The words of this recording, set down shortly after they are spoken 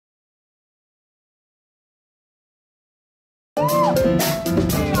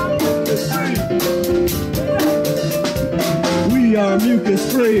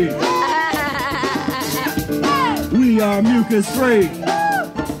free. We are mucus free.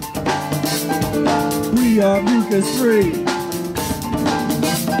 We are mucus free.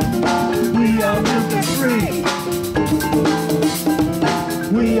 We are mucus free.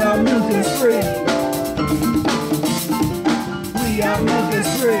 We are mucus free. We are mucus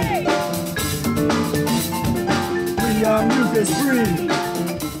free. We are mucus free.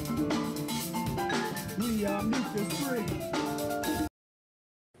 We are mucus free.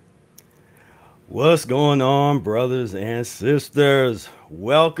 What's going on, brothers and sisters?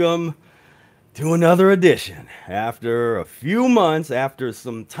 Welcome to another edition. After a few months, after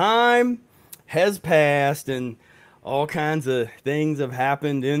some time has passed and all kinds of things have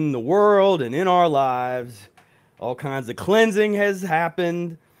happened in the world and in our lives, all kinds of cleansing has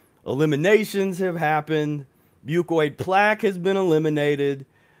happened, eliminations have happened, mucoid plaque has been eliminated,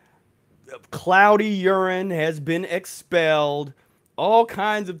 cloudy urine has been expelled, all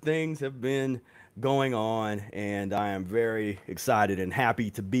kinds of things have been going on, and I am very excited and happy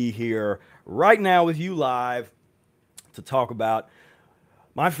to be here right now with you live to talk about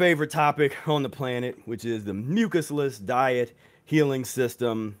my favorite topic on the planet, which is the Mucusless Diet Healing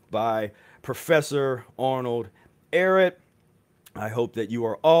System by Professor Arnold Ehret. I hope that you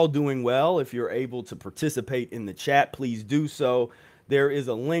are all doing well. If you're able to participate in the chat, please do so. There is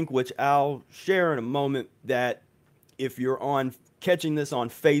a link which I'll share in a moment that if you're on catching this on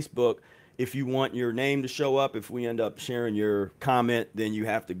Facebook, if you want your name to show up, if we end up sharing your comment, then you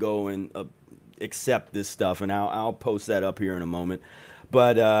have to go and accept this stuff, and I'll post that up here in a moment.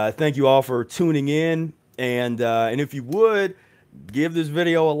 But thank you all for tuning in, and if you would give this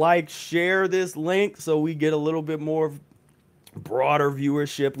video a like, share this link so we get a little bit more broader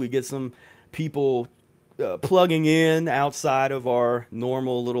viewership. We get some people plugging in outside of our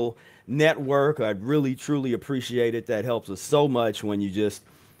normal little network. I'd really truly appreciate it. That helps us so much when you just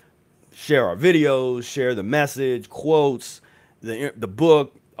share our videos, share the message, quotes, the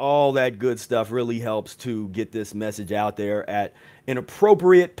book, all that good stuff really helps to get this message out there at an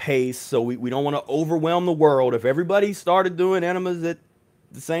appropriate pace. So we don't want to overwhelm the world. If everybody started doing enemas at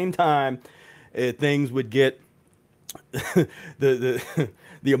the same time, things would get the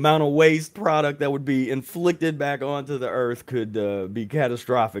amount of waste product that would be inflicted back onto the earth could be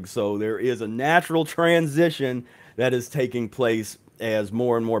catastrophic. So there is a natural transition that is taking place as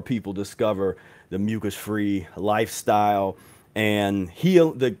more and more people discover the mucus-free lifestyle and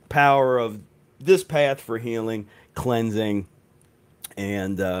heal the power of this path for healing, cleansing,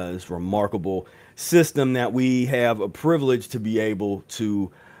 and this remarkable system that we have a privilege to be able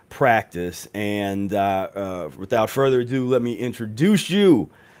to practice. And without further ado, let me introduce you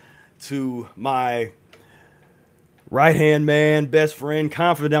to my right-hand man, best friend,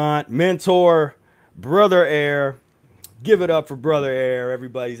 confidant, mentor, Brother Air. Give it up for Brother Air.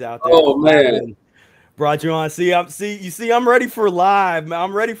 Everybody's out there. Oh man, brought you on. I'm ready for live.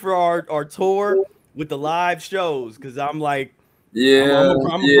 I'm ready for our tour with the live shows, because I'm like, I'm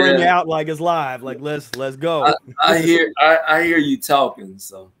gonna bring you out like it's live. Like let's go. I hear you talking,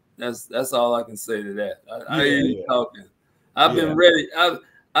 so that's all I can say to that. I hear you talking. I've been ready.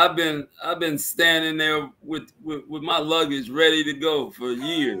 I've been standing there with my luggage ready to go for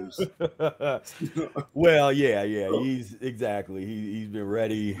years. Well, yeah. He's been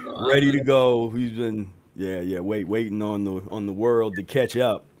ready to go. He's been waiting on the world to catch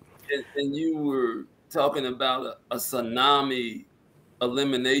up. And you were talking about a tsunami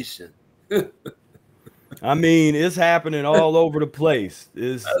elimination. I mean, it's happening all over the place.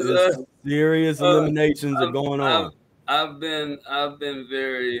 It's serious eliminations are going on. I've been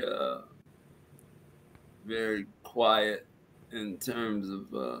very very quiet in terms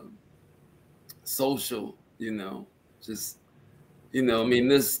of social, just I mean,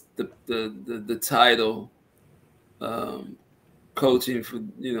 this the title, coaching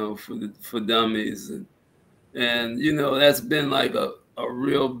for dummies, and that's been like a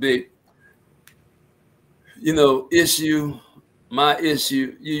real big issue. My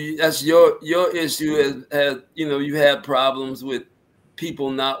issue, that's your issue, has you had problems with people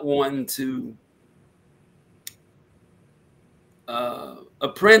not wanting to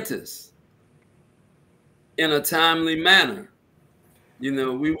apprentice in a timely manner. And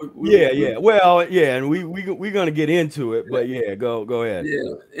we're gonna get into it, but go ahead.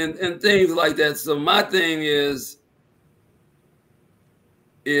 Yeah, and things like that. So my thing is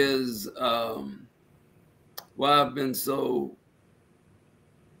why I've been so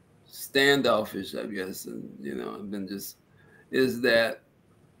standoffish, I guess, and I've been is that,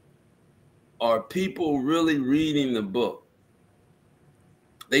 are people really reading the book?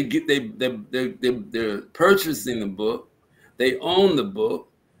 They're purchasing the book, they own the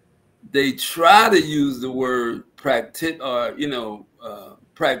book, they try to use the word practitioner,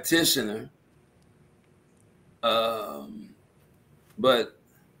 but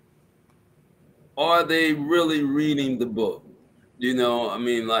are they really reading the book? You know, I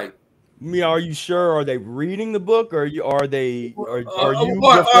mean, like, Are you sure? Are they reading the book, or are they are you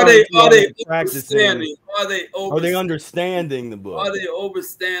are referring they to are they practicing? overstanding? Are they Are they overstanding? understanding the book? Are they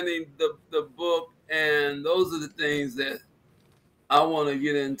overstanding the book? And those are the things that I want to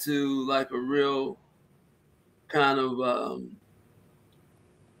get into, like a real kind of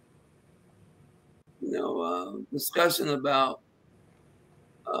discussion about,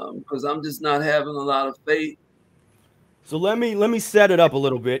 because I'm just not having a lot of faith. So let me set it up a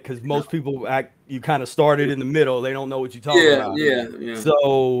little bit, because most people you kind of started in the middle. They don't know what you're talking about. Yeah.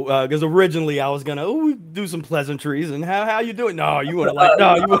 So because originally I was gonna do some pleasantries and how you doing? No, you want to like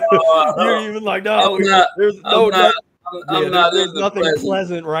no, you're even like no. There's I'm no not, yeah. I'm not in There's the nothing present.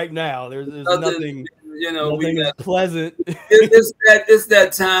 pleasant right now. There's Nothing, nothing is pleasant. it's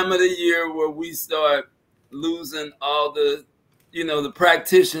that time of the year where we start losing all the, the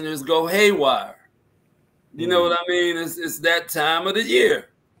practitioners go haywire. You know what I mean? It's that time of the year.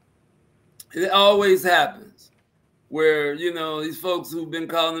 It always happens where, these folks who've been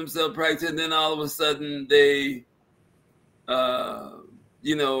calling themselves practitioners, then all of a sudden they,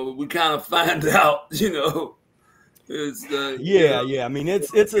 we kind of find out, it's the, Yeah. I mean,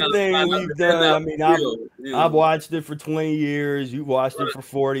 it's a thing we've done. I mean, I've watched it for 20 years. You've watched it for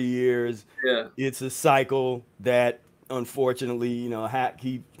 40 years. Yeah. It's a cycle that unfortunately,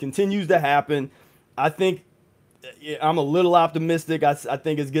 he continues to happen. I think I'm a little optimistic. I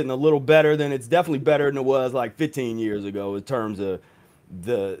think it's getting a little better than it's definitely better than it was like 15 years ago in terms of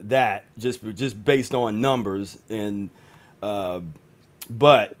that just based on numbers and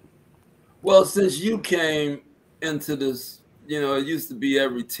but well, since you came into this, it used to be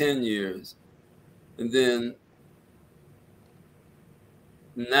every 10 years, and then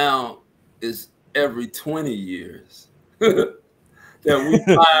now it's every 20 years that we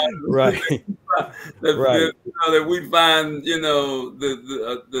find right that we find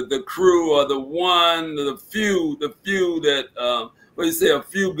the crew, or the few that what do you say, a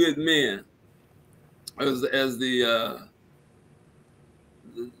few good men, as the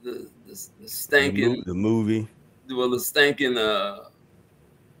stinking the movie. Well, the stinking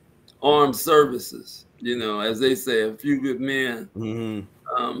armed services, as they say, a few good men,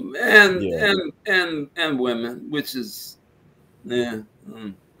 and women, which is don't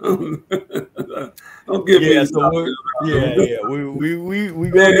give me so we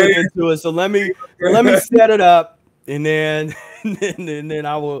gonna get into it. So let me set it up, and then and then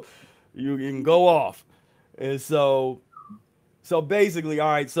you can go off. And so basically,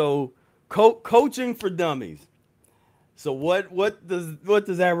 all right, so coaching for dummies. So what does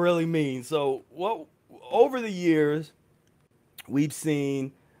that really mean? So over the years we've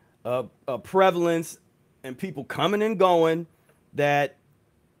seen a prevalence and people coming and going that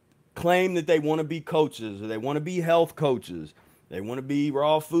claim that they want to be coaches, or they want to be health coaches, they want to be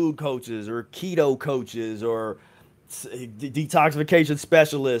raw food coaches or keto coaches or detoxification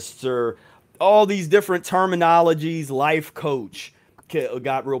specialists, or all these different terminologies. Life coach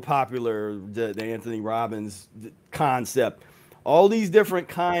got real popular, the Anthony Robbins concept, all these different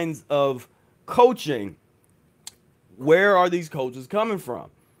kinds of coaching. Where are these coaches coming from?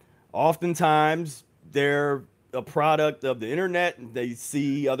 Oftentimes they're a product of the internet. They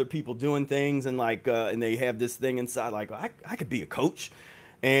see other people doing things, and and they have this thing inside, like, I could be a coach.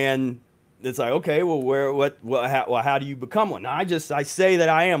 And it's like, okay, well, how do you become one? Now, I say that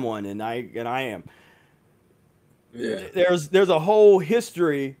I am one, and I am. Yeah. There's a whole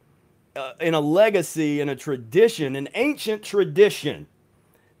history, and a legacy, and a tradition, an ancient tradition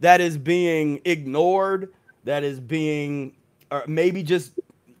that is being ignored, that is being, or maybe just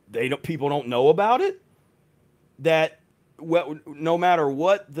people don't know about it. That no matter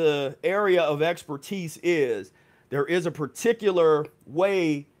what the area of expertise is, there is a particular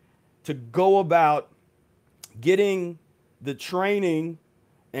way to go about getting the training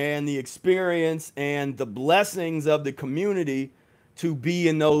and the experience and the blessings of the community to be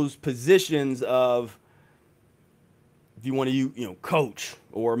in those positions of, if you want to coach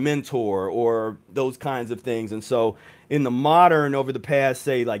or mentor or those kinds of things. And so in the modern, over the past,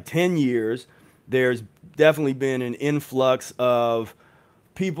 say, like 10 years, there's definitely been an influx of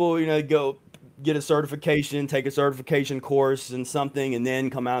people, go get a certification, take a certification course and something, and then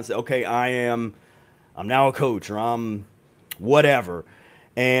come out and say, okay, I'm now a coach, or I'm whatever.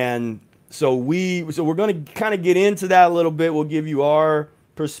 And so we're going to kind of get into that a little bit. We'll give you our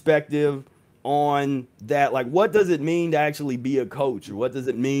perspective on that. Like, what does it mean to actually be a coach, or what does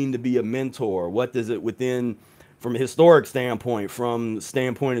it mean to be a mentor? What does it within, from a historic standpoint, from the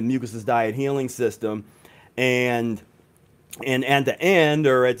standpoint of Mucusless Diet Healing System, and at the end,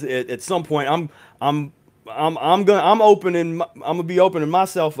 or at some point, I'm gonna be opening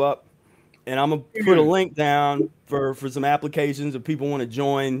myself up, and I'm gonna put a link down for some applications if people want to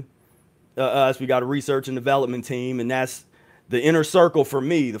join us. We got a research and development team, and that's the inner circle for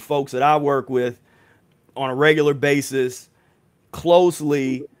me, the folks that I work with on a regular basis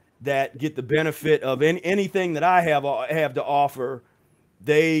closely, that get the benefit of anything that I have to offer,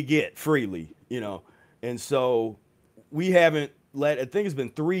 they get freely, And so we haven't let, I think it's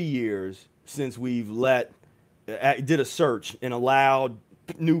been 3 years since we've did a search and allowed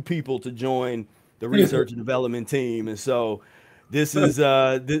new people to join the research and development team. And so this is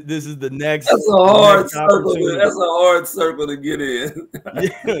the next. That's a hard circle. That's a hard circle to get in.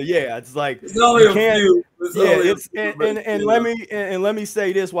 Yeah. It's like it's only a few. And let me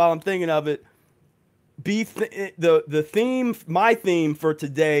say this while I'm thinking of it. The theme, my theme for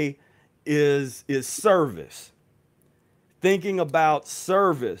today is service. Thinking about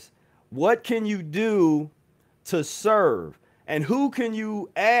service. What can you do to serve? And who can you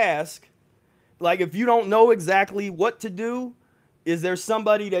ask? Like, if you don't know exactly what to do, is there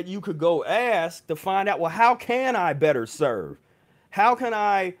somebody that you could go ask to find out, well, how can I better serve? How can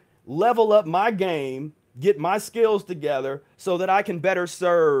I level up my game, get my skills together so that I can better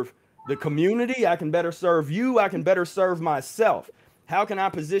serve the community? I can better serve you. I can better serve myself. How can I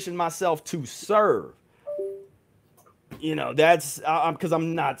position myself to serve? That's because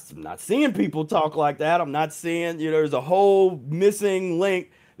I'm not seeing people talk like that. I'm not seeing, there's a whole missing link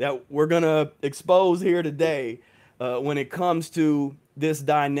that we're going to expose here today when it comes to this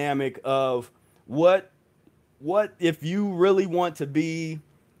dynamic of what if you really want to be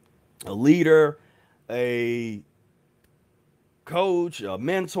a leader, a coach, a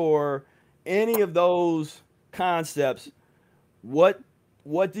mentor, any of those concepts, what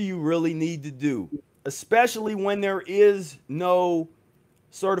do you really need to do? Especially when there is no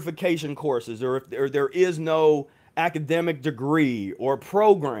certification courses, or if there is no academic degree or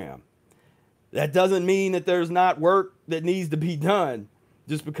program. That doesn't mean that there's not work that needs to be done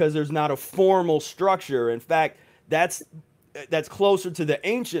just because there's not a formal structure. In fact, that's closer to the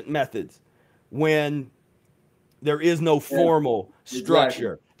ancient methods, when there is no formal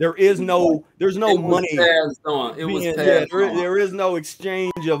structure. Exactly. There's no money. There is no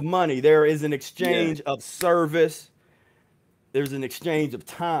exchange of money. There is an exchange of service. There's an exchange of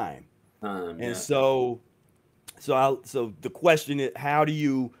time. So the question is, how do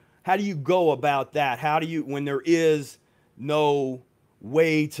you go about that? How do you, when there is no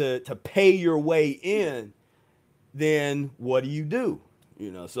way to pay your way in, then what do you do?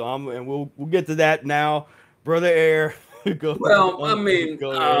 So we'll get to that now, Brother Air. I'm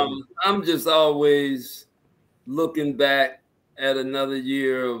just always looking back at another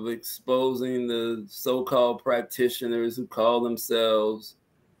year of exposing the so-called practitioners who call themselves,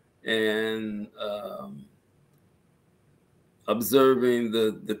 and observing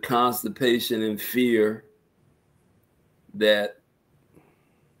the constipation and fear that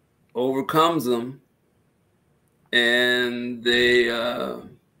overcomes them, and they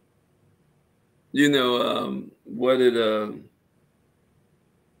what did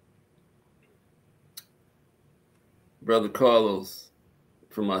Brother Carlos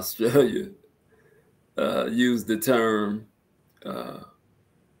from Australia used the term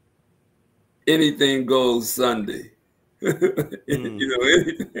anything goes Sunday.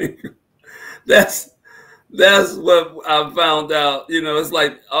 Anything. That's what I found out. It's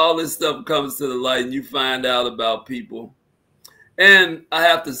like all this stuff comes to the light and you find out about people. And I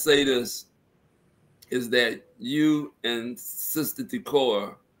have to say this, is that you and Sister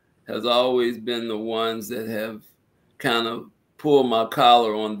Decor has always been the ones that have kind of pulled my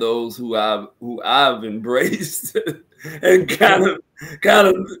collar on those who I've embraced and kind of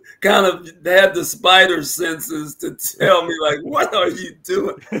had the spider senses to tell me, like, what are you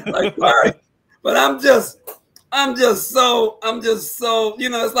doing? Like, what? But I'm just so,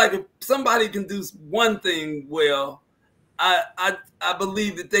 it's like if somebody can do one thing well, I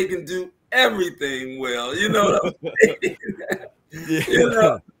believe that they can do everything well. You know what I'm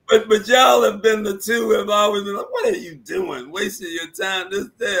saying? But y'all have been the two who have always been like, what are you doing? Wasting your time, this,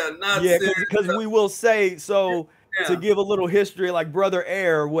 there, not serious. Because we will say, so to give a little history, like Brother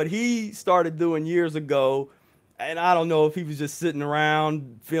Air, what he started doing years ago, and I don't know if he was just sitting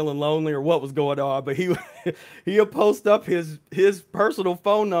around feeling lonely or what was going on, but he'll post up his personal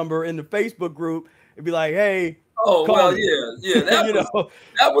phone number in the Facebook group and be like, hey, Oh Call well, me. yeah. You know,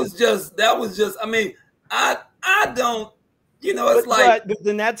 That was just. I mean, I don't. You know, it's like but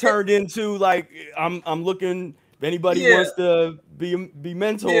then that turned into like I'm looking. If anybody yeah, wants to be yeah,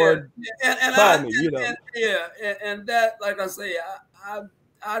 mentored, and call I me. You know. and yeah, and that, like I say,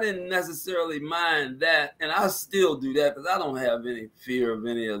 I didn't necessarily mind that, and I still do that because I don't have any fear of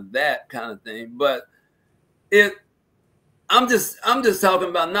any of that kind of thing. But it, I'm just talking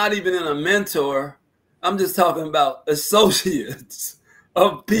about not even in a mentor. I'm just talking about associates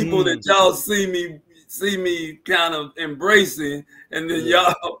of people that y'all see me kind of embracing, and then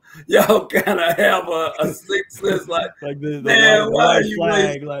y'all kind of have a sixth sense like, like man, the why are white you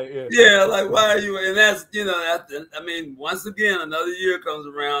wasting? flag, like Yeah, like why are you? And that's I mean, once again, another year comes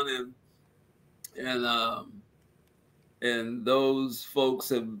around, and and those folks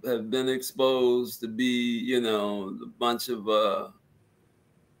have been exposed to be, you know, a bunch of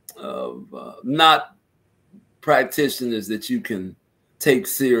not practitioners that you can take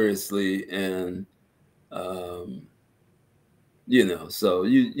seriously, and you know, so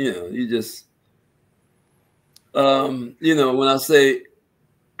you know, you just you know, when I say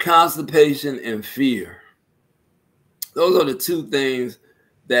constipation and fear, those are the two things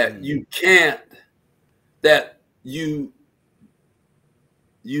that you can't, that you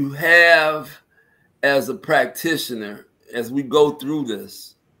have as a practitioner as we go through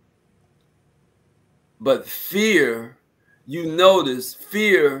this. But fear, you notice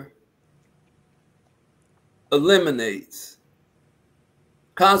fear eliminates.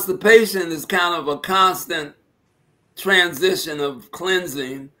 Constipation is kind of a constant transition of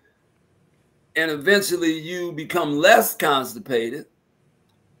cleansing, and eventually you become less constipated.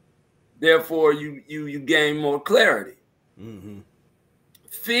 Therefore, you gain more clarity.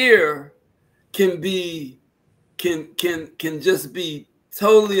 Fear can be can just be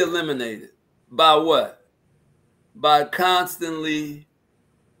totally eliminated by what? By constantly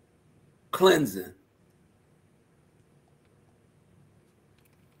cleansing.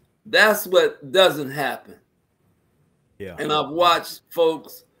 That's what doesn't happen. Yeah. And I've watched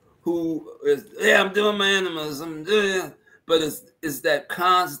folks who is, yeah, I'm doing my enemas, I'm doing, but it's that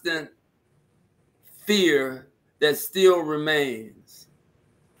constant fear that still remains.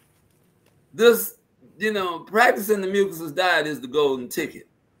 This, you know, practicing the mucusless diet is the golden ticket.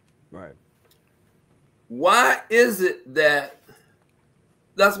 Right. Why is it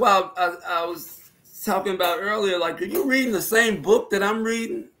that's why I was talking about earlier, like, are you reading the same book that I'm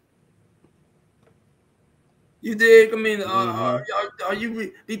reading? You dig? I mean, are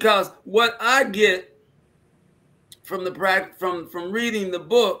you because what I get from from reading the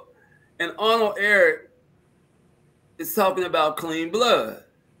book, and Arnold Eric is talking about clean blood.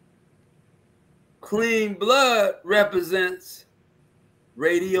 Clean blood represents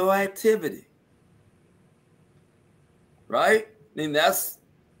radioactivity, right? I mean, that's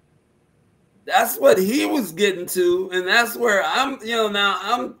what he was getting to, and that's where I'm. You know, now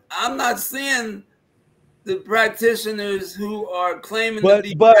I'm not seeing the practitioners who are claiming to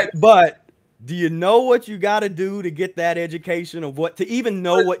be. But do you know what you got to do to get that education of what to even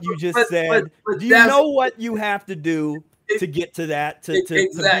know what you just said? But Do you that's know what you have to do to get to that, to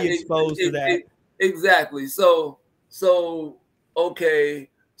be exposed to that? Exactly. So okay.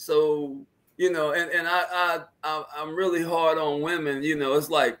 So, you know, and I'm really hard on women. You know,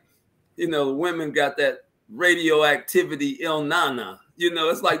 it's like, you know, women got that radioactivity il nana. You know,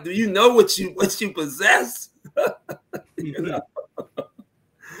 it's like, do you know what you possess? You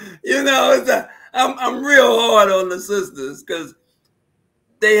know, it's I'm real hard on the sisters because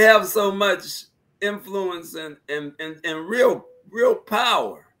they have so much influence and real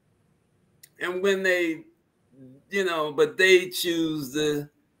power. And when they, you know, but they choose to,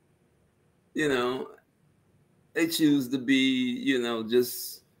 you know, they choose to be, you know,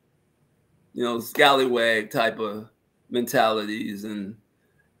 just, you know, scallywag type of mentalities, and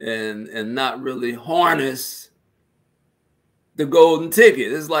not really harness the golden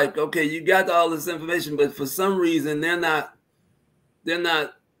ticket. It's like, okay, you got all this information, but for some reason they're not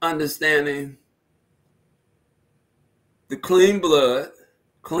understanding the clean blood,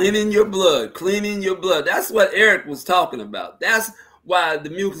 cleaning your blood, cleaning your blood. That's what Eric was talking about. That's why the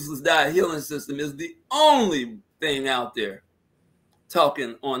Mucusless Diet Healing System is the only thing out there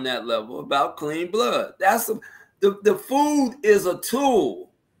talking on that level about clean blood. That's the food is a tool.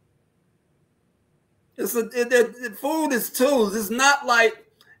 The food is tools. It's not like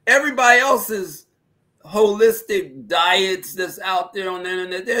everybody else's holistic diets that's out there on the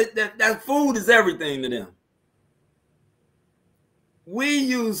internet. That food is everything to them. We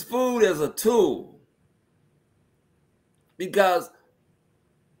use food as a tool because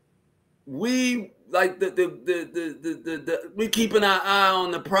we like we keeping our eye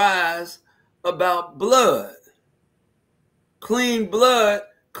on the prize about blood. Clean blood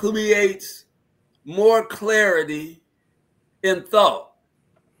creates more clarity in thought.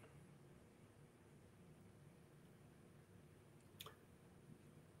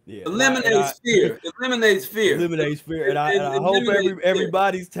 Yeah, Eliminates fear. Eliminates fear. Eliminates fear. And I hope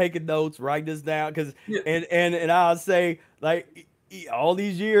everybody's taking notes, write this down, because and I'll say, like, all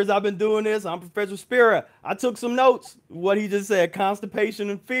these years I've been doing this, I'm Professor Spira. I took some notes. What he just said, constipation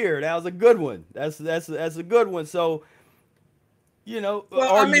and fear. That was a good one. That's a good one. So, you know, well,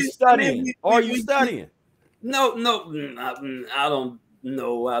 are you studying? Are you studying? No, I don't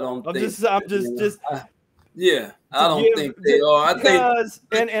know. I don't think. I'm just. Yeah, I don't think they are. Because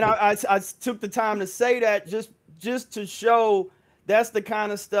I took the time to say that just to show that's the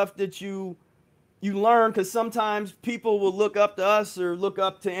kind of stuff that you learn, because sometimes people will look up to us or look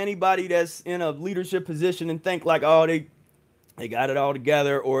up to anybody that's in a leadership position and think like, oh, they got it all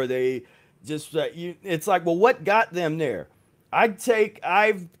together, or they just it's like, well, what got them there? I've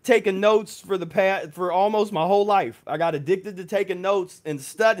taken notes for almost my whole life. I got addicted to taking notes and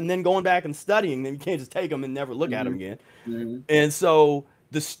then going back and studying. Then you can't just take them and never look at them again. And so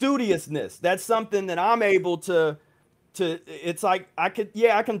the studiousness, that's something that I'm able to. It's like I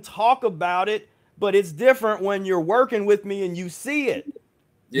can talk about it, but it's different when you're working with me and you see it.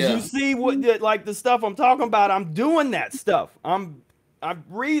 Yeah. You see like the stuff I'm talking about. I'm doing that stuff. I'm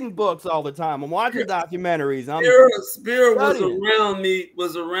reading books all the time. I'm watching documentaries. Spira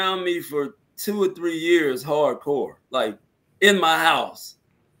was around me for 2 or 3 years, hardcore, like in my house,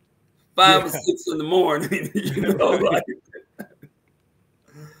 5 or 6 in the morning. You know,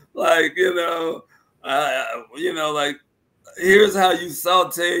 like like, here's how you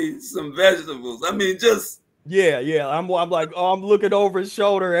saute some vegetables. I mean, just I'm like, oh, I'm looking over his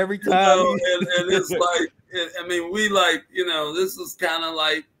shoulder every time. You know, and it's like. I mean, we like, this is kind of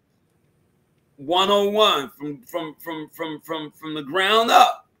like 101 from the ground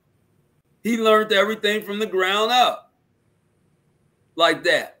up. He learned everything from the ground up, like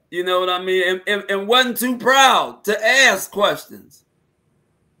that. You know what I mean? And wasn't too proud to ask questions.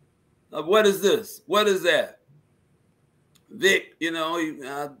 What is this? What is that? Vic,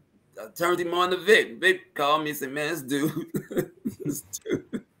 I turned him on to Vic. Vic called me and said, man, this dude,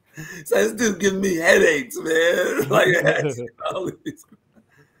 so this dude giving me headaches, man. Like,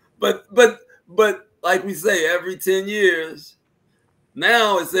 but like we say, every 10 years.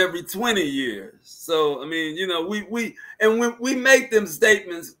 Now it's every 20 years. So I mean, when we make them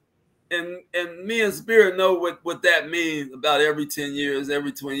statements, and me and Spira know what that means about every 10 years,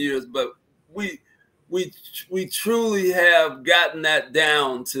 every 20 years. But we truly have gotten that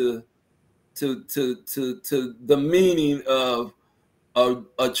down to the meaning of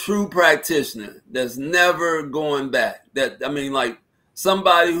a true practitioner that's never going back. That, I mean, like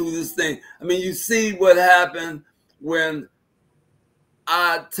somebody who this thing, I mean, you see what happened when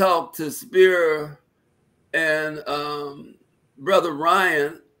I talked to Spira and Brother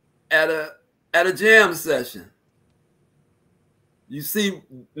Ryan at a jam session. You see,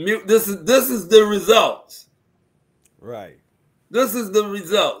 this is the results. Right. This is the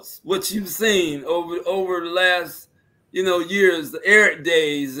results. What you've seen over the last years, the Eric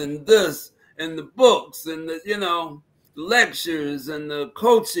days and this and the books and the lectures and the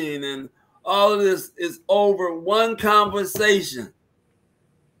coaching and all of this is over one conversation.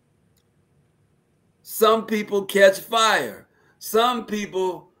 Some people catch fire. Some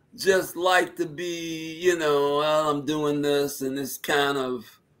people just like to be, well, I'm doing this and it's kind of,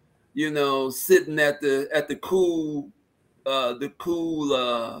 sitting at the cool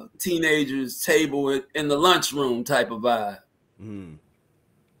teenagers table in the lunchroom type of vibe.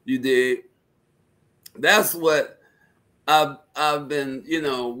 You dig? That's what I've been,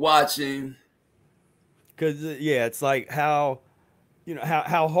 watching. Cause it's like how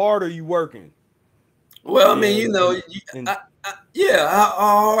hard are you working? Well, I mean, how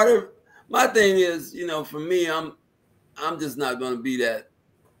hard. My thing is, for me, I'm just not going to be that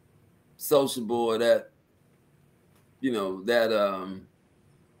sociable or that,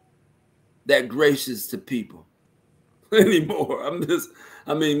 that gracious to people anymore. Now it's just,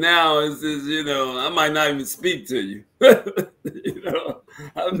 I might not even speak to you.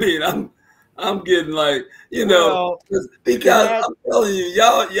 I mean, I'm getting like, because I'm telling you,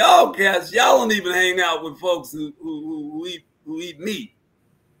 y'all cats, y'all don't even hang out with folks who eat meat.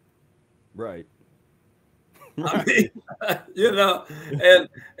 Right. I mean, and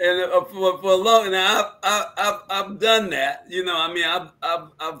for a long, now I've done that. I mean,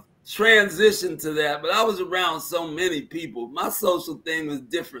 transitioned to that, but I was around so many people. My social thing was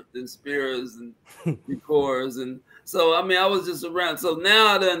different than Spira's and Records, and so I mean, I was just around. So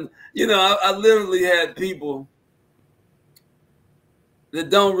now then, you know, I literally had people that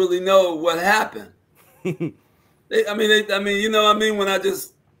don't really know what happened. I mean, you know, I mean, when I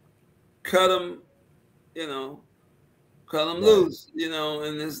just cut them, you know, cut them loose, you know,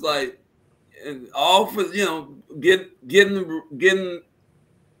 and it's like, and all for, you know, getting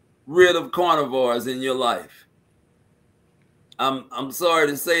rid of carnivores in your life. I'm sorry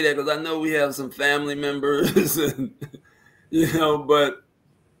to say that, because I know we have some family members, and, you know, but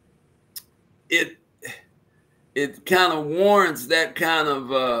it kind of warrants that kind of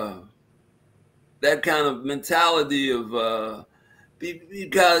mentality of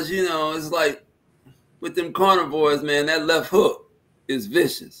because, you know, it's like with them carnivores, man, that left hook is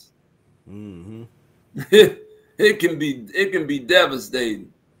vicious. Mm-hmm. It can be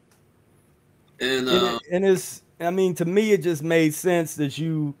devastating. And it's, I mean, to me, it just made sense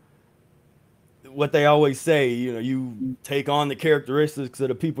that what they always say, you know, you take on the characteristics of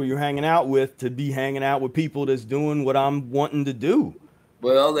the people you're hanging out with to be hanging out with people that's doing what I'm wanting to do.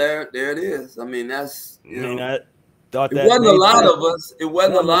 Well, there it is. I mean, that's, you know, I thought it that wasn't a lot of us. It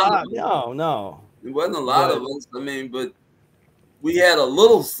wasn't a lot of us. No. It wasn't a lot of us. I mean, but we had a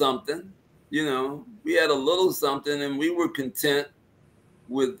little something, you know, we had a little something, and we were content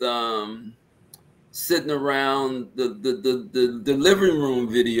with sitting around the living room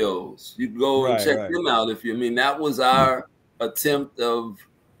videos. You go and check them out if you. I mean, that was our attempt of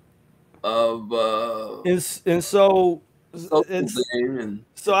and so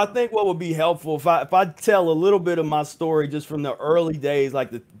so I think what would be helpful if I tell a little bit of my story just from the early days,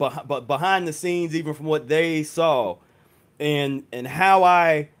 like but behind the scenes, even from what they saw, and how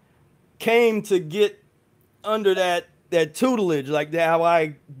I came to get under that tutelage, like how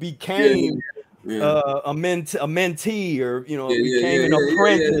I became a mentee, or, you know, became an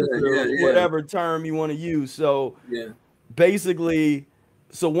apprentice, or whatever term you want to use. So basically,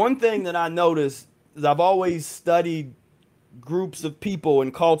 so one thing that I noticed is I've always studied groups of people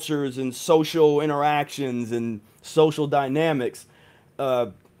and cultures and social interactions and social dynamics.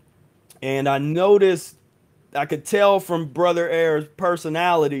 And I noticed, I could tell from Brother Air's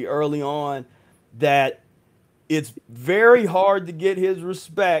personality early on that it's very hard to get his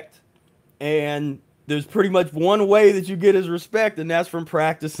respect. And there's pretty much one way that you get his respect, and that's from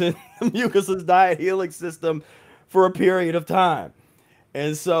practicing the Mucusless Diet Healing System for a period of time.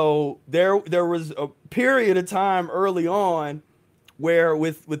 And so there was a period of time early on where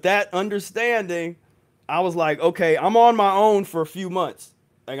with that understanding, I was like, okay, I'm on my own for a few months.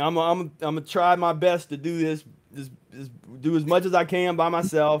 Like I'm gonna try my best to do this, do as much as I can by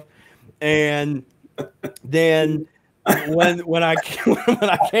myself. And then when I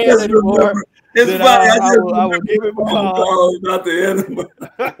can't anymore, then I will give him a call. About the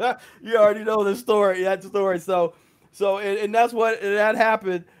enema. You already know the story. That story. So and that's that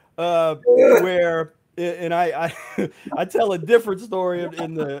happened. Where, and I tell a different story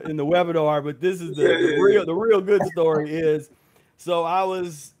in the webinar, but this is the real good story is. So I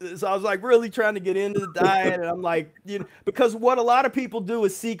was like really trying to get into the diet, and I'm like, you know, because what a lot of people do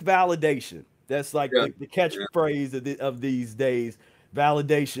is seek validation. That's like the catchphrase of these days,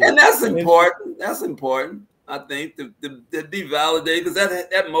 validation. And that's important. That's important, I think, to be validated, because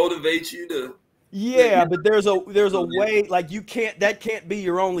that motivates you to. Yeah, but there's a way, like that can't be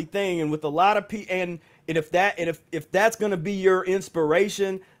your only thing. And with a lot of people, and if that's gonna be your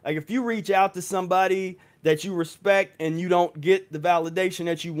inspiration, like if you reach out to somebody that you respect and you don't get the validation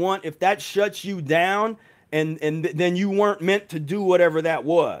that you want, if that shuts you down, and then you weren't meant to do whatever that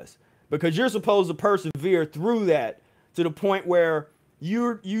was, because you're supposed to persevere through that to the point where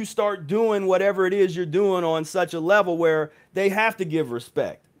you start doing whatever it is you're doing on such a level where they have to give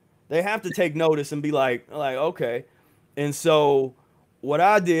respect. They have to take notice and be like, okay. And so what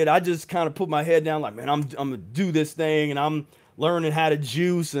I did, I just kind of put my head down, like, man, I'm gonna do this thing, and I'm learning how to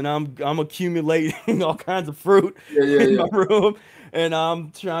juice, and I'm accumulating all kinds of fruit in my room, and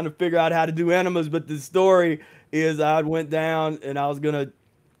I'm trying to figure out how to do enemas. But the story is, I went down and I was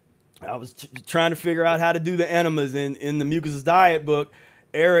trying to figure out how to do the enemas. In the Mucusless Diet book,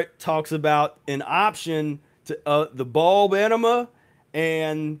 Eric talks about an option to the bulb enema,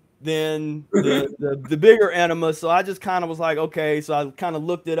 and then the bigger enema. So I just kind of was like, okay. So I kind of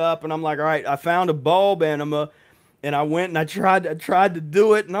looked it up, and I'm like, all right, I found a bulb enema, and I went and I tried to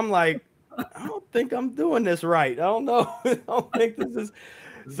do it, and I'm like, I don't think I'm doing this right. I don't know. I don't think this is.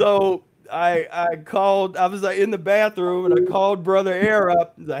 So I called. I was in the bathroom, and I called Brother Air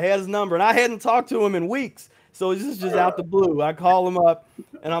up. I had his number, and I hadn't talked to him in weeks. So it's just out the blue. I call him up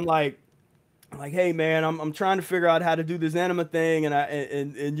and I'm like, hey man, I'm trying to figure out how to do this enema thing,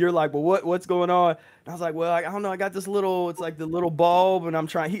 and you're like, well, what's going on? And I was like, well, I don't know, I got this little, it's like the little bulb, and I'm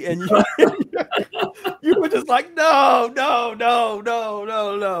trying. And you were just like, no.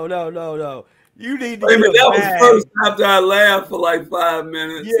 You need to get a that was bag. first after I laughed for like 5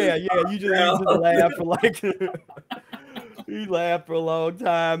 minutes. Yeah, you just laughed for like. He laughed for a long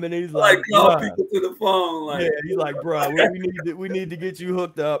time, and he's like, call people to the phone. Like, yeah, he's like, bro, we need to get you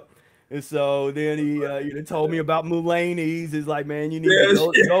hooked up. And so then he told me about Mulaney's. He's like, man, you need to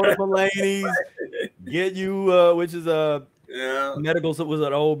go to Mulaney's, get you, which is a was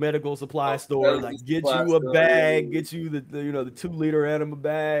an old medical supply store. Like, get you a bag, get you the 2-liter enema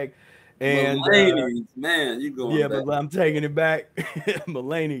bag. And Mulaney's, man, you going? Yeah, back. But I'm taking it back.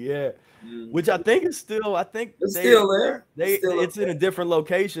 Mulaney, yeah. Which I think is still, it's still there. It's in a different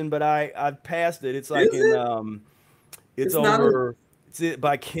location, but I passed it. It's like it's over. It's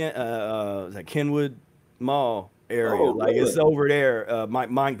by Kenwood Mall area. Really? It's over there.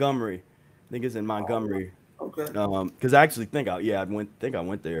 Montgomery. I think it's in Montgomery. Okay. Because I actually think I went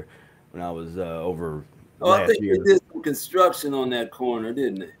there when I was over last year. I think they did some construction on that corner,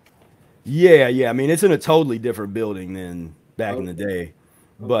 didn't they? Yeah. I mean, it's in a totally different building than back in the day,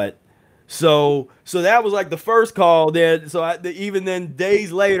 but. So that was like the first call. Then even then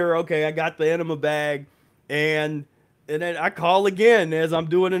days later, okay, I got the enema bag, and then I call again as I'm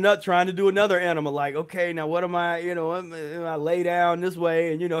trying to do another enema. Like, okay, now what am I? I lay down this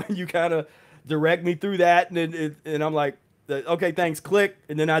way, and you kind of direct me through that, and I'm like, okay, thanks, click,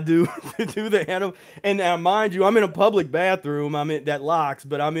 and then I do the enema. And now, mind you, I'm in a public bathroom. I'm in that locks,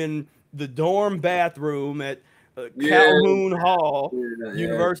 but I'm in the dorm bathroom at Calhoun Hall,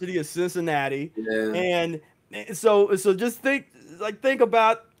 University of Cincinnati, and so just think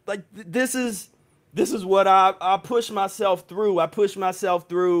about like this is what I push myself through. I push myself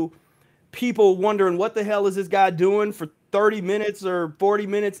through people wondering what the hell is this guy doing for 30 minutes or 40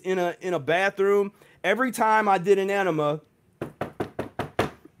 minutes in a bathroom. Every time I did an enema,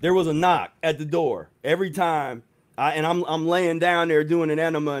 there was a knock at the door. Every time, I'm laying down there doing an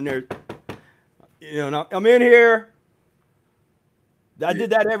enema, and there. I'm in here. I did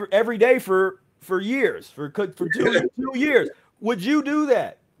that every day for years, for 2 years. Would you do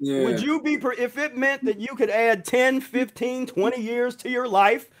that? Yeah. Would you be, if it meant that you could add 10, 15, 20 years to your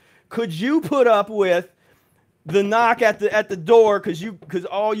life, could you put up with the knock at the door because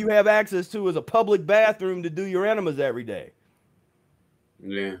all you have access to is a public bathroom to do your enemas every day?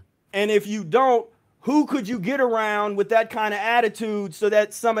 Yeah. And if you don't, who could you get around with that kind of attitude so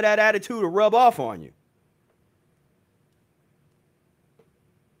that some of that attitude will rub off on you?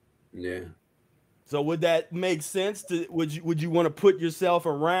 Yeah. So would that make sense? Would you want to put yourself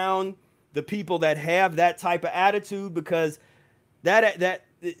around the people that have that type of attitude? Because that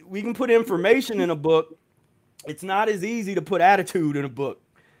we can put information in a book. It's not as easy to put attitude in a book.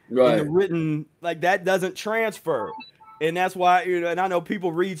 Right. In the written, like that doesn't transfer. And that's why, and I know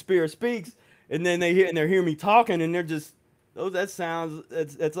people read Spira Speaks, and then they hear me talking, and they're just, it's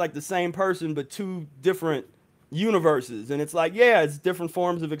like the same person, but 2 different universes. And it's like, yeah, it's different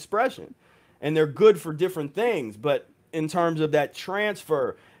forms of expression, and they're good for different things. But in terms of that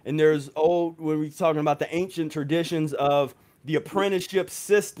transfer, and when we're talking about the ancient traditions of the apprenticeship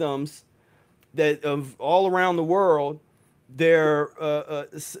systems that of all around the world,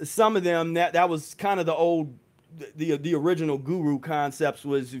 some of them that was kind of the old. The original guru concepts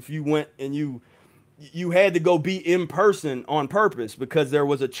was if you went and you had to go be in person on purpose because there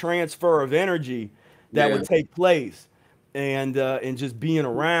was a transfer of energy that would take place, and just being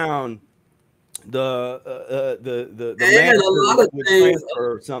around the and a lot of things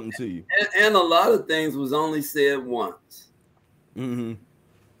transfer something to you, and a lot of things was only said once. Mm-hmm.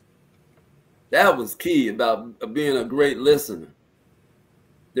 That was key about being a great listener.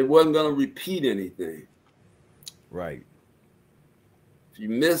 They wasn't going to repeat anything. Right. If you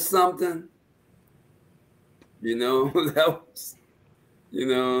missed something, that was, you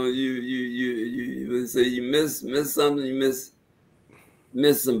would say you missed something, you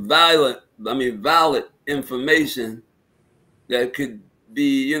miss some valid information that could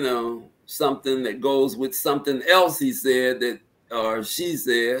be, something that goes with something else he said or she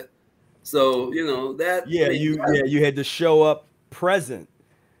said. So, that. Yeah, you had to show up present.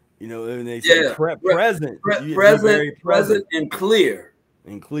 And they say present. Present and clear.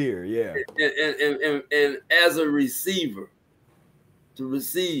 And clear, yeah. And as a receiver, to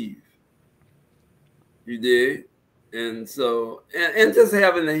receive. You did. And so, and just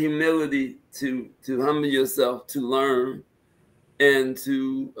having the humility to humble yourself, to learn, and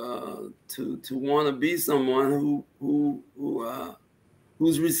to want to be someone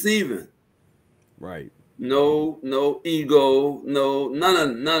who's receiving. Right. No ego, none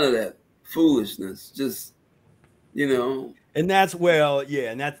of that foolishness. Just, you know. And that's, well,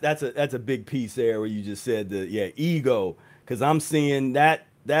 yeah, and that's a big piece there where you just said the, yeah, ego, because I'm seeing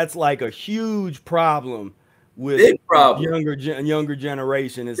that's like a huge problem with Big problem. younger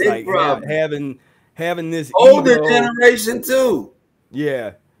generation. It's Big like problem. having this Older ego. generation too.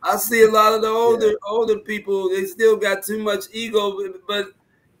 Yeah. I see a lot of the Yeah. older people. They still got too much ego, but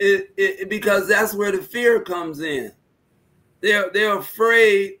it because that's where the fear comes in. They're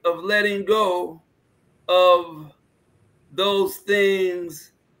afraid of letting go of those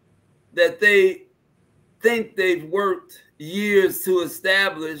things that they think they've worked years to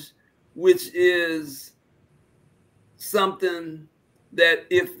establish, which is something that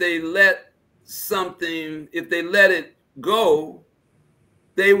if they let it go,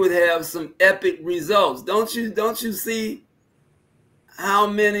 they would have some epic results. Don't you see how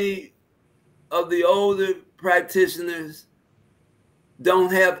many of the older practitioners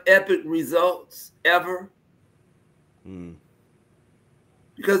don't have epic results ever? Mm.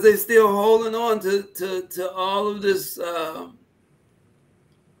 Because they're still holding on to all of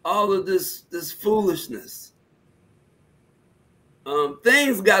this foolishness.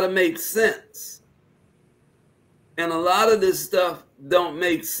 Things got to make sense, and a lot of this stuff don't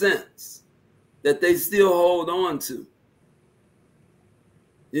make sense that they still hold on to.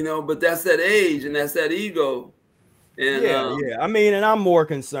 You know, but that's that age and that's that ego. And Yeah. I mean, and I'm more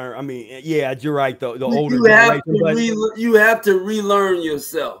concerned. I mean, yeah, you're right. The older you have generation, but you have to relearn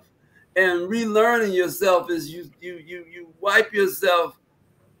yourself, and relearning yourself is you wipe yourself.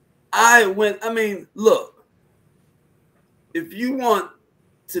 I mean, look, if you want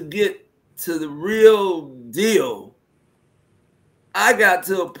to get to the real deal, I got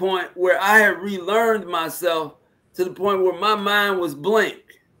to a point where I had relearned myself to the point where my mind was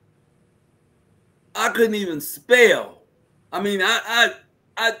blank. I couldn't even spell. I mean, I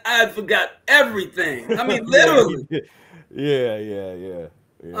forgot everything. I mean, literally. Yeah.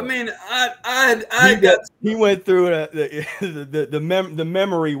 I mean, I got. He went through the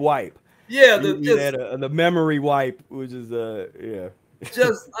memory wipe. Yeah, He had the memory wipe, which is yeah.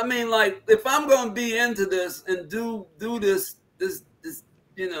 Just, I mean, like, if I'm gonna be into this and do this,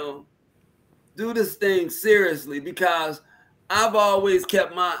 you know, do this thing seriously, because I've always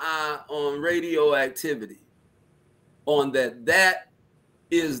kept my eye on radioactivity, on that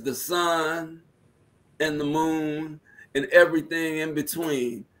is the sun and the moon and everything in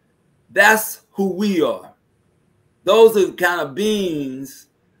between. That's who we are. Those are the kind of beings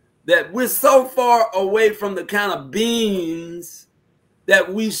that we're so far away from the kind of beings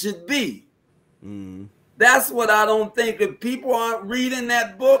that we should be. Mm. That's what I don't think. If people aren't reading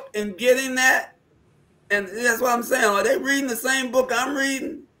that book and getting that, and that's what I'm saying, are they reading the same book I'm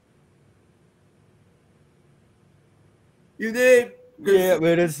reading? You did? Yeah,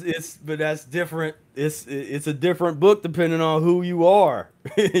 but but that's different. It's a different book depending on who you are.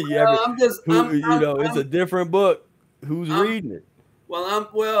 It's a different book. Who's reading it?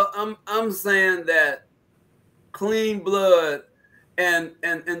 I'm saying that clean blood, and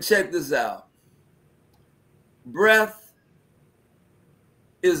check this out. Breath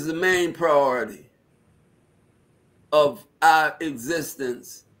is the main priority of our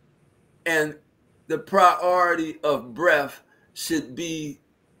existence, and the priority of breath should be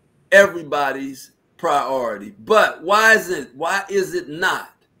everybody's priority. But why is it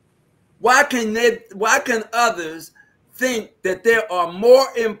not? Why can others think that there are more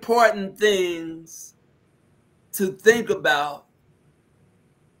important things to think about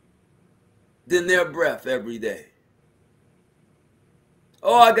than their breath every day?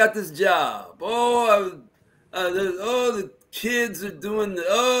 Oh, I got this job. Oh, the kids are doing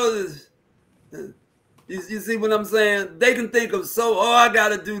you see what I'm saying? They can think of I got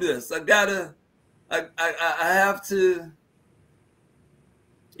to do this. I have to,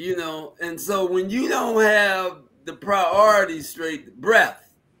 and so when you don't have the priority straight,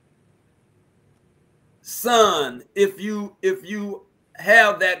 breath, sun, if you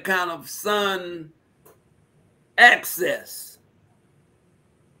have that kind of sun access,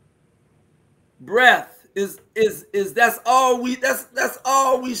 breath is that's all we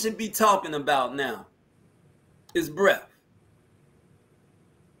should be talking about now, is breath.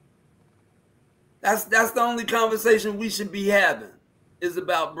 That's the only conversation we should be having, is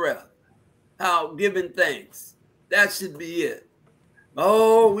about breath. How giving thanks. That should be it.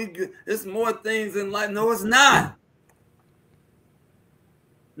 Oh, there's more things in life. No, it's not.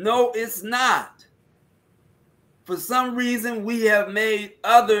 No, it's not. for some reason, we have made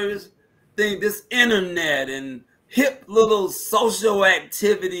others think this internet and hip little social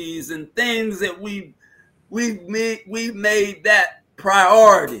activities and things that we made that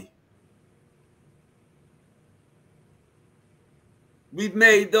priority. We've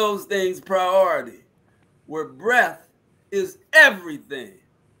made those things priority, where breath is everything.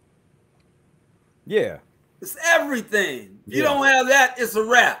 Yeah. It's everything. If you don't have that, it's a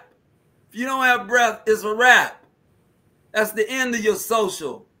wrap. If you don't have breath, it's a wrap. That's the end of your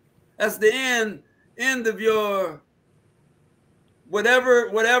social. That's the end of your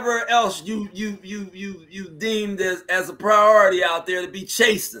whatever else you deemed as a priority out there to be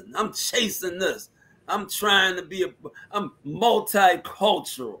chasing. I'm chasing this. I'm trying to be I'm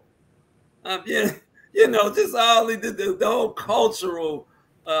multicultural. Just all the whole cultural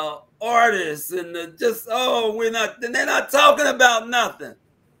artists and they're not talking about nothing.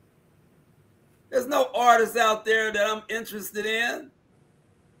 There's no artists out there that I'm interested in.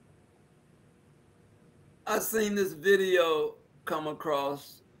 I've seen this video come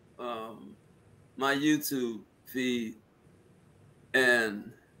across my YouTube feed,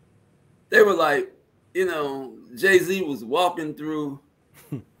 and they were like, Jay-Z was walking through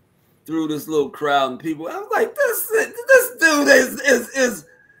this little crowd and people. I was like, this dude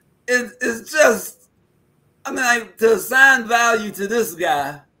is just, to assign value to this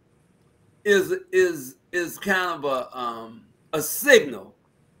guy is kind of a signal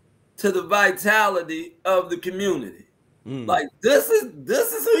to the vitality of the community. Like, this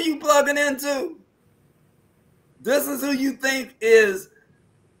is who you plugging into. This is who you think is.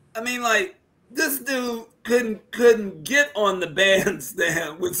 This dude couldn't get on the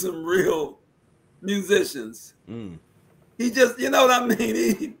bandstand with some real musicians. He just, you know what I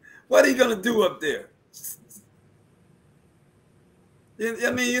mean? What are you gonna do up there?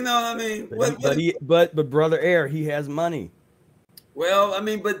 You know what I mean? But Brother Air, he has money. Well,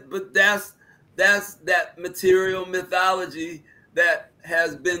 but that's that material mythology that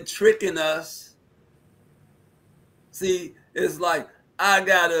has been tricking us. See, it's like I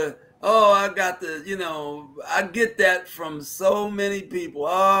get that from so many people.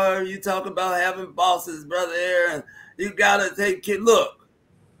 Oh, you talk about having bosses, Brother Air, and you gotta take care. Look,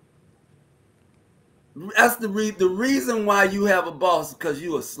 that's the reason why you have a boss, because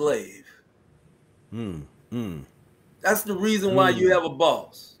you a slave. That's the reason why you have a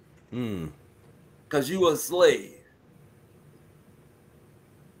boss. Because you a slave.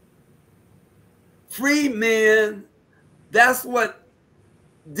 Free men, that's what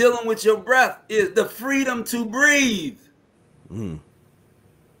dealing with your breath is, the freedom to breathe.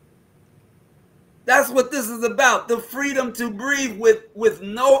 That's what this is about, the freedom to breathe with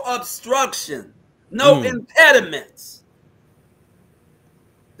no obstruction, no impediments.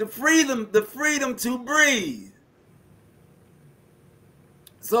 The freedom to breathe.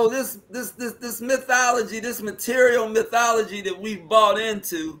 So this mythology, this material mythology that we've bought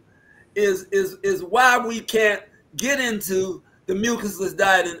into is why we can't get into the mucusless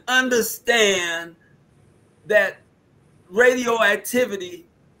diet and understand that radioactivity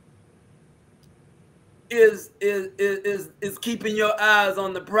is keeping your eyes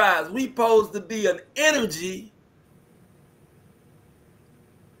on the prize. We supposed to be an energy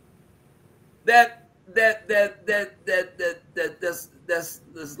that's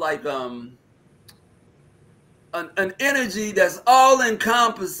like an energy that's all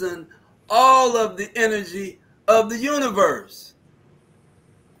encompassing all of the energy of the universe.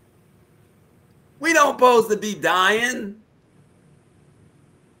 We don't supposed to be dying.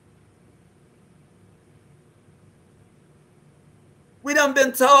 We done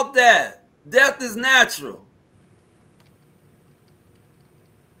been taught that death is natural.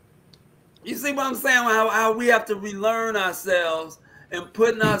 You see what I'm saying? How we have to relearn ourselves and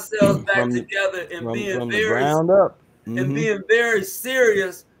putting ourselves back together and being very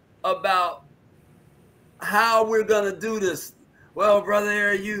serious about how we're gonna do this. Well, Brother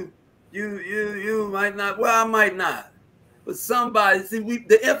Air, you might not. Well, I might not. But somebody, see,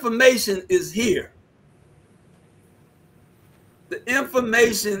 the information is here. The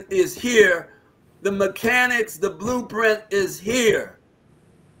information is here. The mechanics, the blueprint is here.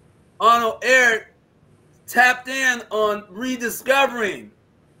 Arnold Eric tapped in on rediscovering.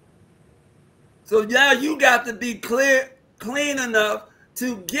 So now you got to be clean enough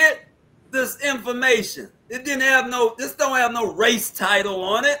to get this information. This don't have no race title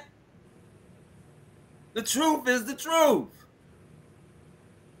on it. The truth is the truth.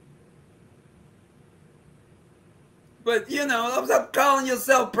 But I'm calling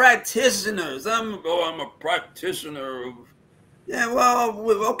yourself practitioners. I'm a practitioner of. Yeah, well,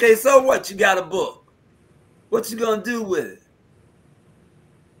 okay, so what? You got a book. What you gonna do with it?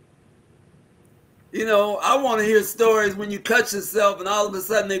 You know, I want to hear stories when you cut yourself and all of a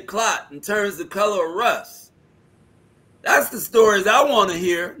sudden it clot and turns the color of rust. That's the stories I want to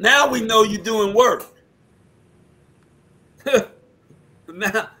hear. Now we know you're doing work.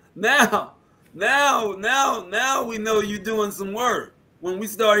 now we know you're doing some work when we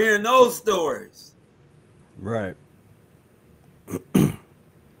start hearing those stories. Right.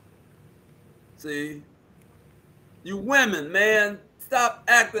 See, you women, man, stop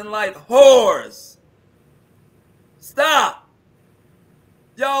acting like whores. Stop.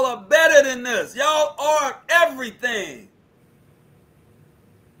 Y'all are better than this. Y'all are everything.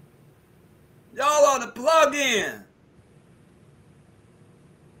 Y'all are the plug-in.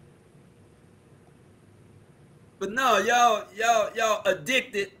 But no, y'all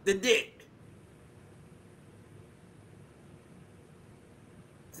addicted to dick.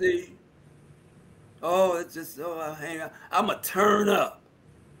 See? Oh, it's just, oh, I'll hang out. I'm a turn up.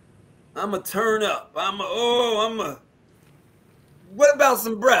 I'm a turn up. What about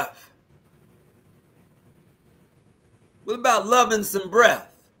some breath? What about loving some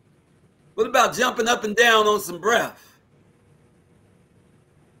breath? What about jumping up and down on some breath?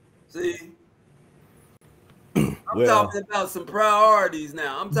 See? I'm talking about some priorities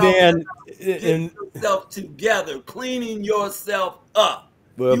now. I'm talking about getting yourself together, cleaning yourself up.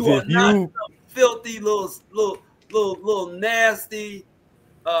 Well, you are not some filthy little nasty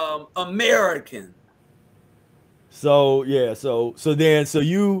American. So yeah, so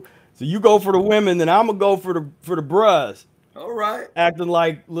you go for the women, then I'm gonna go for the bros. All right. Acting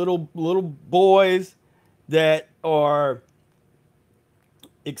like little boys that are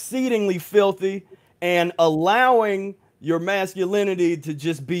exceedingly filthy and allowing your masculinity to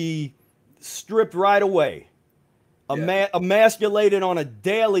just be stripped right away, emasculated on a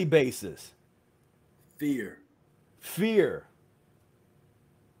daily basis. Fear.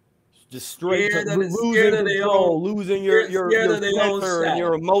 Just straight to losing control, losing your center and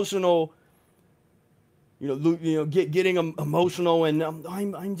your emotional. Getting emotional, and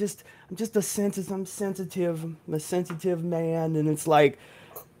I'm just a sensitive. I'm a sensitive man, and it's like,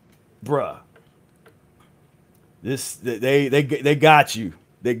 bruh, they got you,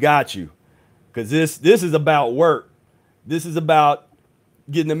 because this is about work. This is about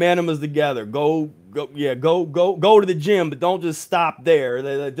getting the manimas together. Go to the gym, but don't just stop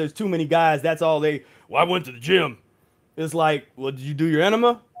there. There's too many guys. That's all they. Well, I went to the gym. It's like, well, did you do your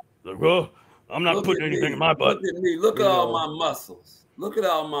enema? Like, well, I'm not putting anything in my butt. Look at me. Look at all my muscles. Look at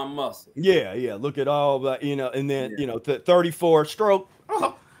all my muscles. Yeah. Look at all that, and then 34 stroke.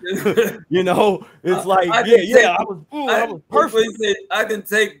 It's like, I was perfect. I can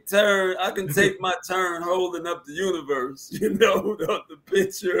take my turn holding up the universe. The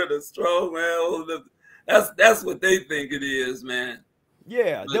picture of the strong man holding up. That's what they think it is, man.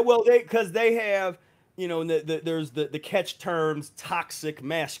 Yeah, because they have, there's the catch terms toxic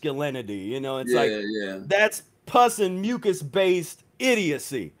masculinity. It's that's pus and mucus based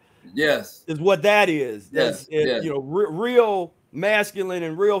idiocy. Yes, is what that is. Yes, real masculine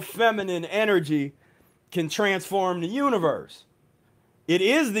and real feminine energy can transform the universe. It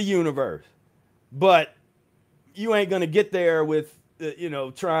is the universe, but you ain't gonna get there with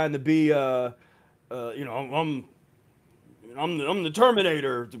trying to be I'm the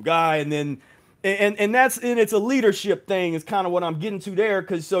Terminator guy, and then it's a leadership thing is kind of what I'm getting to there,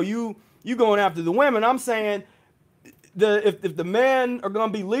 because so you going after the women. I'm saying if the men are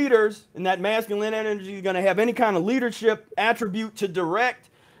going to be leaders, and that masculine energy is going to have any kind of leadership attribute to direct,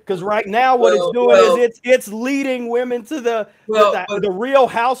 because right now what it's doing is it's leading women to the real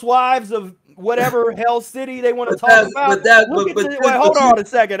housewives of whatever hell city they want to talk about. Hold on a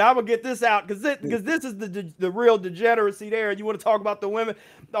second. I'm gonna get this out, because this is the real degeneracy there. You want to talk about the women,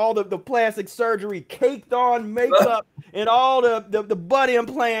 all the plastic surgery, caked on makeup, and all the butt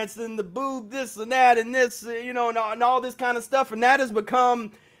implants and the boob this and that and this, and all this kind of stuff, and that has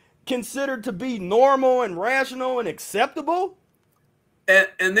become considered to be normal and rational and acceptable.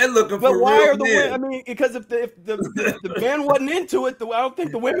 And they're looking for real men. I mean, because if the men wasn't into it, I don't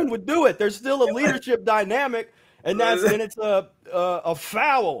think the women would do it. There's still a leadership dynamic, and it's a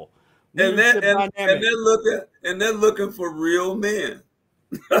foul leadership dynamic. And they're looking for real men.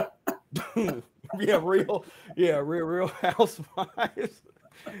 real housewives.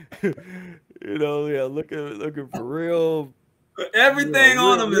 Looking for real. Everything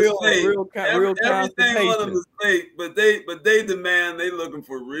on them is fake. Everything on them is fake, but they demand, they looking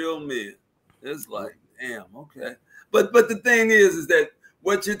for real men. It's like, damn, okay. But the thing is that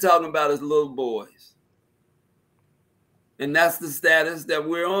what you're talking about is little boys. And that's the status that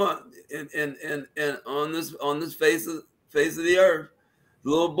we're on and on this face of the earth.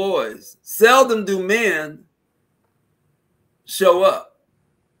 Little boys. Seldom do men show up.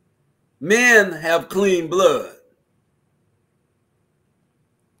 Men have clean blood.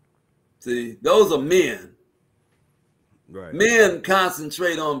 See, those are men. Right. Men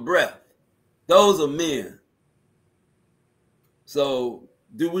concentrate on breath. Those are men. So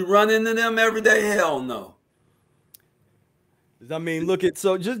do we run into them every day? Hell no. I mean, look at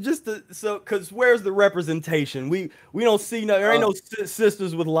because where's the representation? We don't see there ain't no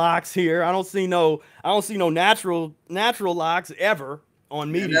sisters with locks here. I don't see no natural locks ever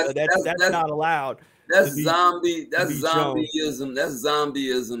on media. That's not allowed. That's zombieism. That's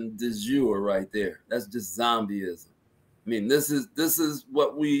zombieism de jure right there. That's just zombieism. I mean, this is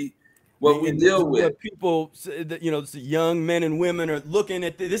what we deal with. People, young men and women are looking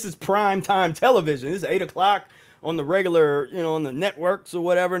at this is prime time television. This is 8 o'clock on the regular, on the networks or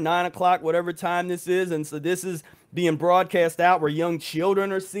whatever, 9 o'clock, whatever time this is. And so this is being broadcast out where young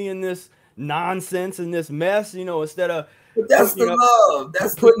children are seeing this nonsense and this mess, instead of. But that's the love.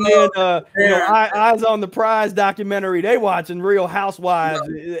 That's putting in, Eyes on the Prize documentary. They watching Real Housewives,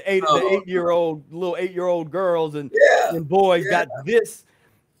 the 8-year-old girls and boys got this.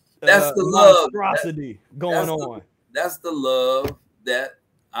 That's the love monstrosity going on. That's the love that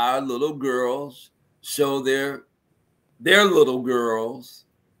our little girls show their little girls.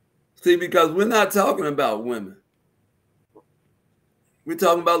 See, because we're not talking about women. We're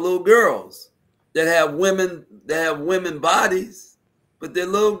talking about little girls that have women bodies, but they're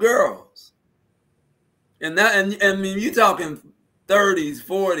little girls. And I mean, you're talking 30s,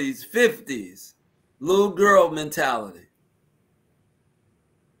 40s, 50s, little girl mentality.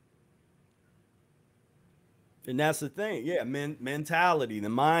 And that's the thing, mentality, the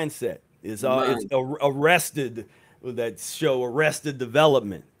mindset is it's arrested. That show Arrested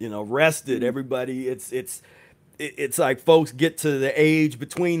Development, Arrested. Everybody, it's like folks get to the age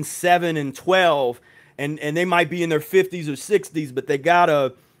between 7 and 12, and they might be in their 50s or 60s, but they got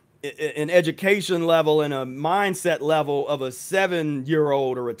an education level and a mindset level of a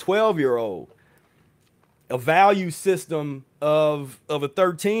 7-year-old or a 12-year-old, a value system of a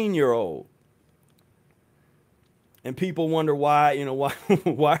 13-year-old. And people wonder why,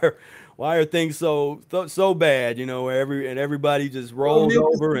 why are things so bad, everybody just rolls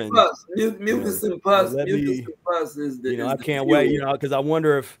over and mucus and pus. Mucus and pus is I can't wait, because I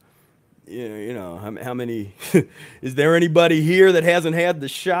wonder if how many is there anybody here that hasn't had the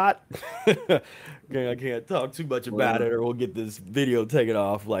shot? I can't talk too much about it, or we'll get this video taken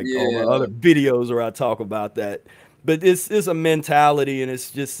off like all my other videos where I talk about that. But it's a mentality, and it's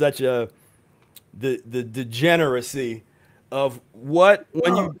just such the degeneracy of when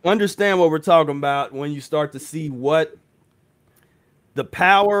you understand what we're talking about, when you start to see what the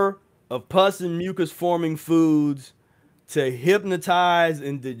power of pus and mucus forming foods to hypnotize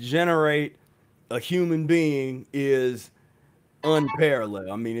and degenerate a human being is unparalleled.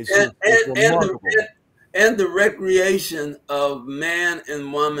 I mean, it's remarkable. And the recreation of man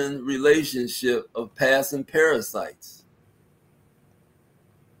and woman relationship of passing parasites.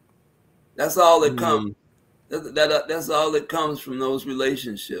 That's all that comes. That's all that comes from those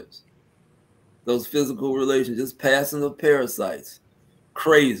relationships, those physical relations, just passing of parasites.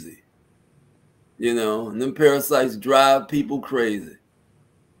 Crazy, and them parasites drive people crazy.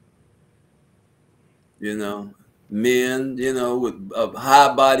 Men, with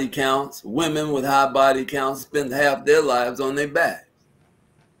high body counts, women with high body counts spend half their lives on their backs.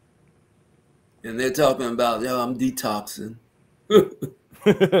 And they're talking about, I'm detoxing.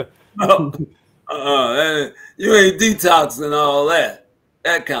 You ain't detoxing all that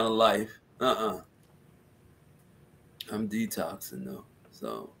kind of life. I'm detoxing though.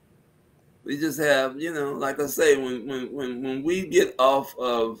 So we just have, like I say, when we get off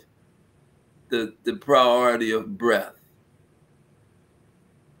of the priority of breath,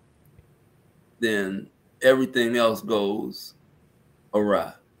 then everything else goes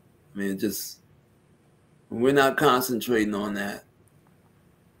awry. I mean, when we're not concentrating on that,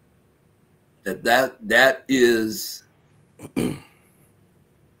 that is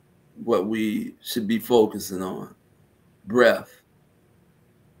what we should be focusing on. Breath.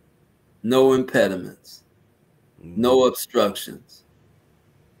 No impediments. No obstructions.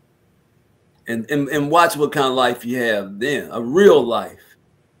 And watch what kind of life you have then. A real life.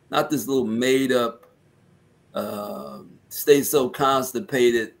 Not this little made up, stay so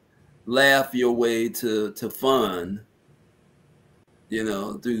constipated, laugh your way to fun.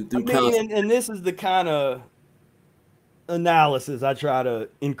 And this is the kind of analysis I try to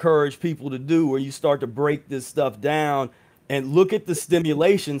encourage people to do, where you start to break this stuff down and look at the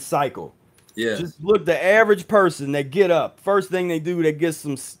stimulation cycle. Yes. Just look, the average person, they get up. First thing they do, they get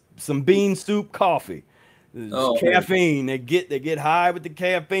some bean soup coffee. Caffeine. They get high with the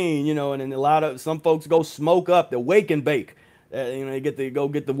caffeine, you know, and then some folks go smoke up, they wake and bake. You know, they go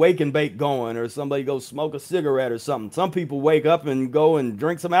get the wake and bake going, or somebody go smoke a cigarette or something. Some people wake up and go and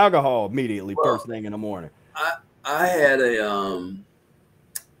drink some alcohol immediately, first thing in the morning. I had a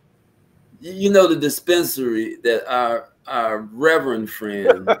you know, the dispensary that our reverend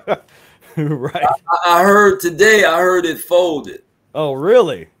friend right. I heard today, I heard it folded. Oh,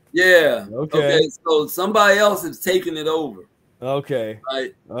 really? Yeah. Okay. So somebody else has taken it over. Okay.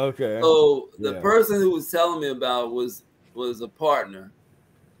 Right. Okay. So the person who was telling me about was a partner,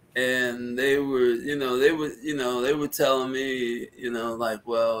 and they were telling me, you know, like,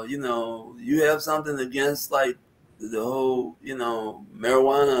 well, you know, you have something against like the whole, you know,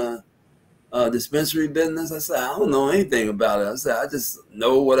 marijuana dispensary business. I said, I don't know anything about it. I said, I just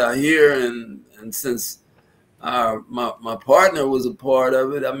know what I hear, and since my partner was a part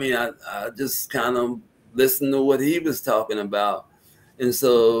of it, I mean, I just kind of listened to what he was talking about, and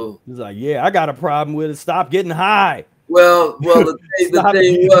so he's like, yeah, I got a problem with it. Stop getting high. Well, the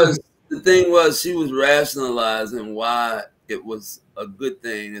thing was, she was rationalizing why it was a good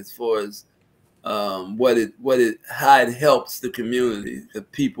thing as far as how it helps the community. The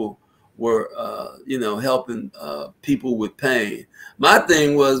people were, you know, helping people with pain. My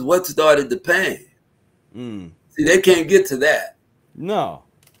thing was, what started the pain? See, they can't get to that. No.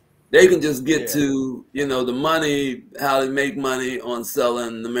 They can just get to, you know, the money, how they make money on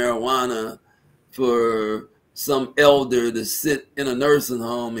selling the marijuana for some elder to sit in a nursing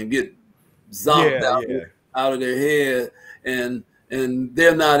home and get zonked out of their head, and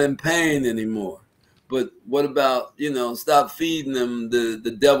they're not in pain anymore. But what about, you know, stop feeding them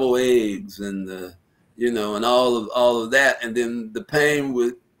the devil eggs and the, you know, and all of that, and then the pain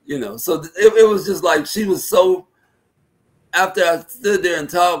would, you know. So it was just like she was so. After I stood there and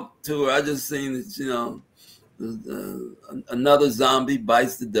talked to her, I just seen that, you know, another zombie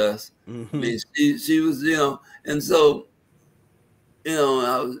bites the dust. I mean, she was, you know, and so, you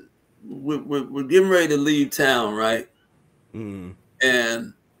know, we're getting ready to leave town, right?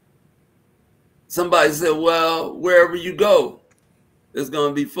 And somebody said, well, wherever you go, there's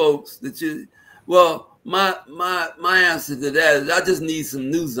gonna be folks that you. Well, my answer to that is, I just need some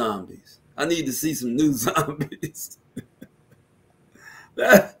new zombies. I need to see some new zombies.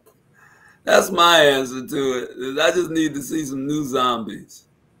 That's my answer to it. I just need to see some new zombies.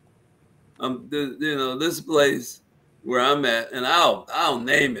 You know, this place where I'm at, and I'll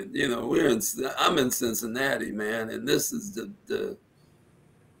name it. You know, I'm in Cincinnati, man, and this is the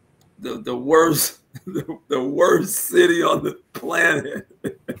worst the worst city on the planet.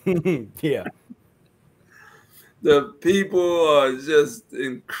 Yeah. The people are just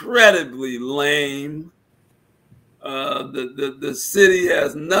incredibly lame. The city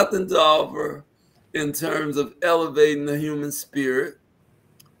has nothing to offer in terms of elevating the human spirit.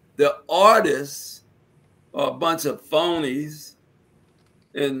 The artists are a bunch of phonies,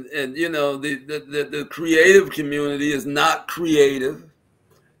 and you know, the creative community is not creative.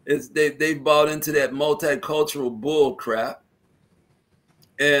 They bought into that multicultural bull crap,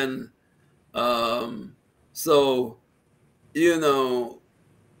 and so, you know,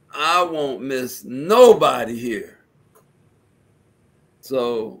 I won't miss nobody here.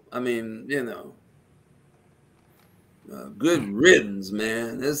 So, I mean, you know, good riddance,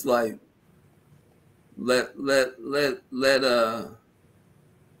 man. It's like, let let the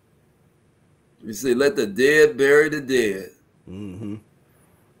dead bury the dead.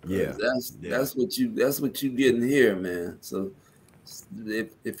 Yeah. That's what you getting here, man. So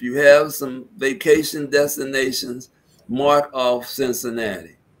if you have some vacation destinations, mark off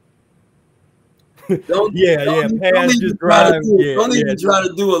Cincinnati. Don't even try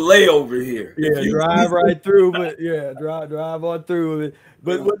to do a layover here. Yeah, drive right through, but drive on through it.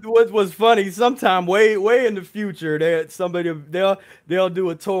 But what was funny, sometime way in the future, they'll do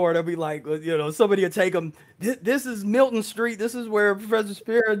a tour. They'll be like, you know, somebody will take them. This is Milton Street. This is where Professor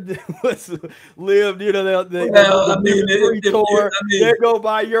Spira lived. You know, they go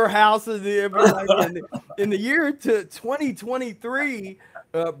by your houses. Like in the year 2023.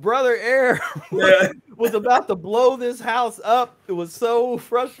 Brother Air was about to blow this house up. It was so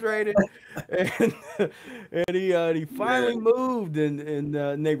frustrated, and he finally moved, and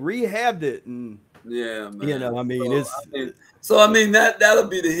they rehabbed it, and man. You know, I mean, that'll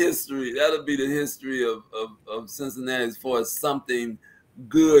be the history. That'll be the history of Cincinnati as far as something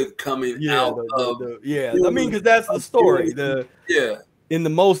good coming out of. I mean, because that's the story. in the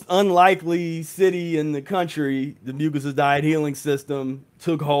most unlikely city in the country, the Mucusless Diet Healing System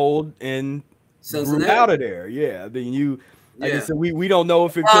took hold and grew Cincinnati. out of there. Yeah, I mean, like I Yeah. said, we don't know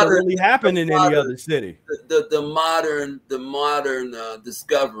if it could have really happened in any other city. The modern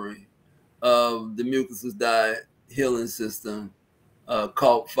discovery of the Mucusless Diet Healing System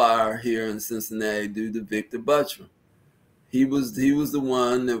caught fire here in Cincinnati due to Victor Buttram. He was the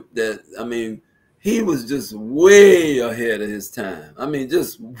one that I mean, he was just way ahead of his time. I mean,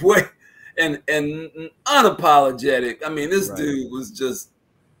 just way and unapologetic. I mean, this dude was just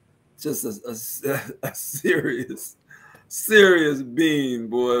a serious being,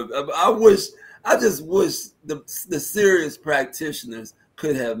 boy. I just wish the serious practitioners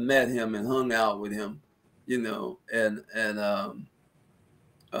could have met him and hung out with him, you know. And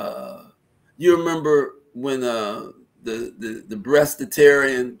you remember when the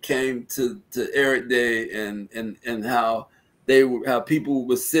breastitarian came to Eric Day and how people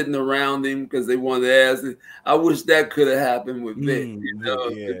were sitting around him because they wanted to ask him. I wish that could have happened with Vic. You know,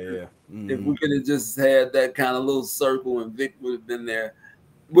 if we could have just had that kind of little circle and Vic would have been there,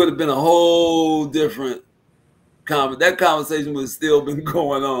 would have been a whole different that conversation would have still been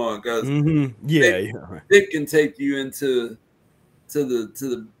going on because Vic can take you into to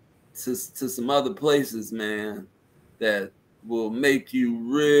some other places, man, that will make you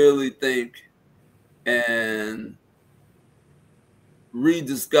really think and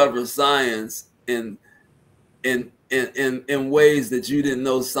rediscover science in ways that you didn't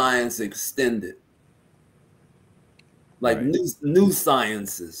know science extended, like new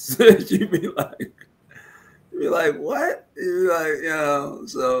sciences. You'd be like, what? You'd be like, you know.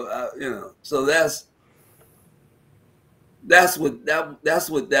 So you know, so that's what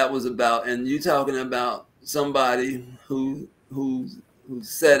that was about. And you talking about somebody who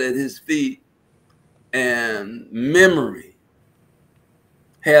sat at his feet, and memory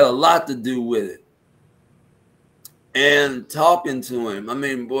had a lot to do with it. And talking to him, I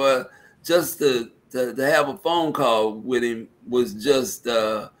mean, boy, just to have a phone call with him was just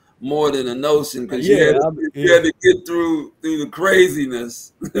more than a notion, because you had to get through the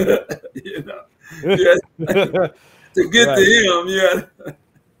craziness, you know. To get to him, you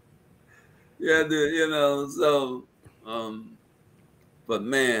had to, you know. So, but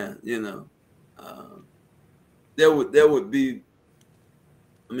man, you know, there would be.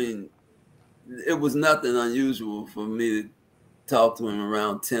 I mean, it was nothing unusual for me to talk to him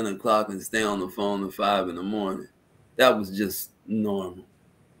around 10 o'clock and stay on the phone at 5 in the morning. That was just normal.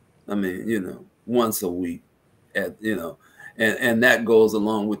 I mean, you know, once a week, you know, and that goes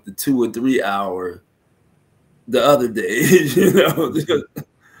along with the 2 or 3 hour the other days, you know,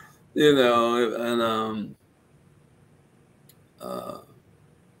 you know, and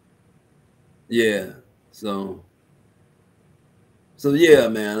yeah, so yeah,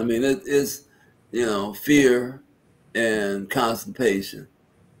 man. I mean, it's, you know, fear and constipation,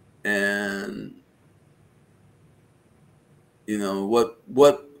 and you know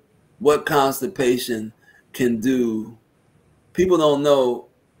what constipation can do. People don't know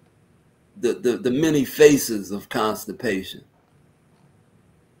the many faces of constipation.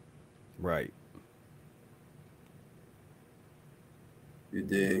 Right. You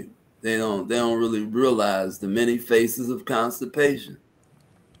dig? They don't really realize the many faces of constipation,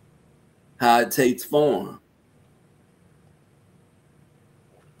 how it takes form.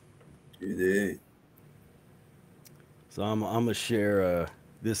 You dig? So I'm gonna share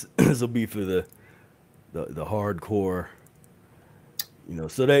this. This will be for the hardcore. You know,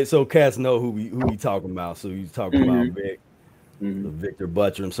 so cats know who we talking about. So he's talking about Vic, Victor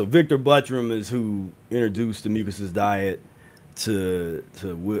Buttram. So Victor Buttram is who introduced the Mucusless diet to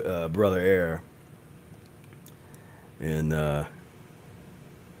Brother Air, and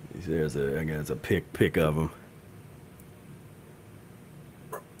there's a pic of him.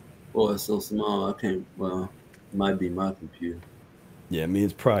 Oh, it's so small. I can't. Well, it might be my computer. Yeah, I mean,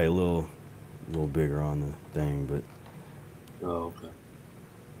 it's probably a little bigger on the thing, but. Oh, okay.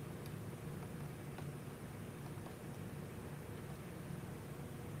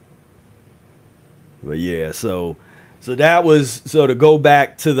 But yeah, so that was, so to go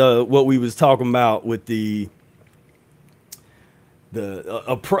back to what we was talking about with the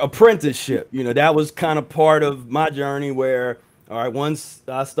apprenticeship, you know, that was kind of part of my journey where, all right, once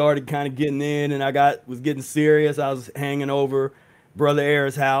I started kind of getting in and was getting serious, I was hanging over Brother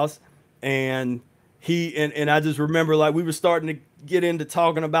Air's house, and I just remember, like, we were starting to get into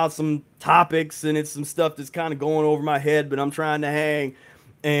talking about some topics, and it's some stuff that's kind of going over my head, but I'm trying to hang,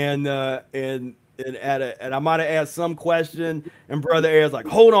 and I might have asked some question, and Brother Air's like,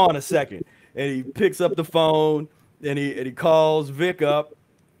 hold on a second, and he picks up the phone, and he calls Vic up,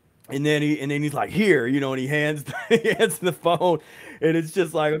 and then he's like, here, you know, and he hands he hands the phone, and it's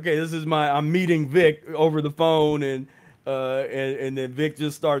just like, okay, this is I'm meeting Vic over the phone, and then Vic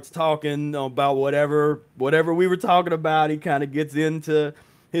just starts talking about whatever we were talking about. He kind of gets into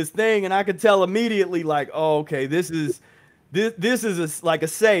his thing, and I could tell immediately, like, oh, okay, this is like a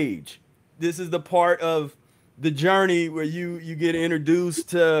sage. This is the part of the journey where you get introduced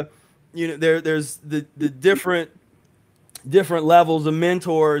to, you know, there's the different levels of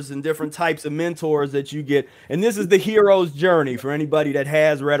mentors and different types of mentors that you get. And this is the hero's journey. For anybody that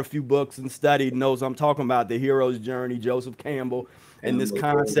has read a few books and studied knows I'm talking about the hero's journey, Joseph Campbell, and this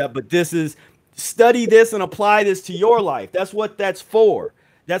concept. But this is, study this and apply this to your life. That's what that's for.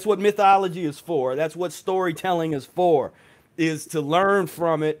 That's what mythology is for. That's what storytelling is for, is to learn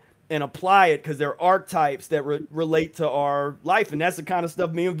from it and apply it, because they're archetypes that relate to our life. And that's the kind of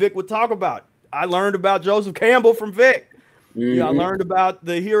stuff me and Vic would talk about. I learned about Joseph Campbell from Vic. You know, I learned about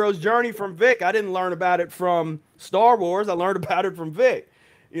the hero's journey from Vic. I didn't learn about it from Star Wars. I learned about it from Vic.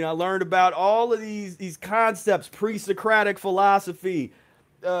 You know, I learned about all of these concepts, pre-Socratic philosophy,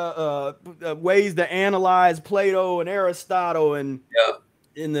 ways to analyze Plato and Aristotle, and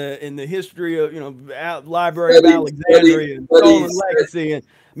in the history of, you know, Library of Alexandria and Stolen Legacy. And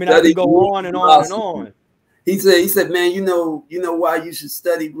I mean, I can go on and on and on. He said, man, you know why you should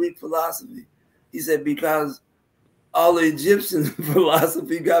study Greek philosophy? He said, because all the Egyptian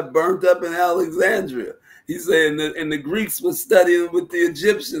philosophy got burnt up in Alexandria. He said, and the Greeks were studying with the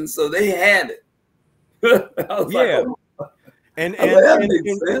Egyptians, so they had it. Yeah. Like, and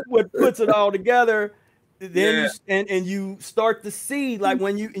what puts it all together, then you start to see, like,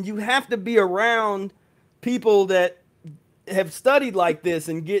 when you have to be around people that have studied like this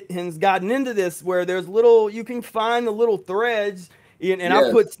and has gotten into this, where there's you can find the little threads. And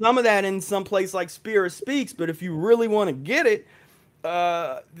I put some of that in some place like Spira Speaks, but if you really want to get it,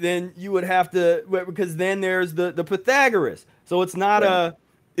 then you would have to, because then there's the Pythagoras. So it's not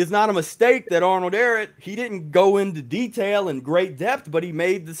a mistake that Arnold Ehret, he didn't go into detail and great depth, but he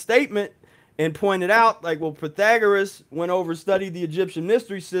made the statement and pointed out, like, well, Pythagoras went over, studied the Egyptian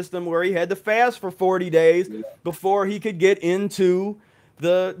mystery system, where he had to fast for 40 days before he could get into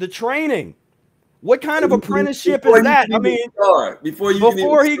the training. What kind of apprenticeship is that? I mean,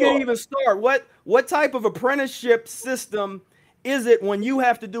 before he can even start, what type of apprenticeship system is it when you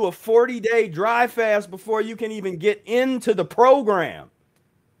have to do a 40-day dry fast before you can even get into the program?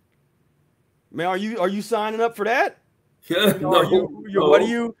 Man, are you signing up for that? Yeah, no, what do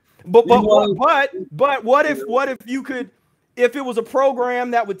you? But what if you could, if it was a program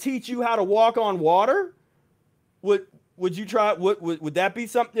that would teach you how to walk on water? Would you try? Would that be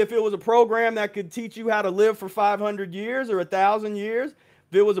something? If it was a program that could teach you how to live for 500 years or 1,000 years,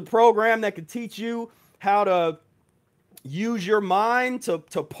 if it was a program that could teach you how to use your mind to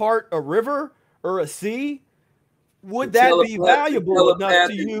part a river or a sea, would that be valuable enough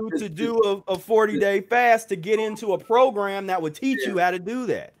to you to do a 40-day fast to get into a program that would teach you how to do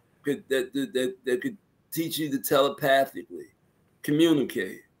that? That could teach you to telepathically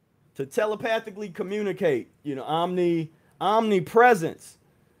communicate. To telepathically communicate, you know, omnipresence,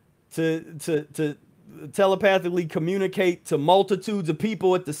 to telepathically communicate to multitudes of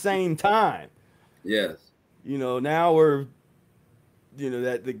people at the same time. Yes. You know, now we're, you know,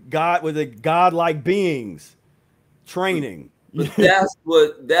 that the godlike beings training. But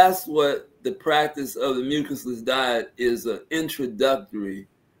that's what the practice of the mucusless diet is, an introductory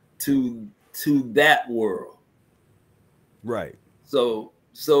to that world. Right. So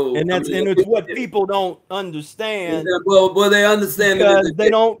and it's what people don't understand. Well, they understand because they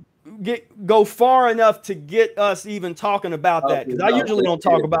don't go far enough to get us even talking about that. Because I usually don't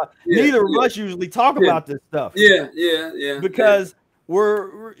talk about. Neither of us usually talk about this stuff. Yeah. Because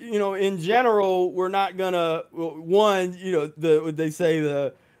we're, you know, in general, we're not gonna, one, you know, what they say,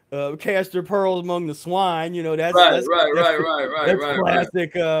 the cast your pearls among the swine. You know, that's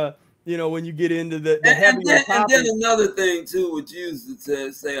classic. You know, when you get into the heavier topics. And then another thing too, what you used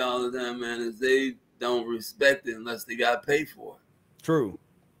to say all the time, man, is they don't respect it unless they got paid for it. True.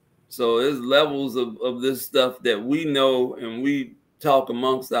 So there's levels of this stuff that we know, and we talk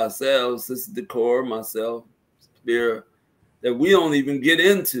amongst ourselves, Sister Decor, myself, Spira, that we don't even get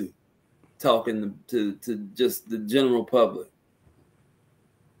into talking to just the general public.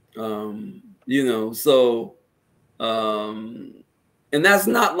 You know, so and that's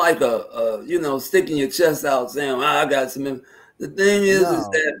not like a you know, sticking your chest out saying, I got some. The thing is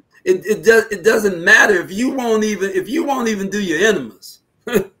that it doesn't matter if you won't even do your enemas.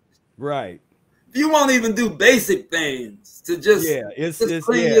 Right. you won't even do basic things to just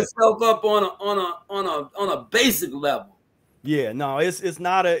clean yourself up on a basic level. Yeah, no, it's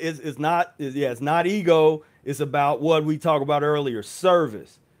not ego. It's about what we talked about earlier,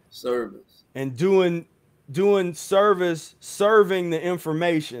 service. Service. And doing service, serving the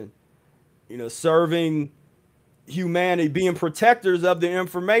information, serving humanity, being protectors of the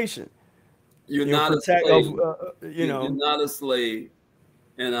information. You're not a slave. You're not a slave.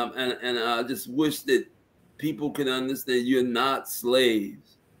 And I just wish that people could understand you're not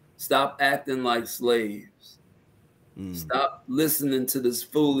slaves. Stop acting like slaves. Stop listening to this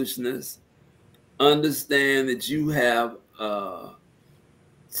foolishness. Understand that you have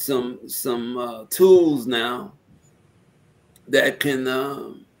some tools now that can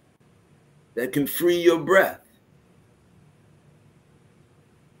free your breath.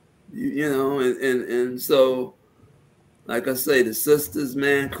 And so, like I say, the sisters,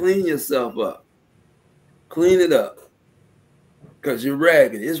 man, clean yourself up. Clean it up. Because you're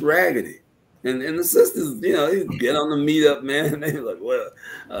raggedy. It's raggedy. And the sisters, you get on the meetup, man, and they're like, well,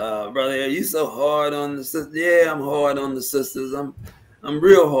 brother, are you so hard on the sisters? Yeah, I'm hard on the sisters. I'm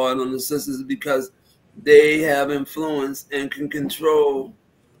real hard on the sisters because they have influence and can control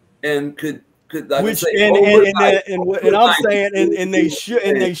and could like I say, and I'm saying and they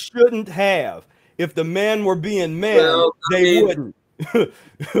shouldn't have. If the men were being men, they wouldn't.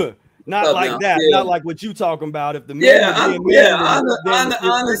 Not like that. Yeah. Not like what you talking about. If the men were being men, I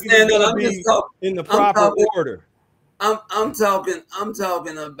understand that. I'm just talking in the proper order. I'm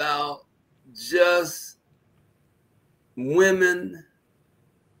talking about just women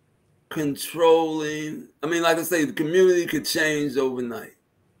controlling. I mean, like I say, the community could change overnight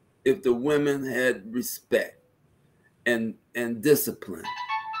if the women had respect and discipline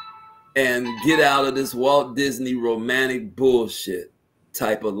and get out of this Walt Disney romantic bullshit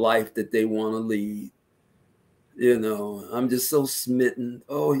type of life that they want to lead. I'm just so smitten.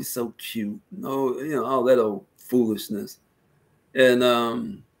 Oh, he's so cute. No, all that old foolishness.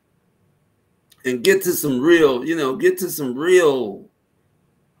 And get to some real,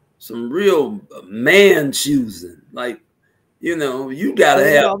 some real man choosing. Like, you gotta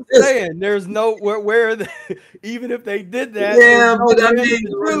have. I'm saying there's no where even if they did that. Yeah, but I mean,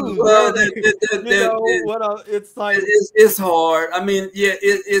 it's like it's hard. I mean, yeah,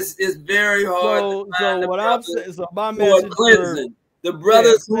 it's very hard. So what I'm saying, so my message cleansing the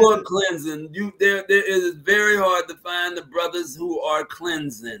brothers who are cleansing. There is very hard to find the brothers who are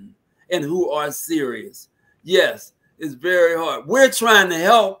cleansing and who are serious. Yes, it's very hard. We're trying to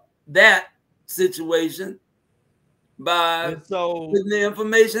help that situation by putting the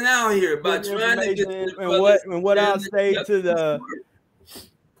information out here, by trying to get and what I'll say to the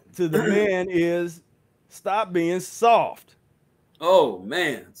men is stop being soft. Oh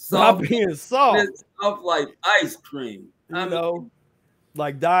man, stop being soft. Soft like ice cream.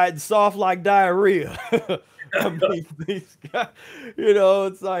 Like soft like diarrhea. I mean, these guys,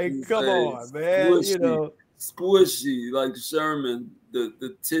 it's like, come on, man. Squishy like Sherman,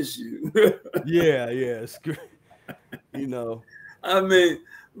 the tissue. yeah. I mean,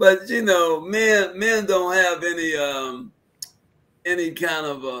 but men don't have any kind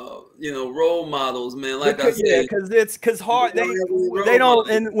of role models, man. Like I said, because hard they don't. Models.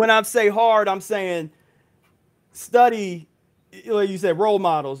 And when I say hard, I'm saying study. Like you said, role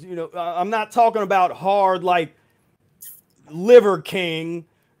models. I'm not talking about hard like Liver King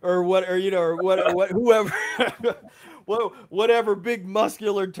or whoever. Whatever big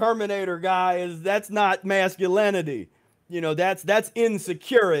muscular Terminator guy is. That's not masculinity. That's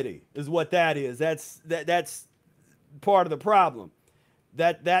insecurity is what that is. That's part of the problem.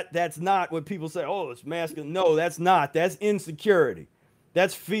 That's not what people say. Oh, it's masculine. No, that's not. That's insecurity.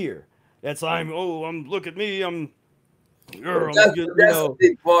 That's fear. That's look at me. That's a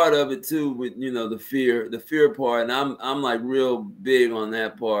big part of it too. With the fear part, and I'm like real big on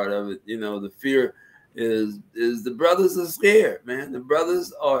that part of it. The fear is the brothers are scared, man. The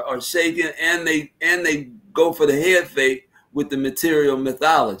brothers are shaking, and they go for the head fake with the material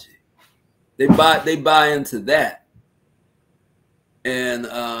mythology. They buy into that, and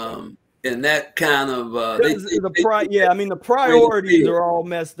that kind of the priorities are all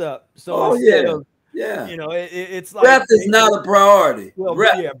messed up. So it's like breath is not a priority. Well,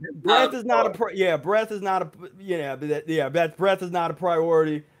 breath is not a breath is not a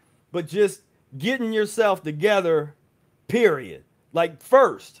priority, but just getting yourself together, period. Like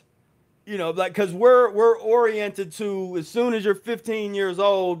first, because we're oriented to, as soon as you're 15 years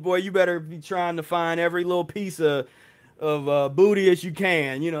old, boy, you better be trying to find every little piece of booty as you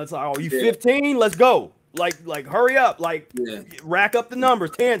can. It's like, oh, you 15? Let's go. like hurry up, like rack up the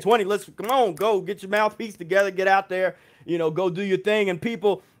numbers, 10, 20, let's come on, go get your mouthpiece together, get out there, you know, go do your thing. And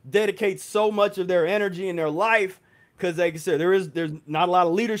people dedicate so much of their energy and their life because, like I said, there's not a lot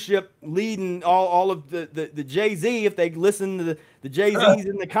of leadership leading all of the Jay-Z. If they listen to the Jay-Z's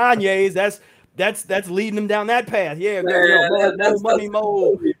and the Kanyes, that's leading them down that path. Yeah, more money,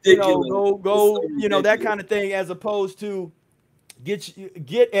 more, you know, go, you know, that kind of thing, as opposed to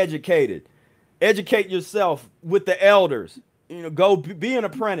get educated, educate yourself with the elders. You know, go be an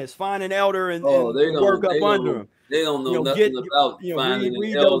apprentice, find an elder and work up under them. They don't know nothing about finding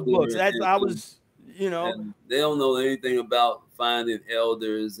read an those elder. books. I was, you know, they don't know anything about finding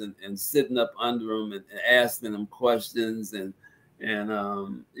elders and sitting up under them and asking them questions and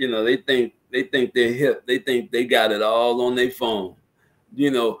you know, they think they're hip. They think they got it all on their phone.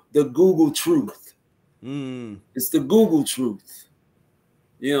 You know, the Google truth. It's the Google truth.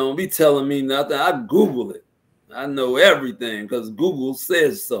 You know, be telling me nothing. I Google it. I know everything because Google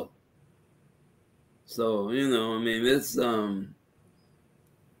says so. So, you know, I mean, it's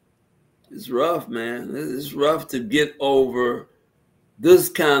rough, man. It's rough to get over this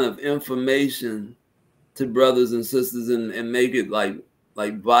kind of information to brothers and sisters and make it like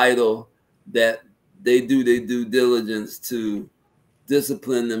vital that they do their due diligence to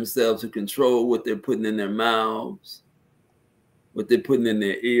discipline themselves, to control what they're putting in their mouths, what they're putting in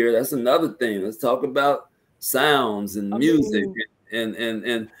their ear. That's another thing. Let's talk about sounds and music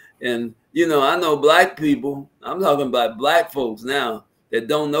and you know, I know black people, I'm talking about black folks now that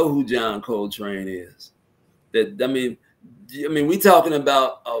don't know who John Coltrane is. That I mean, we talking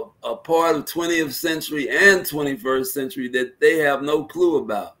about a part of 20th century and 21st century that they have no clue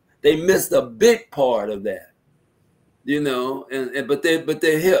about. They missed a big part of that, you know. But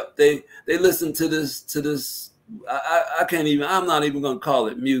they're hip. They listen to this. I can't even. I'm not even gonna call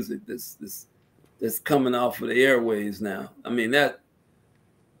it music. That's coming off of the airwaves now. I mean that.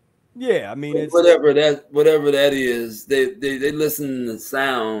 Yeah, I mean it's whatever that is. They listen to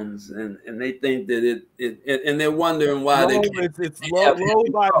sounds and they think that it and they're wondering why it's low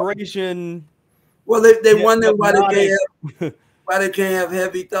vibration. Well, they wonder why they can't have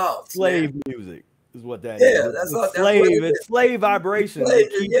heavy thoughts. Slave music is what that is. It's slave vibrations. It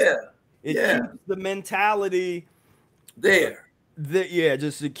keeps the mentality there.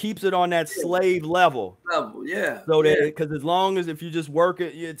 It keeps it on that slave level. So that because as long as if you just work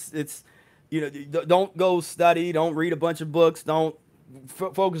it, it's you know, don't go study, don't read a bunch of books, don't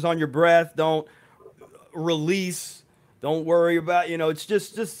focus on your breath, don't release, don't worry about, you know, it's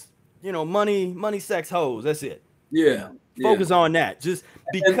just you know, money, sex, hoes. That's it. Focus on that. Just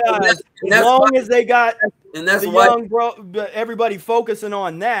because as long as they got everybody focusing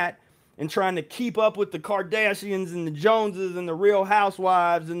on that and trying to keep up with the Kardashians and the Joneses and the Real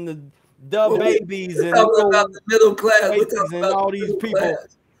Housewives and the babies and about the middle class and all these people.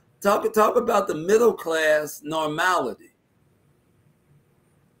 Talk about the middle class normality.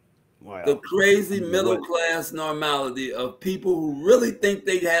 Wow. The crazy middle class normality of people who really think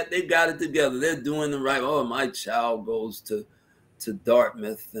they got it together. They're doing the right. Oh, my child goes to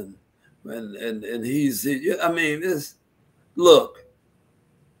Dartmouth and he's. I mean, look.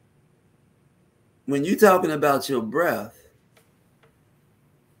 When you're talking about your breath,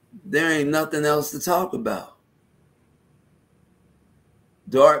 there ain't nothing else to talk about.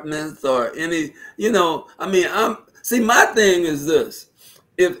 Dartmouth or any, you know, I mean, my thing is this.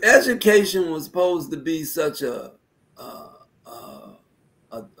 If education was supposed to be such a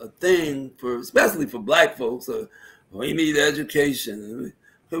thing for, especially for black folks, we need education.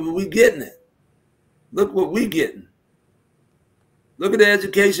 We getting it. Look what we getting. Look at the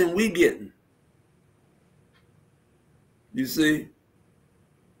education we getting. You see?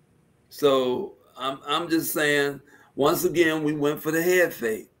 So I'm just saying, once again, we went for the head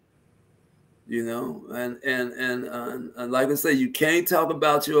fake. You know, and like I say, you can't talk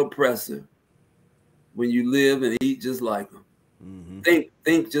about your oppressor when you live and eat just like them.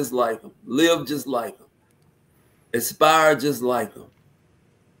 Think just like them. Live just like them. Aspire just like them.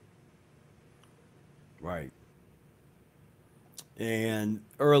 Right. And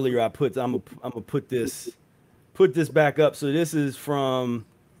earlier I'm gonna put this back up. So this is from.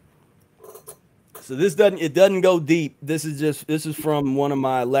 So this doesn't go deep. This is from one of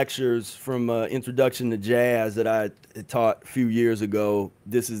my lectures from Introduction to Jazz that I taught a few years ago.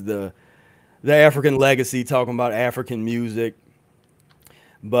 This is the African legacy, talking about African music.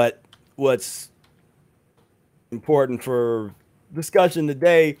 But what's important for discussion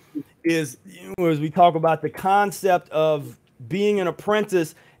today is, you know, as we talk about the concept of being an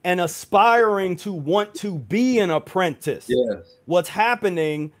apprentice and aspiring to want to be an apprentice. Yes. What's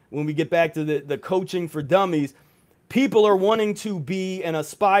happening when we get back to the coaching for dummies, people are wanting to be and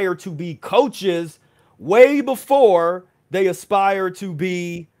aspire to be coaches way before they aspire to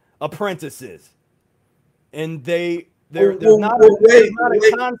be apprentices. And there's not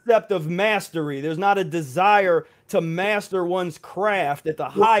a concept of mastery. There's not a desire to master one's craft at the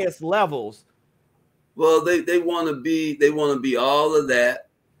highest levels. Well, they want to be all of that,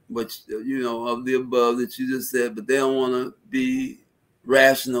 which, you know, of the above that you just said, but they don't want to be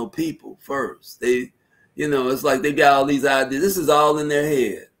rational people first. They, you know, it's like they got all these ideas. This is all in their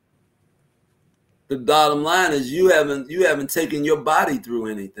head. The bottom line is you haven't taken your body through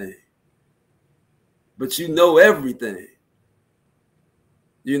anything, but you know everything.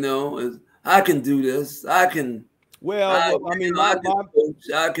 You know, I can do this. I can. Well, I mean, I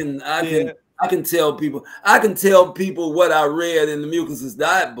can tell people. I can tell people what I read in the Mucusless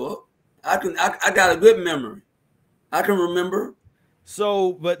Diet book. I got a good memory. I can remember.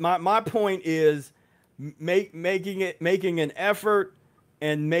 So, but my point is making an effort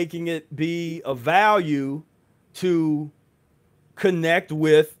and making it be of value to connect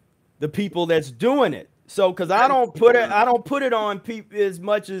with the people that's doing it. So, because I don't put it on people as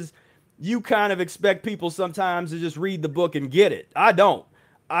much as you kind of expect people sometimes to just read the book and get it. I don't.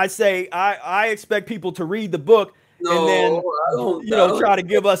 I say I expect people to read the book and then try to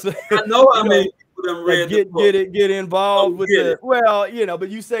give us. I know how many people done read the book. Get involved with the well, you know. But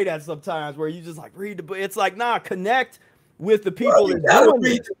you say that sometimes where you just like read the book. It's like connect with the people that doing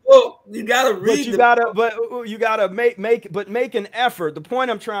read the book. You gotta read. But you gotta make an effort. The point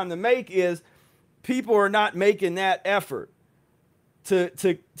I'm trying to make is people are not making that effort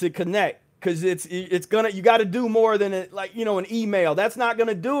to connect. Because it's gonna, you got to do more than an email. That's not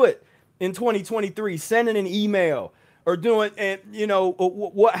gonna do it in 2023. Sending an email or doing, and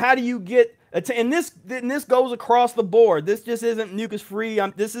how do you get? And this goes across the board. This just isn't mucus free.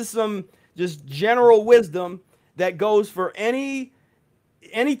 This is some just general wisdom that goes for anything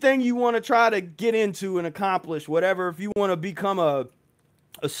you want to try to get into and accomplish. Whatever, if you want to become a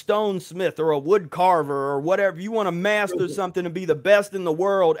stonesmith or a wood carver or whatever, you want to master something to be the best in the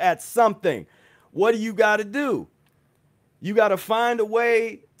world at something, what do you got to do? You got to find a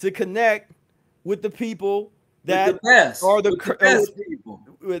way to connect with the people that are the best people.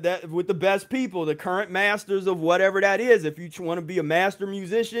 With the best people, the current masters of whatever that is. If you want to be a master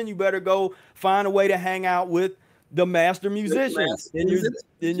musician, you better go find a way to hang out with the master musicians in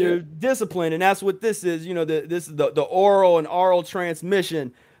your discipline. And that's what this is. This is the oral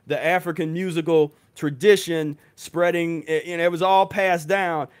transmission, the African musical tradition spreading. It was all passed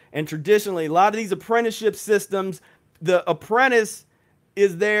down. And traditionally, a lot of these apprenticeship systems, the apprentice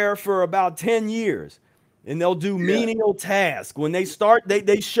is there for about 10 years and they'll do menial tasks. When they start,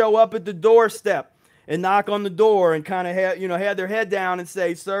 they show up at the doorstep and knock on the door and kind of have their head down and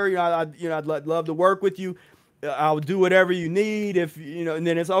say, sir, I'd love to work with you. I'll do whatever you need, and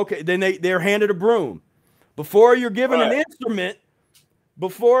then it's okay. Then they're handed a broom. Before you're given an instrument,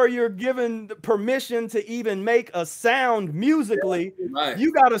 before you're given the permission to even make a sound musically,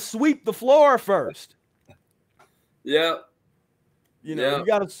 you got to sweep the floor first. Yeah. You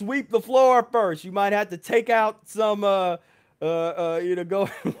got to sweep the floor first. You might have to take out some, go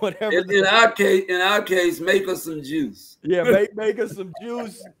whatever. In our case, make us some juice. Yeah, make us some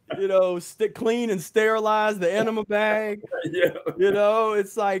juice. Clean and sterilize the enema bag. Yeah.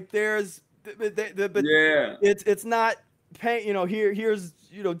 It's like there's, it's not pay. Here's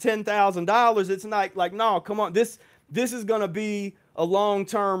 $10,000. It's not like, no, come on. This is gonna be a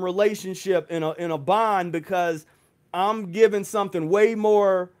long-term relationship in a bond, because I'm giving something way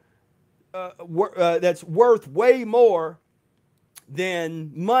more that's worth way more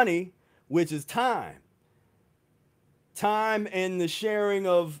than money, which is time. Time and the sharing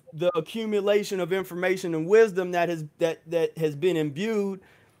of the accumulation of information and wisdom that has been imbued.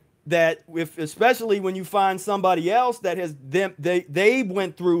 That especially when you find somebody else that they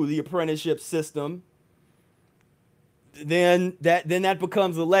went through the apprenticeship system, then that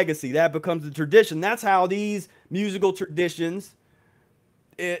becomes a legacy. That becomes a tradition. That's how these musical traditions,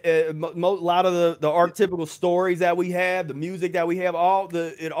 a lot of the archetypical stories that we have, the music that we have,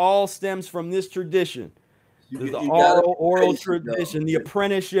 it all stems from this tradition. The oral tradition, the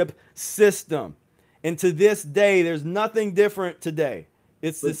apprenticeship system. And to this day, there's nothing different today.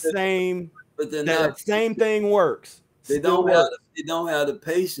 It's the same. But that same thing works. They don't have the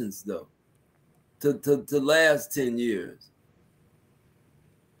patience though to last 10 years.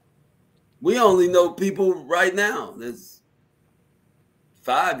 We only know people right now that's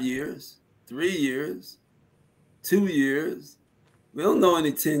 5 years, 3 years, 2 years. We don't know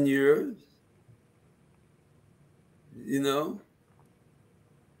any 10 years. You know,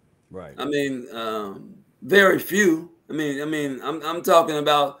 Right. I mean, very few. I'm talking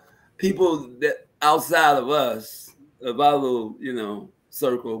about people that outside of us, of our little,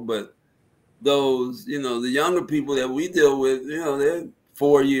 circle, but those, the younger people that we deal with, they're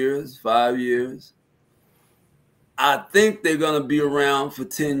 4 years, 5 years. I think they're gonna be around for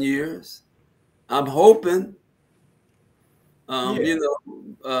 10 years. I'm hoping. Yeah.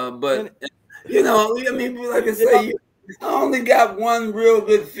 But And like I if say, I only got one real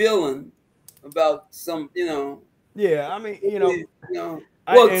good feeling about some, yeah, I mean,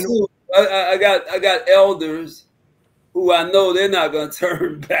 I well, and two. I got elders who I know they're not gonna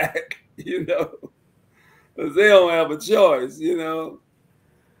turn back, because they don't have a choice,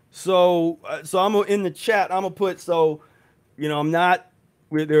 so I'm in the chat. I'm gonna put I'm not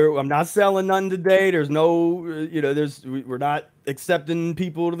I'm not selling nothing today. There's no we're not accepting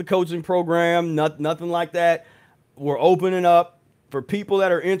people to the coaching program. Nothing like that. We're opening up for people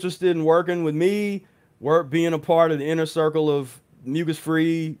that are interested in working with me, being a part of the inner circle of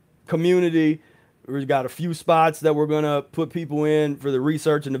mucus-free community. We've got a few spots that we're gonna put people in for the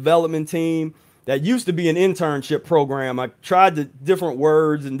research and development team. That used to be an internship program. I tried the different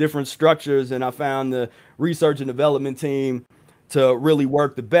words and different structures, and I found the research and development team to really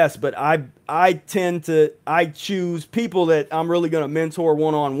work the best. But I choose people that I'm really going to mentor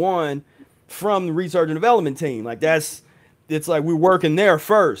one on one from the research and development team. Like it's like we're working there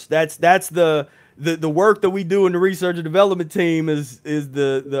first. That's the work that we do in the research and development team is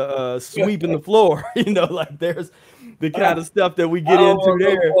the sweeping the floor. Like there's the kind of stuff that we I get don't into want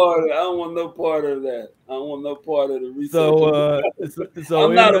there. no part of it. I don't want no part of that. I don't want no part of the research. So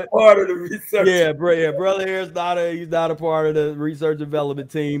I'm not a part of the research. Yeah, Brother Air's he's not a part of the research and development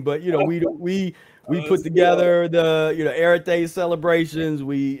team, but we put together the Arete celebrations.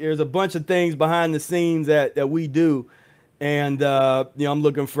 There's a bunch of things behind the scenes that we do, and I'm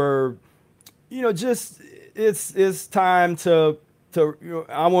looking for just it's time to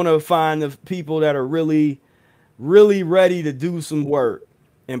I want to find the people that are really ready to do some work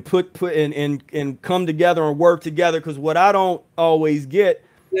and put and come together and work together, because what I don't always get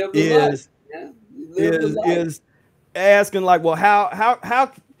Live the life. is Yeah. Live the life. is asking like, well,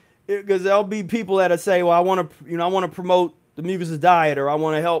 how because there'll be people that say, well, I want to promote the Mucusless diet, or I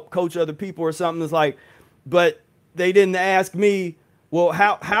want to help coach other people or something. It's like, but they didn't ask me, well,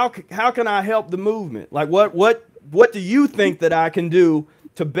 how can I help the movement? Like what do you think that I can do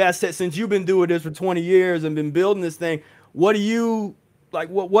to best set, since you've been doing this for 20 years and been building this thing? What do you like?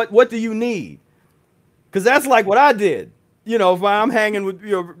 What do you need? Because that's like what I did. If I'm hanging with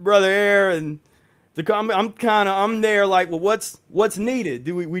Brother Air and I'm there like, well, what's needed?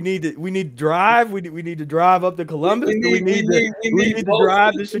 Do we need to drive? We need to drive up to Columbus? Do we need to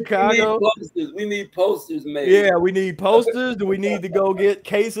drive to Chicago? We need posters made. Yeah, we need posters. Do we need to go get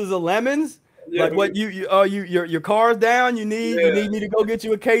cases of lemons? Yeah, like what your car's down? You need me to go get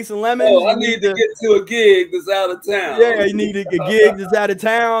you a case of lemons? Oh, I need to get to a gig that's out of town. Yeah, you need a gig that's out of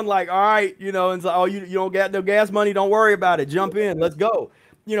town. Like, all right, and so you don't got no gas money. Don't worry about it. Jump in. Let's go.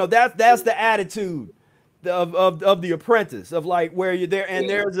 That's the attitude of the apprentice, of like where you're there. And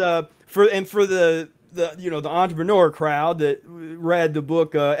there's for the entrepreneur crowd that read the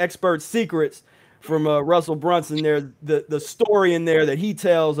book Expert Secrets from Russell Brunson. There's the story in there that he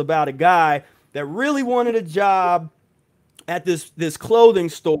tells about a guy that really wanted a job at this clothing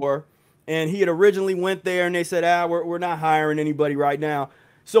store, and he had originally went there and they said, we're not hiring anybody right now.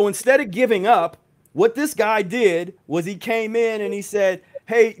 So instead of giving up, what this guy did was he came in and he said,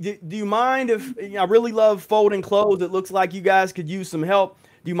 hey, do you mind if I really love folding clothes? It looks like you guys could use some help.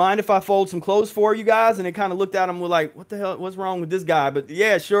 Do you mind if I fold some clothes for you guys? And they kind of looked at him with like, what the hell? What's wrong with this guy? But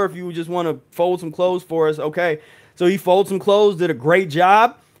yeah, sure. If you just want to fold some clothes for us. Okay. So he folded some clothes, did a great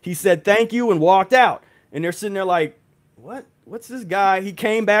job. He said, thank you, and walked out. And they're sitting there like, what's this guy? He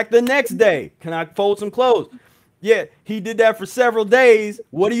came back the next day. Can I fold some clothes? Yeah, he did that for several days.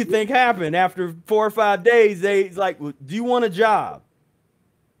 What do you think happened? After 4 or 5 days, he's like, well, do you want a job?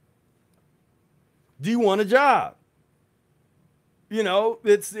 Do you want a job? It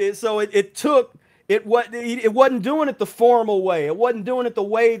wasn't doing it the formal way. It wasn't doing it the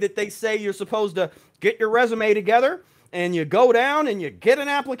way that they say you're supposed to get your resume together and you go down and you get an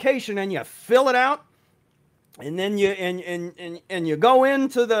application and you fill it out. And then you go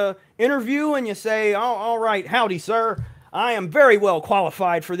into the interview and you say, oh, all right, howdy, sir. I am very well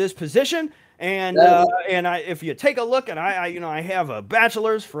qualified for this position. And if you take a look, and I have a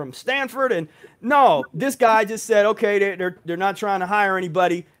bachelor's from Stanford, and no, this guy just said, okay, they're not trying to hire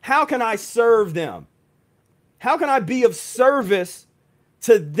anybody. How can I serve them? How can I be of service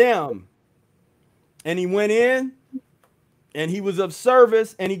to them? And he went in and he was of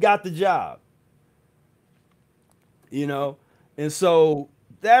service and he got the job. You know? And so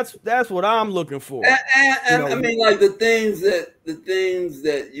that's what I'm looking for. And I mean, like the things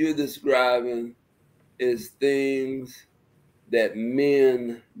that you're describing is things that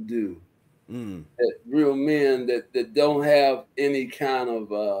men do. That real men that don't have any kind of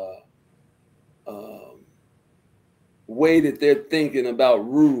way that they're thinking about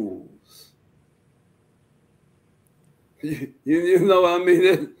rules. You know what I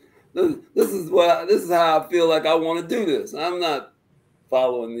mean? This is how I feel like I want to do this. I'm not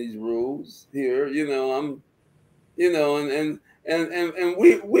following these rules here. I'm, and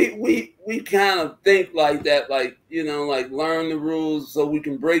we kind of think like that, like, like learn the rules so we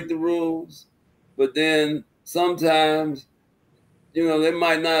can break the rules. But then sometimes, they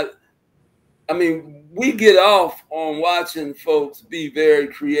might not. I mean, we get off on watching folks be very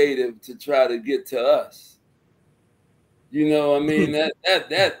creative to try to get to us. You know, I mean,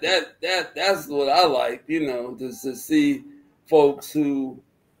 that's what I like, just to see folks who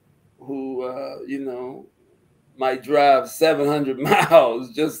might drive 700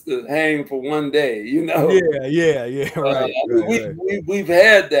 miles just to hang for one day, Yeah, right. We've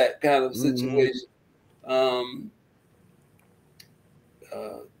had that kind of situation.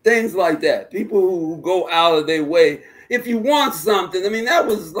 Things like that. People who go out of their way. If you want something, I mean, that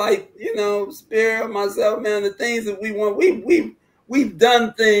was like, Spira, myself, man, the things that we want. We've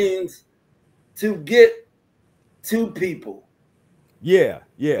done things to get to people. Yeah.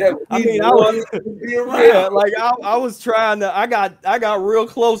 I mean, I was trying to. I got real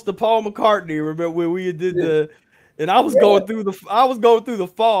close to Paul McCartney. Remember when we did and I was going through the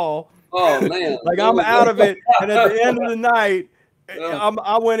fall. Oh man, like I'm out of it, and at the end of the night,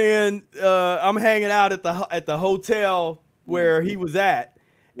 I went in. I'm hanging out at the hotel where he was at,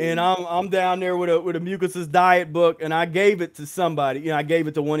 and I'm down there with a Mucusless Diet book, and I gave it to somebody. I gave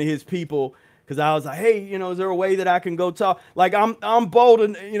it to one of his people. Because I was like, hey, is there a way that I can go talk? Like I'm bold,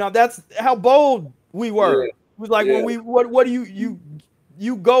 and that's how bold we were. It was like when what do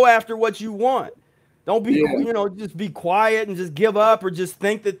you go after what you want? Don't be just be quiet and just give up or just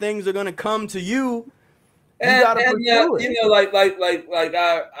think that things are gonna come to you. You gotta pursue it. Like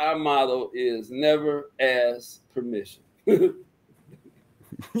our motto is never ask permission.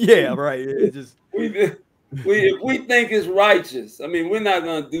 Yeah, right. It just if we think it's righteous, I mean, we're not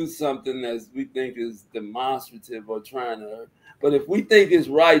going to do something that we think is demonstrative or trying to. But if we think it's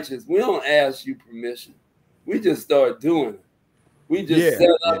righteous, we don't ask you permission. We just start doing it. We just set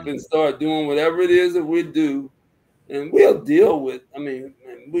up and start doing whatever it is that we do, and we'll deal with. I mean,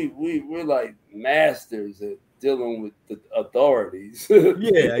 we're like masters at dealing with the authorities.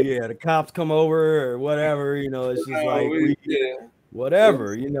 yeah. The cops come over or whatever. It's just like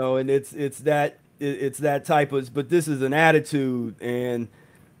whatever. And it's that type of, but this is an attitude, and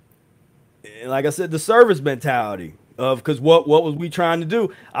like I said, the service mentality of, because what was we trying to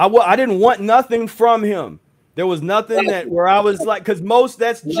do? I didn't want nothing from him. There was nothing that where I was like, because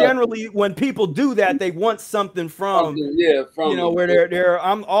that's generally when people do that, they want something from where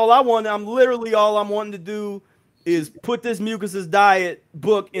I'm literally all I'm wanting to do is put this Mucusless Diet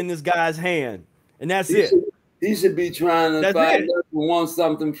book in this guy's hand, and that's it. He should be trying to find out who wants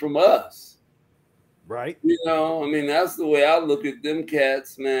something from us. Right. I mean, that's the way I look at them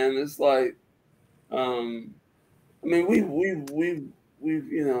cats, man. It's like, I mean, we've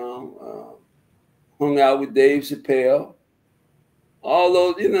hung out with Dave Chappelle. All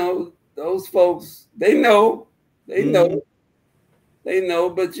those, those folks, they know, but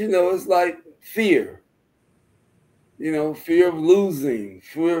it's like fear. Fear of losing.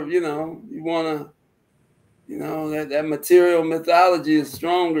 Fear, you want to, that material mythology is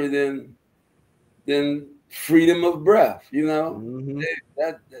stronger than freedom of breath. They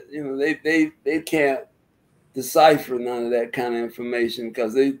can't decipher none of that kind of information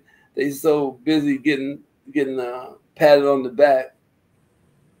because they so busy getting patted on the back.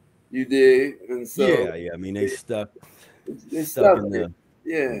 You dig? And so I mean, they stuck in the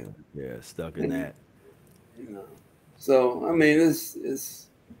stuck in that. So I mean,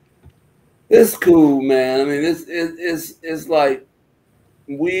 it's cool, man. I mean, it's like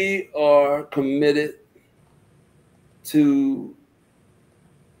we are committed to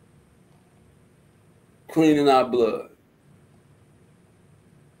cleaning our blood.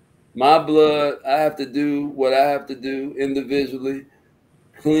 My blood, I have to do what I have to do individually.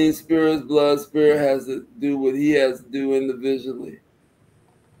 Clean Spira's blood, Spira has to do what he has to do individually.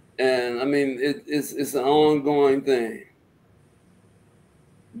 And I mean, it's an ongoing thing.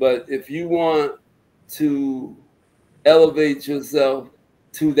 But if you want to elevate yourself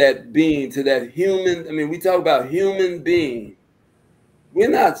to that being, to that human. I mean, we talk about human being. We're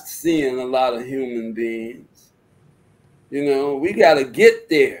not seeing a lot of human beings. You know, we got to get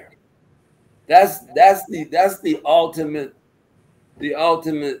there. That's the ultimate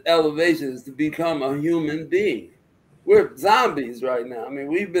elevation, is to become a human being. We're zombies right now. I mean,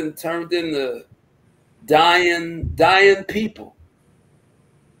 we've been turned into dying people.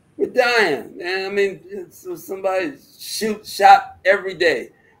 We're dying, man. I mean, somebody shot every day.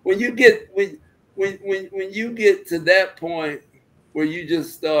 When you get when you get to that point where you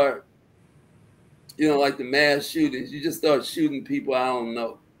just start, you know, like the mass shootings, you just start shooting people I don't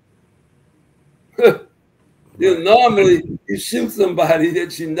know. You know, normally you shoot somebody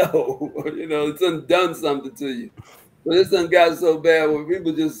that you know, you know, it's done something to you. But this done got so bad where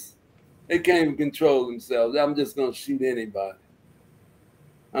people just, they can't even control themselves. I'm just gonna shoot anybody.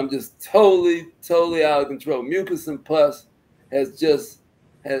 I'm just totally out of control. Mucus and pus has just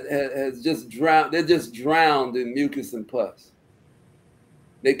drowned. They're just drowned in mucus and pus.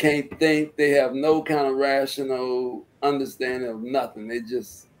 They can't think. They have no kind of rational understanding of nothing. They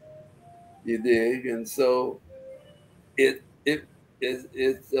just, you dig? And so it's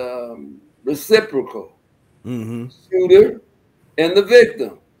reciprocal. Shooter and the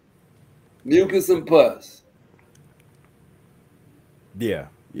victim. Mucus and pus.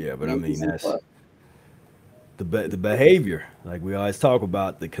 Yeah, but I mean, that's the behavior. Like we always talk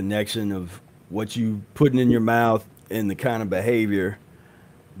about, the connection of what you putting in your mouth and the kind of behavior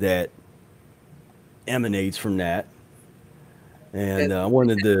that emanates from that. And I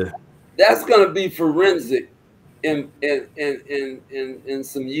wanted to. That's going to be forensic in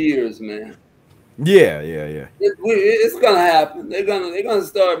some years, man. Yeah. It's going to happen. They're gonna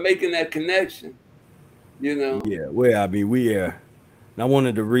start making that connection. You know. Yeah. Well, I mean, I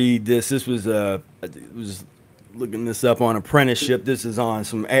wanted to read this. This was looking this up on apprenticeship. This is on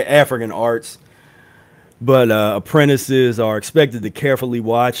some African arts. But apprentices are expected to carefully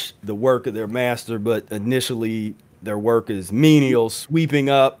watch the work of their master, but initially their work is menial, sweeping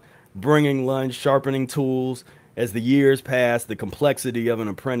up, bringing lunch, sharpening tools. As the years pass, the complexity of an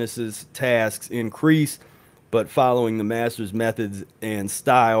apprentice's tasks increase, but following the master's methods and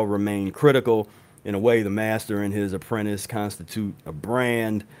style remain critical. In a way, the master and his apprentice constitute a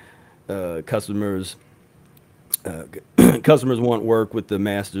brand. Customers want work with the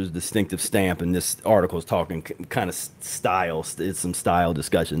master's distinctive stamp, and this article is talking kind of style. It's some style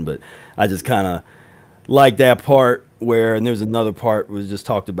discussion, but I just kind of like that part where, and there's another part was just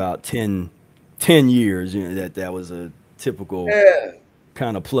talked about 10 years, you know, that was a typical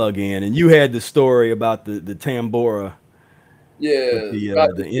kind of plug in. And you had the story about the tambora. Yeah,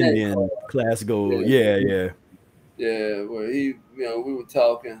 the Indian classical. Yeah, where he, you know, we were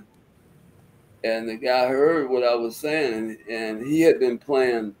talking, and the guy heard what I was saying, and he had been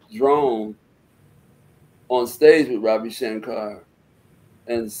playing drone on stage with Ravi Shankar,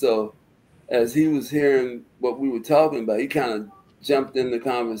 and so as he was hearing what we were talking about, he kind of jumped in the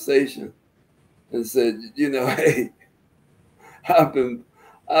conversation and said, you know, hey, I've been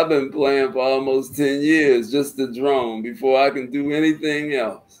playing for almost 10 years, just the drone, before I can do anything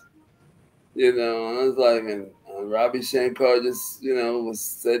else. You know, and I was like, and Ravi Shankar just, you know, was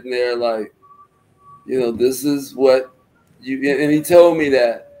sitting there like, you know, this is what you, and he told me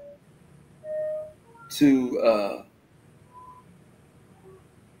that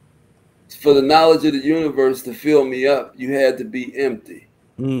for the knowledge of the universe to fill me up, you had to be empty.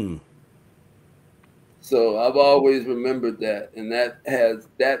 So I've always remembered that, and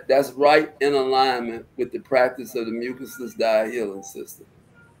that's right in alignment with the practice of the Mucusless Diet Healing System.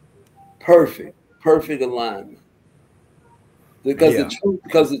 Perfect alignment. Because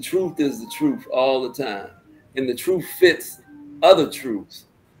the truth is the truth all the time, and the truth fits other truths.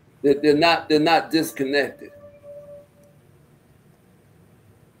 That they're not disconnected.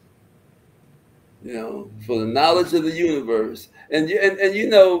 You know, for the knowledge of the universe, and you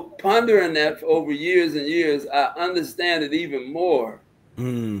know, pondering that for over years and years, I understand it even more.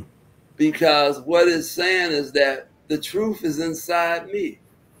 Because what it's saying is that the truth is inside me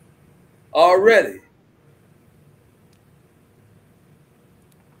already.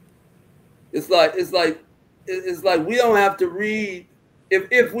 It's like we don't have to read.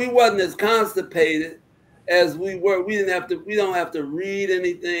 If we wasn't as constipated as we were, we don't have to read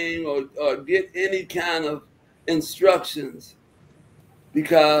anything or get any kind of instructions,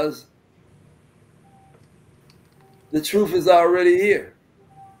 because the truth is already here.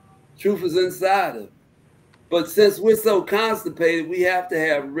 Truth is inside of it. But since we're so constipated, we have to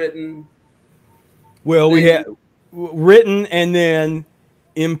have written. Well, we have written, and then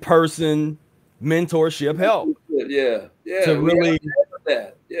in person mentorship help. Yeah, To we really, have to have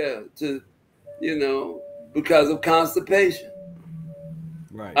that. Yeah, to, you know, because of constipation.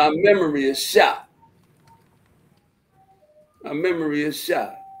 right. Our memory is shot. Our memory is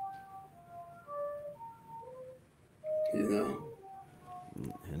shot. You know.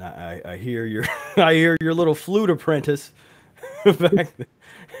 And I hear your I hear your little flute apprentice back there.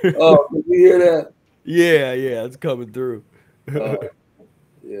 Oh, did you hear that? Yeah, yeah, it's coming through. Yeah.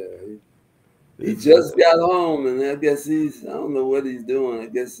 He This is just got home, and I guess I don't know what he's doing. I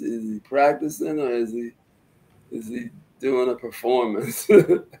guess is he practicing or is he doing a performance? I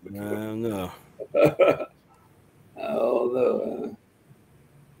don't know. I don't know.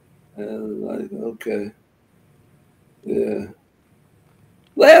 And like, okay, yeah.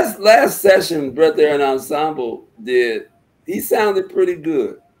 Last session, Brother Air and Ensemble did. He sounded pretty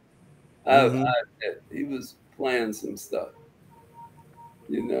good. Mm-hmm. He was playing some stuff.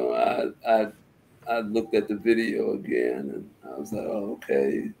 You know, I looked at the video again, and I was like, oh,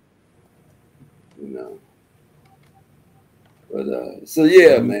 okay. You know, but so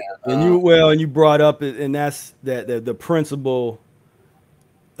yeah, And man. you brought up it, and that's the principle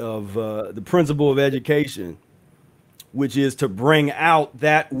of education, which is to bring out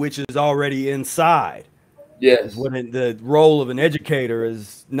that which is already inside. Yes. The role of an educator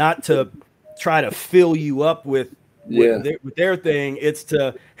is not to try to fill you up with their thing. It's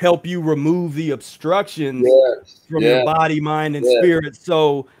to help you remove the obstructions from your body, mind, and spirit,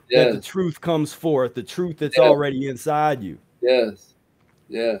 so that the truth comes forth, the truth that's already inside you. Yes.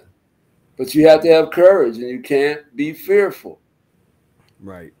 Yeah. But you have to have courage, and you can't be fearful.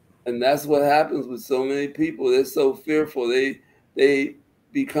 Right. And that's what happens with so many people. They're so fearful. They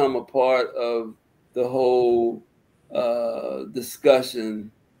become a part of the whole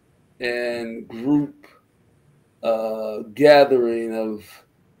discussion and group gathering of,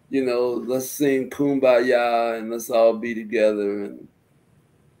 you know, let's sing Kumbaya and let's all be together,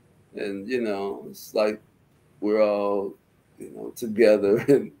 and you know, it's like we're all, you know, together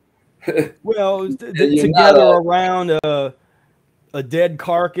and well, and together around a dead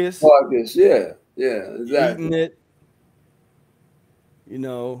carcass. Yeah, exactly. Eating it, you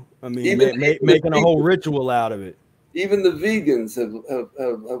know. I mean, Even making a whole ritual out of it. Even the vegans have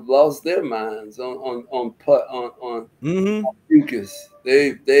lost their minds on Mm-hmm. mucus.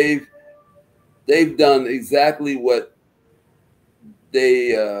 They've done exactly what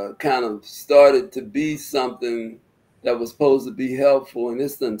they kind of started to be something that was supposed to be helpful, and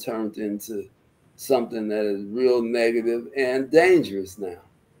it's then turned into something that is real negative and dangerous now.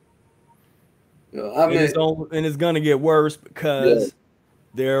 You know, and it's going to get worse because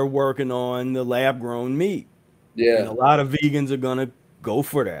they're working on the lab grown meat. Yeah. And a lot of vegans are going to go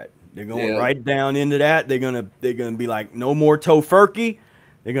for that. They're going right down into that. They're going to be like, no more tofurkey.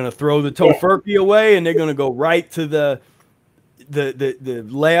 They're going to throw the tofurkey away, and they're going to go right to the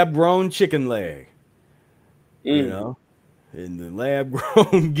lab grown chicken leg. You know, and the lab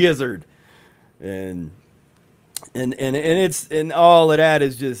grown gizzard. And it's, and all of that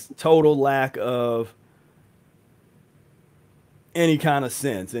is just total lack of any kind of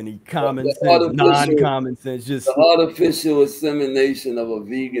sense, any common sense, non-common sense. Just the artificial insemination of a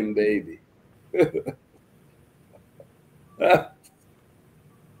vegan baby.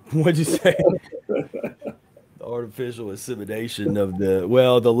 What'd you say? The artificial insemination of the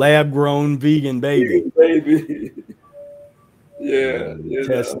lab-grown vegan baby. Yeah,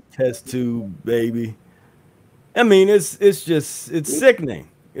 test tube baby. I mean, it's sickening.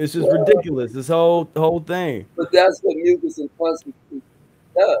 It's just ridiculous. This whole thing. But that's what mucus and pus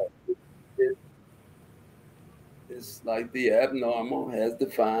does. It's like the abnormal has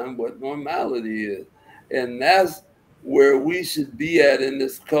defined what normality is, and that's where we should be at in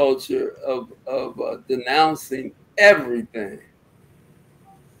this culture of denouncing everything.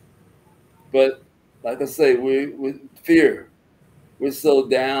 But like I say, we fear. We're so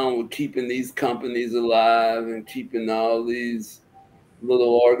down with keeping these companies alive and keeping all these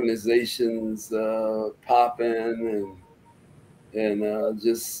little organizations popping and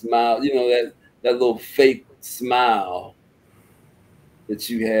just smile. You know, that little fake smile that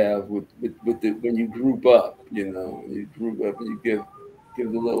you have with when you group up. You know, you group up and you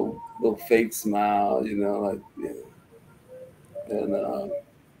give the little fake smile. You know, like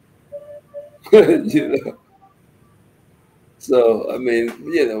and you know. So I mean,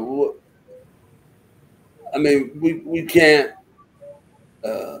 you know, I mean, we can't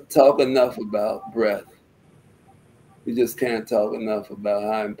talk enough about breath. We just can't talk enough about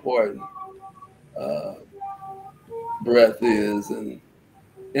how important breath is, and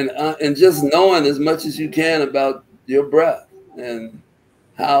just knowing as much as you can about your breath and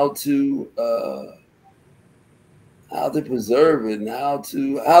how to preserve it and how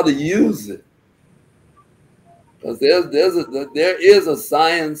to use it. Because there is a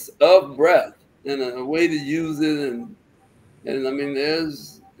science of breath and a way to use it, and I mean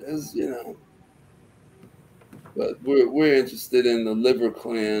there's but we're interested in the liver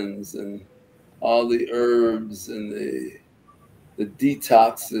cleanse and all the herbs and the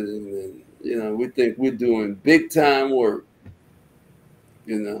detoxing, and we think we're doing big time work,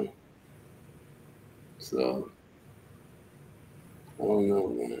 so I don't know,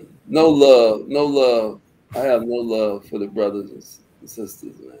 man. No love. I have no love for the brothers and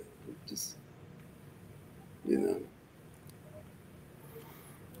sisters, man. Just,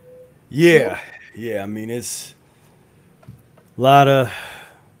 Yeah, yeah. I mean, it's a lot of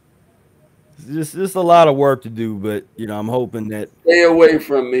just a lot of work to do, but I'm hoping that stay away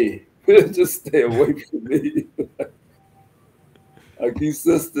from me. Just stay away from me. Like you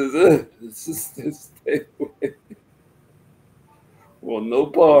sisters, sisters, stay away. Well, no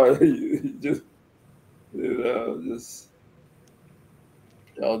part. You just, just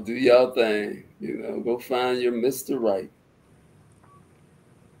y'all do y'all thing. Go find your Mr. Right,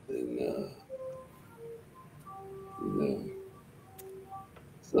 and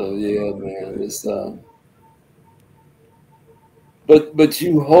so yeah, man. It's but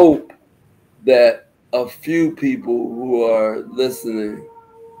you hope that a few people who are listening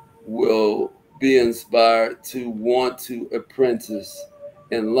will be inspired to want to apprentice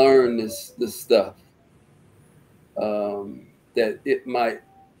and learn this stuff. That it might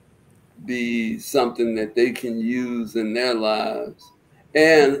be something that they can use in their lives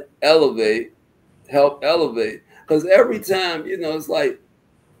and help elevate. Because every time, it's like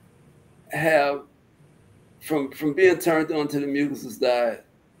from being turned on to the Mucusless diet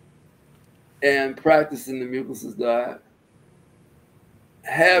and practicing the Mucusless diet,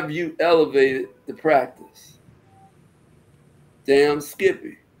 have you elevated the practice? Damn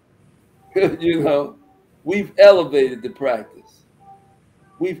Skippy. We've elevated the practice.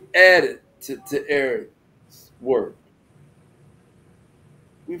 We've added to Eric's work.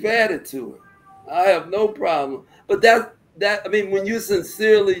 We've added to it. I have no problem. But I mean, when you're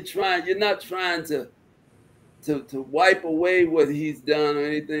sincerely trying, you're not trying to wipe away what he's done or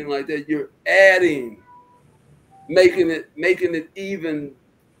anything like that. You're adding, making it even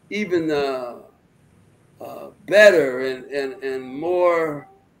better and more.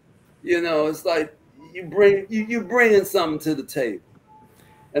 It's like you bringing something to the table,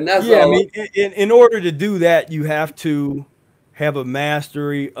 and that's yeah. I all. mean, in order to do that, you have to have a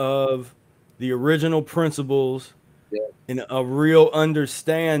mastery of the original principles Yeah. and a real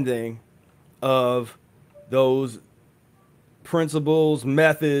understanding of those principles,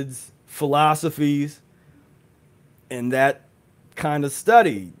 methods, philosophies, and that kind of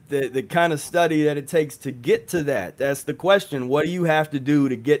study, the kind of study that it takes to get to that. That's the question. What do you have to do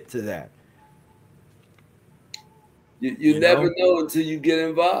to get to that? You never know until you get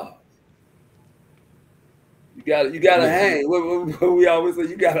involved. You gotta hang. What we always say,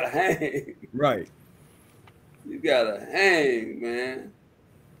 you gotta hang. Right. You gotta hang, man.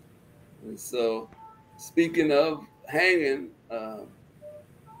 And so, speaking of hanging, the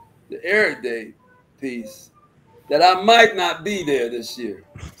Eric Day piece, that I might not be there this year.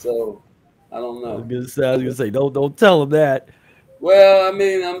 So I don't I know. was gonna say, don't tell him that. Well, I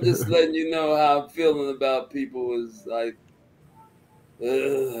mean, I'm just letting you know how I'm feeling about people is like,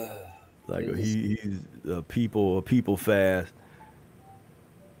 Like just, he's a people fast.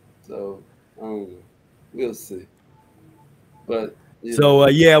 so I don't know. We'll see. But So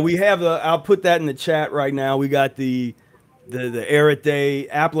yeah, we have I'll put that in the chat right now. We got the Arid Day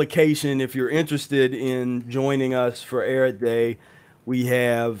application. If you're interested in joining us for Arid Day, we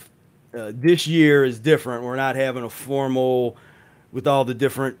have this year is different. We're not having a formal with all the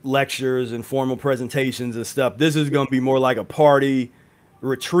different lectures and formal presentations and stuff. This is going to be more like a party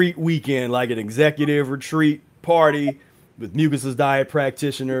retreat weekend, like an executive retreat party with Mucusless diet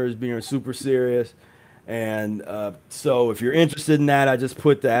practitioners being super serious. And so if you're interested in that, I just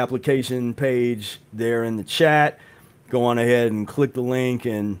put the application page there in the chat. Go on ahead and click the link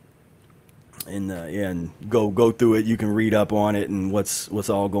and go through it. You can read up on it and what's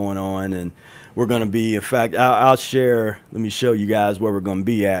all going on. And we're going to be, in fact, I'll share. Let me show you guys where we're going to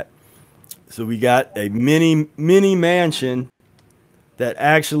be at. So we got a mini mansion that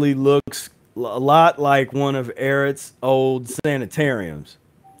actually looks a lot like one of Eric's old sanitariums.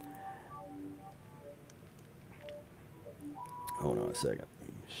 Hold on a second. Let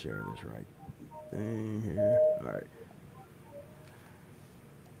me share this right thing here. All right.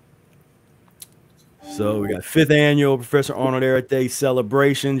 So we got 5th annual Professor Arnold Air Day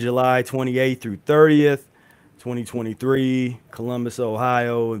celebration, July 28th through 30th, 2023, Columbus,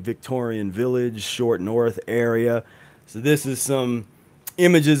 Ohio, Victorian Village, Short North area. So this is some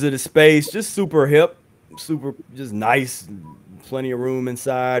images of the space, just super hip, super just nice, plenty of room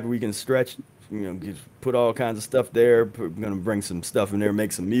inside. We can stretch, put all kinds of stuff there. We're gonna bring some stuff in there,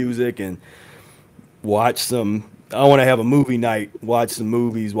 make some music, and watch some. I want to have a movie night, watch some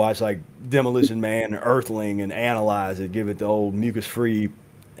movies, watch like Demolition Man and Earthling and analyze it, give it the old mucus-free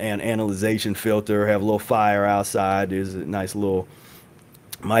and analyzation filter, have a little fire outside. There's a nice little,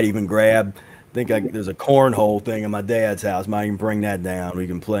 might even grab, there's a cornhole thing in my dad's house. Might even bring that down. We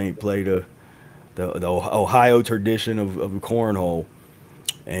can play the Ohio tradition of cornhole.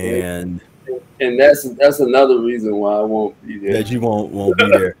 And that's another reason why I won't be there. That you won't be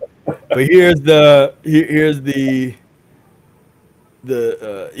there. But here's the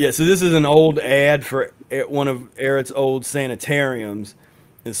yeah. So this is an old ad for one of Eric's old sanitariums,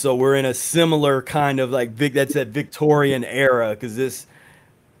 and so we're in a similar kind of like that's that Victorian era, because this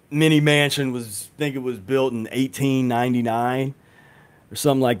mini mansion I think it was built in 1899 or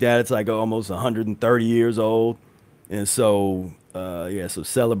something like that. It's like almost 130 years old, and so. Yeah, so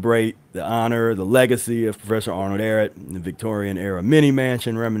celebrate the honor, the legacy of Professor Arnold Air, the Victorian era mini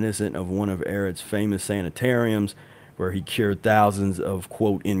mansion reminiscent of one of Airett's famous sanitariums, where he cured thousands of,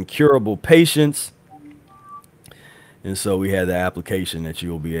 quote, incurable patients. And so we had the application that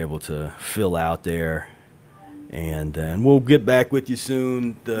you'll be able to fill out there. And we'll get back with you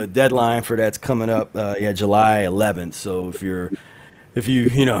soon. The deadline for that's coming up, July 11th. So if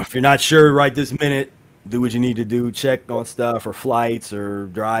you're not sure right this minute, do what you need to do, check on stuff or flights or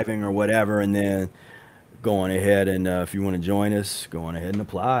driving or whatever, and then go on ahead and if you want to join us, go on ahead and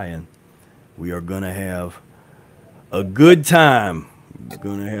apply, and we are going to have a good time. We're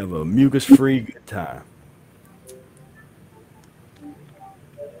going to have a mucus-free good time.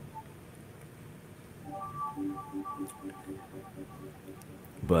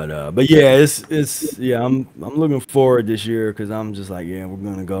 But yeah, I'm looking forward this year, because I'm just like, yeah, we're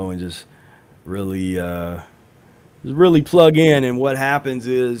going to go and just really plug in. And what happens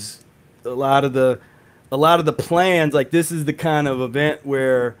is a lot of the plans, like this is the kind of event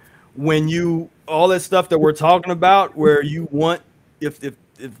where when all that stuff that we're talking about, where you want, if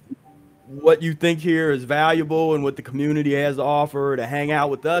what you think here is valuable and what the community has to offer, to hang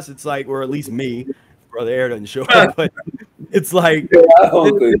out with us, it's like, or at least me, Brother Air doesn't show up, but it's like,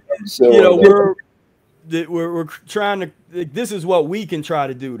 we're trying to, this is what we can try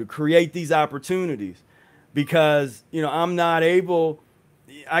to do to create these opportunities, because I'm not able,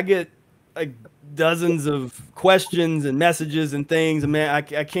 I get like dozens of questions and messages and things, and man, I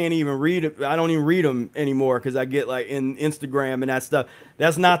can't even read it. I don't even read them anymore, because I get like in Instagram and that stuff.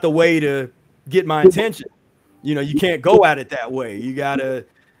 That's not the way to get my attention. You can't go at it that way. You gotta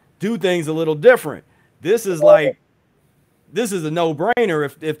do things a little different. This is a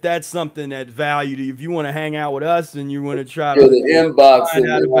no-brainer if that's something that's valued. If you want to hang out with us and you want to try to the inbox find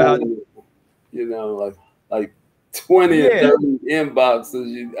out about, like 20 or 30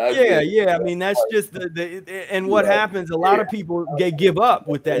 inboxes. I mean, that's just and what happens, a lot of people give up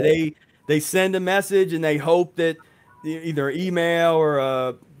with that. They send a message and they hope that either email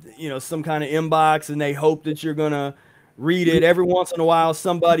or some kind of inbox, and they hope that you're gonna read it. Every once in a while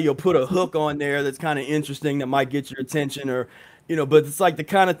somebody will put a hook on there that's kind of interesting, that might get your attention, or but it's like the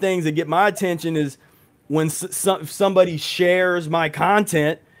kind of things that get my attention is when somebody shares my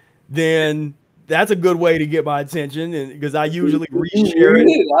content. Then that's a good way to get my attention, and because I usually reshare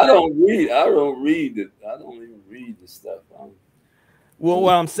it. I don't read it. I don't even read the stuff. Well,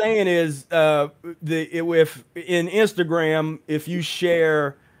 what I'm saying is, if in Instagram, if you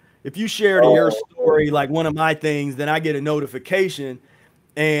share to your story, like one of my things, then I get a notification,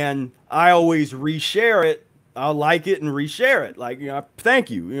 and I always reshare it. I'll like it and reshare it. Like, thank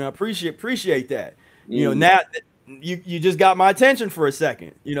you. I appreciate that. Now you just got my attention for a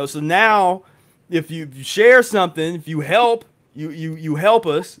second. So now if you share something, if you help, you help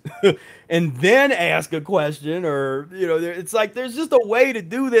us, and then ask a question, or it's like there's just a way to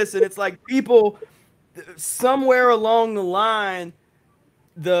do this, and it's like people somewhere along the line,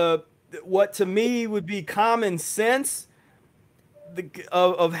 what to me would be common sense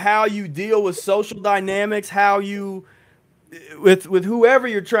of how you deal with social dynamics, how you with whoever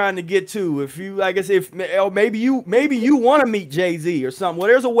you're trying to get to. If you, I guess, maybe you want to meet Jay-Z or something, well,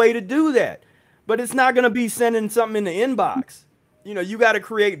 there's a way to do that, but it's not going to be sending something in the inbox. You got to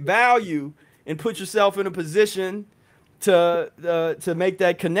create value and put yourself in a position to make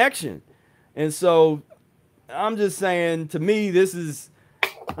that connection. And so I'm just saying, to me, this is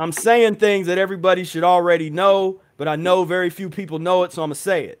I'm saying things that everybody should already know, but I know very few people know it, so I'm gonna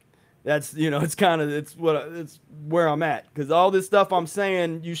say it. That's, you know, it's where I'm at, because all this stuff I'm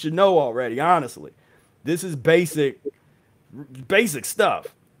saying you should know already. Honestly, this is basic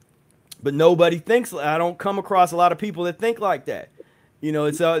stuff, but nobody thinks. I don't come across a lot of people that think like that. You know,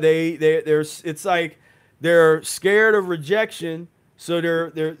 it's it's like they're scared of rejection, so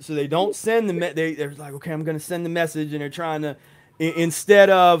they don't send they're like, okay, I'm gonna send the message, and they're trying to,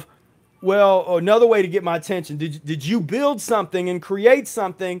 instead of, well, another way to get my attention. Did you build something and create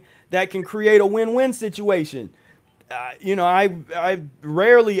something that can create a win-win situation? You know, I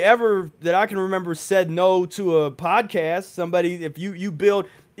rarely ever that I can remember said no to a podcast. Somebody, if you build,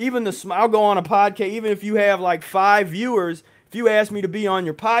 even I'll go on a podcast, even if you have like 5 viewers. If you ask me to be on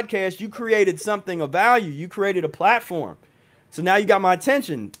your podcast, you created something of value. You created a platform. So now you got my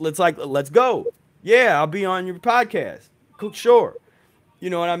attention. Let's go. Yeah, I'll be on your podcast. Cool, sure. You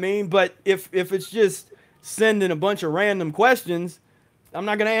know what I mean? But if it's just sending a bunch of random questions, I'm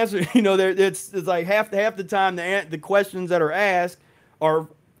not going to answer. You know, it's like half the time the questions that are asked are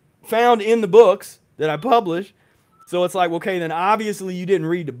found in the books that I publish. So it's like, okay, then obviously you didn't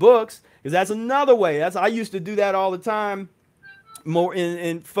read the books, because that's another way. I used to do that all the time. More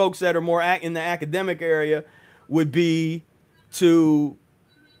in folks that are more in the academic area would be to,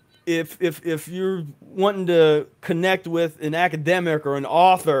 if you're wanting to connect with an academic or an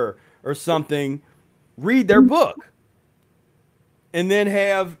author or something, read their book, and then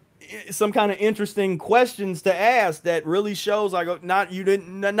have some kind of interesting questions to ask that really shows like not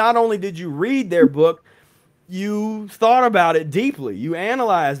only did you read their book, you thought about it deeply, you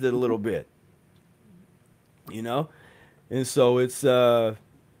analyzed it a little bit, you know. And so it's you know,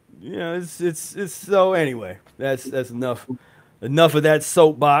 it's so anyway, that's enough of that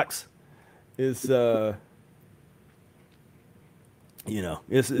soapbox. It's you know,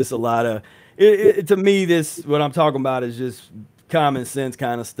 it's a lot of to me, this, what I'm talking about is just common sense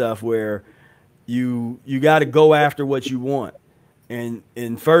kind of stuff, where you got to go after what you want, and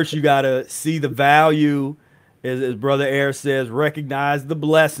first you got to see the value, as Brother Air says, recognize the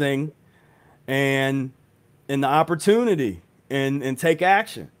blessing and the opportunity, and take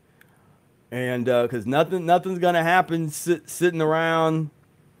action. And because nothing's gonna happen sitting around,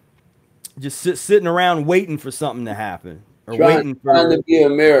 sitting around waiting for something to happen, or trying to be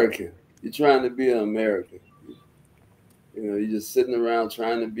American. You're trying to be an American. You know, you're just sitting around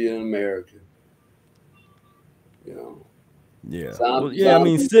trying to be an American. You know. Yeah. Well, yeah. I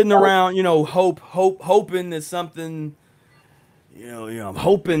mean, sitting around, you know, hoping that something. You know, I'm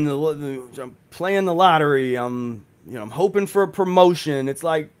hoping I'm playing the lottery. I'm hoping for a promotion. It's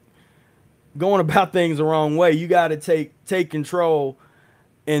like going about things the wrong way. You got to take control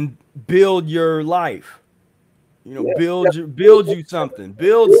and build your life. You know, build you something.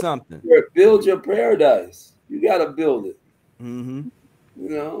 Build something. Build your paradise. You got to build it. Mm-hmm. You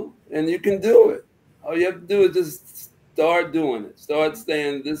know, and you can do it. All you have to do is just start doing it. Start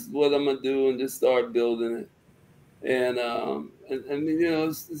saying, this is what I'm gonna do, and just start building it. And you know,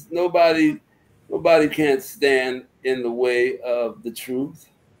 it's nobody can't stand in the way of the truth.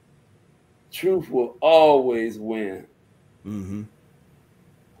 Truth will always win. Mm-hmm.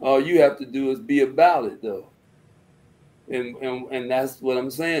 All you have to do is be about it, though. And that's what I'm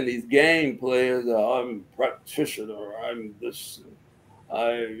saying. These game players are, I'm a practitioner, I'm this,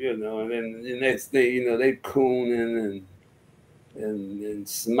 you know, and then the next thing, you know, they cooning and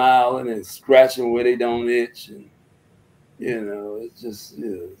smiling and scratching where they don't itch, and you know, it's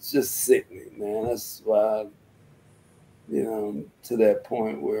just sickening, man. That's why, you know, to that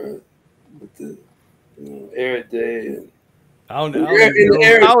point where with the, you know, every day. And I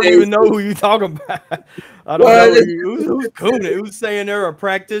don't even know who you talking about. I don't know who's cooning, who's saying they're a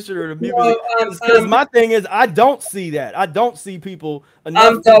practitioner of music. Because my thing is, I don't see that. I don't see people.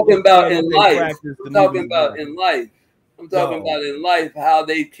 I'm talking about in life. I'm talking about in life. I'm talking about in life, how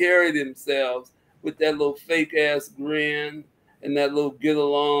they carry themselves with that little fake ass grin and that little get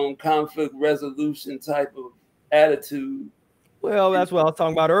along, conflict resolution type of attitude. Well, that's what I was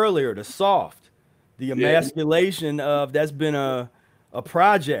talking about earlier. The soft, the emasculation of, that's been a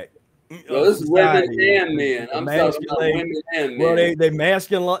project. Well, this is women and men. I'm talking about women and men. Well, they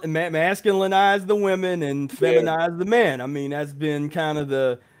masculinize the women and feminize the men. I mean, that's been kind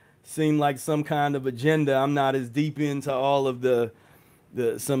of seemed like some kind of agenda. I'm not as deep into all of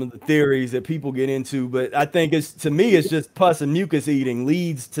some of the theories that people get into, but I think to me it's just pus and mucus eating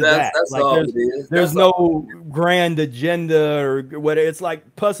leads to that. That's like all it is. There's no grand agenda or whatever. It's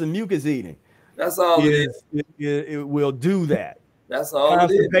like pus and mucus eating. That's all it is. It will do that. That's all.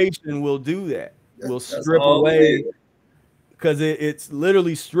 Constipation will do that. Will strip away because it's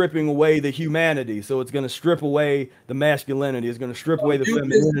literally stripping away the humanity. So it's going to strip away the masculinity. It's going to strip away the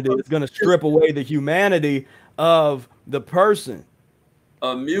femininity. It's going to strip away the humanity of the person.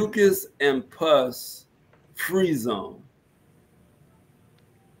 A mucus and pus free zone.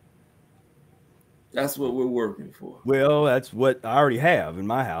 That's what we're working for. Well, that's what I already have in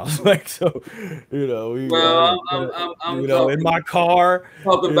my house. Like, so, you know, I'm talking, in my car,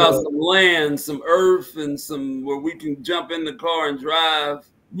 talking about some land, some earth, and some where we can jump in the car and drive.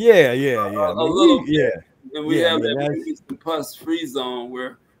 Yeah. A little bit. And we have that that's... mucus and pus free zone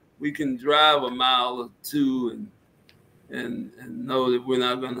where we can drive a mile or two and know that we're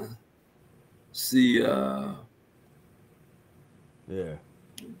not gonna see.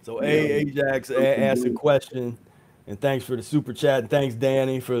 So Ajax asked a question, and thanks for the super chat, and thanks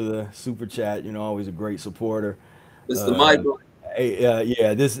Danny for the super chat. You know, always a great supporter. Mr. Michael.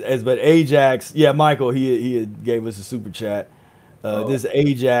 But Ajax, Michael, he gave us a super chat. This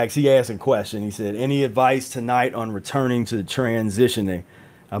Ajax, he asked a question. He said, "Any advice tonight on returning to transitioning?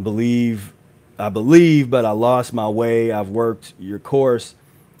 I believe, but I lost my way. I've worked your course.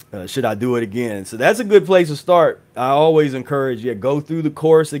 Should I do it again?" So that's a good place to start. I always encourage you, go through the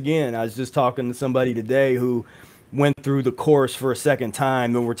course again. I was just talking to somebody today who went through the course for a second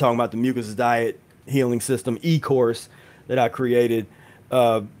time. When we're talking about the Mucusless Diet Healing System e-course that I created.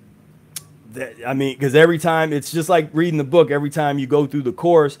 Because every time, it's just like reading the book. Every time you go through the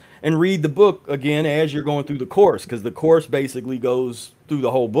course, and read the book again as you're going through the course, because the course basically goes through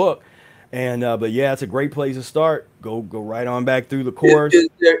the whole book. And but yeah, it's a great place to start. Go right on back through the course. Is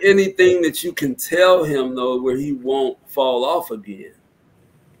there anything that you can tell him though where he won't fall off again?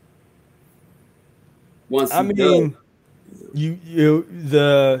 To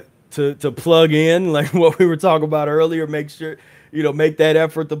plug in, like what we were talking about earlier, make sure, make that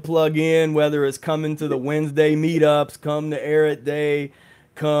effort to plug in, whether it's coming to the Wednesday meetups, come to Air It Day,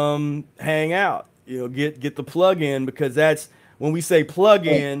 come hang out, get the plug in, because that's when we say plug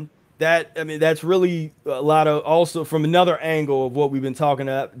in, that's really a lot of, also from another angle of what we've been talking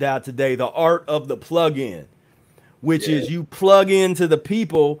about today, the art of the plug in, which is you plug into the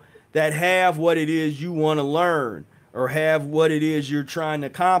people that have what it is you want to learn or have what it is you're trying to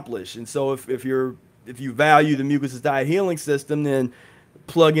accomplish. And so if you value the Mucusless Diet Healing System, then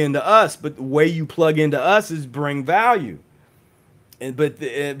plug into us. But the way you plug into us is bring value. But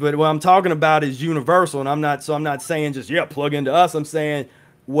what I'm talking about is universal, and I'm not saying just plug into us. I'm saying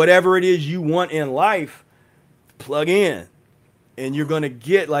whatever it is you want in life, plug in, and you're gonna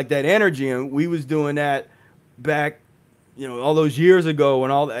get like that energy. And we was doing that back, all those years ago,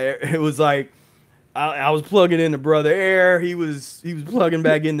 and it was like I was plugging into Brother Air. He was plugging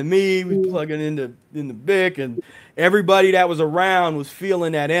back into me. He was plugging into Vic, and everybody that was around was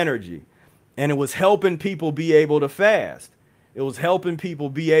feeling that energy, and it was helping people be able to fast. It was helping people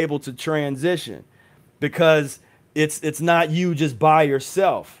be able to transition, because it's not you just by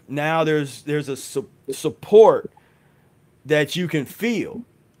yourself. Now there's a support that you can feel.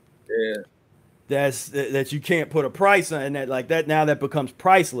 Yeah. That you can't put a price on, and that now that becomes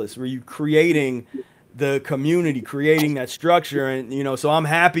priceless, where you creating the community, creating that structure. And so I'm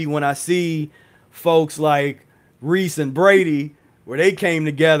happy when I see folks like Reese and Brady, where they came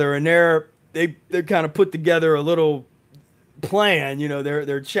together and they're kind of put together a little plan,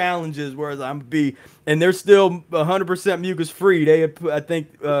 their challenges, whereas and they're still 100% mucus free. I think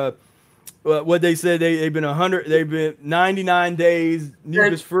what they said, they've been 99 days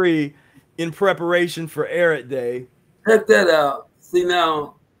mucus free in preparation for Air It Day. Check that out. See,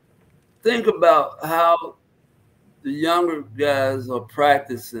 now think about how the younger guys are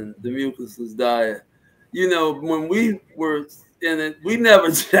practicing the mucusless diet. When we were in it, we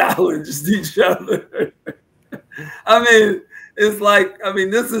never challenged each other. It's like,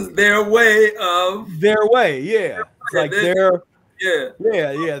 this is their way of their way. Yeah. It's like their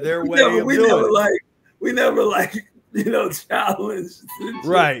way. We never challenge.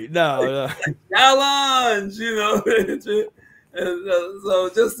 Right. No. Challenge, and so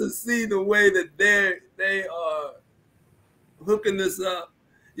just to see the way that they are hooking this up,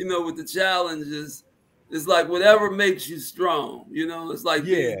 with the challenges, it's like whatever makes you strong, it's like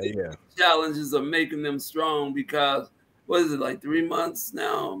these challenges are making them strong, because what is it, like 3 months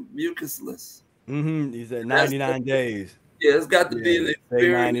now, mucusless? He said 99 days. Yeah, it's got to be an experience.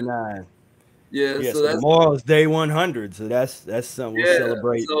 Day 99. Yeah, so that's tomorrow is day 100. So that's something we'll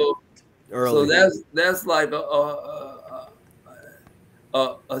celebrate early. So that's like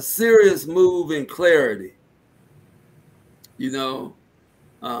a serious move in clarity.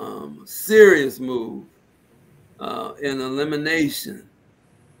 Serious move in elimination.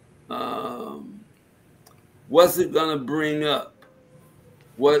 What's it gonna bring up?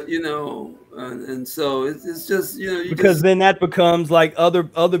 What, you know, and so it's just, you know, you Because just then that becomes like other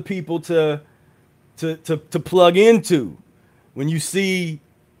people to plug into. When you see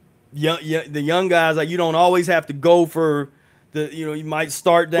the young guys, like you don't always have to go for the, you know, you might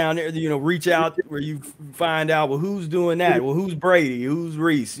start down there, you know, reach out where you find out, well, who's doing that? Well, who's Brady? Who's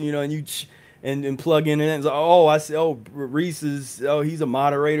Reese? You know, and and plug in and say, oh, I see, oh, Reese is, oh, he's a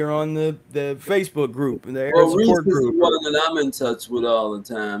moderator on the Facebook group and the Air well, Reese support is the group. one that I'm in touch with all the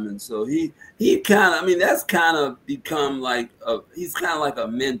time, and so he kind of, I mean, that's kind of become like he's kind of like a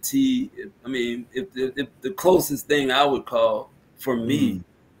mentee. I mean, if the closest thing I would call for me,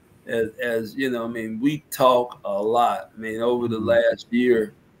 Mm, as you know, I mean, we talk a lot. I mean, over the mm, last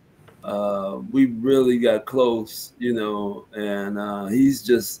year, we really got close, you know, and he's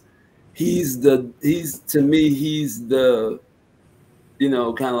to me, he's the, you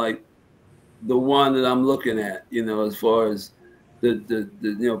know, kind of like the one that I'm looking at, you know, as far as the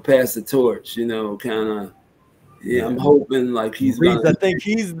you know, pass the torch, you know, kind of. Yeah, I'm yeah. hoping like he's Reese, gonna, I think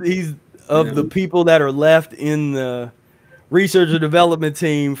he's you of the know, people that are left in the research and development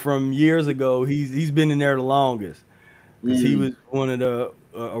team from years ago. He's been in there the longest because he mm, was one of the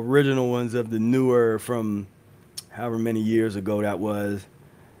original ones of the newer from however many years ago that was.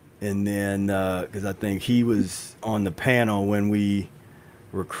 And then because I think he was on the panel when we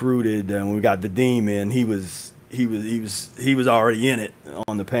recruited and when we got the dean in, he was already in it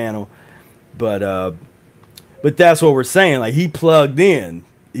on the panel. But that's what we're saying. Like he plugged in.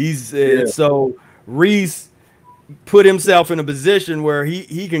 He's yeah, so Reese put himself in a position where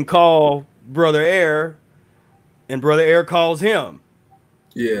he can call Brother Air, and Brother Air calls him.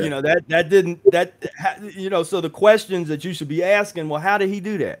 yeah. You know that didn't that you know. So the questions that you should be asking, well, how did he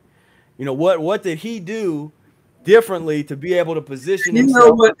do that? You know what did he do differently to be able to position You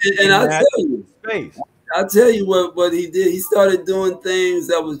know himself what? And in I'll that tell you, space? what he did. He started doing things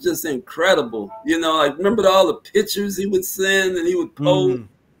that was just incredible. You know, like remember all the pictures he would send and he would post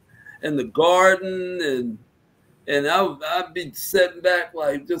Mm-hmm. in the garden, and I'd be sitting back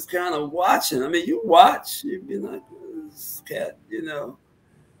like just kind of watching. I mean, you watch, you'd be like, this cat, you know.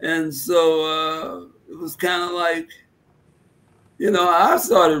 And so it was kind of like, you know, I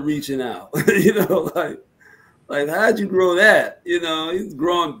started reaching out, you know, like how'd you grow that? You know, he's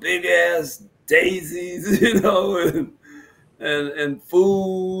growing big ass daisies, you know, and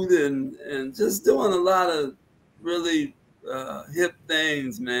food and just doing a lot of really hip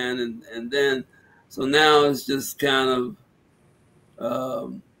things, man. And then so now it's just kind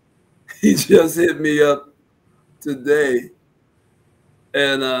of he just hit me up today,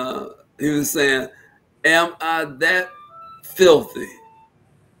 and he was saying, "Am I that filthy?"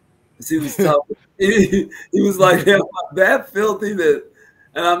 He was talking. He was like, "Am I that filthy that?"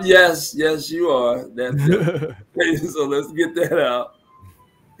 And I'm, yes, you are that filthy. So let's get that out.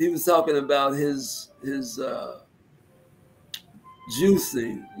 He was talking about his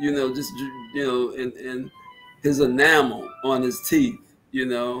juicing, you know, just you know, and his enamel on his teeth. You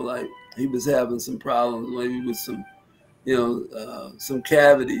know, like he was having some problems maybe with some, you know, some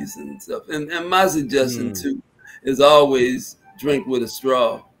cavities and stuff. And my suggestion Mm-hmm. too is always drink with a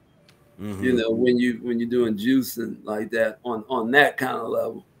straw. You Mm-hmm. know, when you're doing juicing like that on that kind of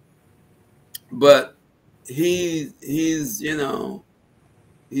level. But he's you know,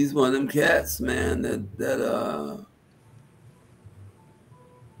 he's one of them cats, man, that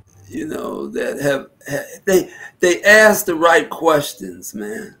you know, that they ask the right questions,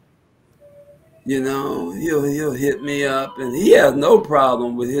 man. You know, he'll hit me up, and he has no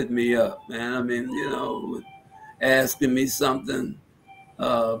problem with hitting me up, man. I mean, you know, with asking me something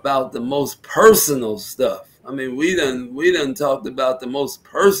about the most personal stuff. I mean, we done talked about the most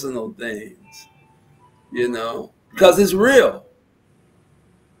personal things, you know, because it's real.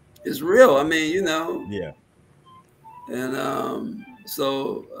 It's real. I mean, you know, Yeah. and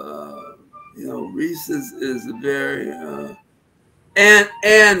so you know, Reese is a very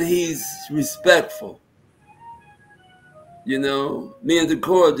and he's respectful. You know, me and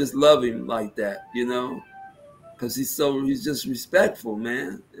Decor just love him like that. You know, because he's just respectful,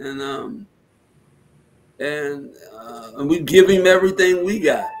 man, and we give him everything we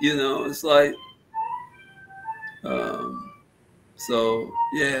got. You know, it's like um, so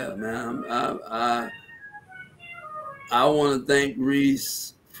yeah, man. I want to thank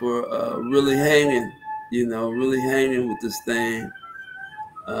Reese for really hanging. You know, really hanging with this thing.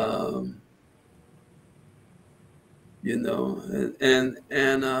 Um, you know, and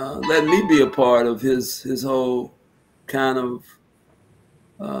let me be a part of his whole kind of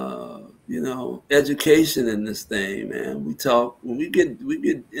you know, education in this thing, man. We talk when we get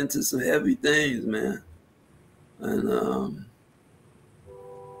into some heavy things, man. And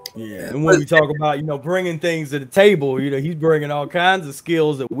yeah, and when we talk about, you know, bringing things to the table, you know, he's bringing all kinds of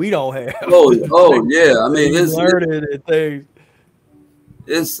skills that we don't have. oh yeah, I mean He's learning and things.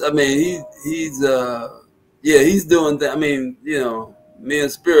 I mean he's yeah, he's doing that. I mean, you know, me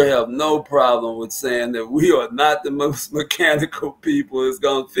and Spira have no problem with saying that we are not the most mechanical people. It's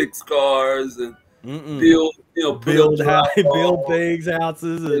gonna fix cars and build, you know, put up Build drywall. things,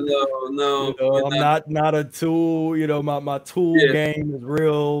 houses, and you No, know, we're I'm not. not a tool. You know, my tool Yeah, game is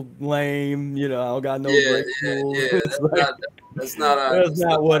real lame. You know, I don't got no great tools. yeah. It's like that's That's not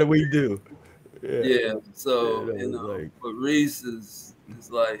not what we do. Yeah, yeah. you So, know, you it's know, like but Reese is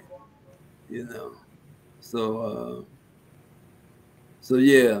like, you know, so so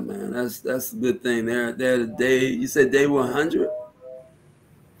yeah, man, that's a good thing. They're the day, you said day 100.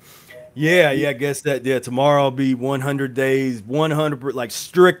 yeah. I guess that tomorrow will be 100 days, 100 like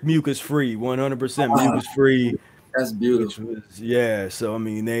strict mucus free, 100% Wow, mucus free, that's which beautiful. was yeah. So I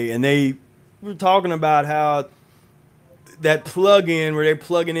mean, they were talking about how that plug in where they're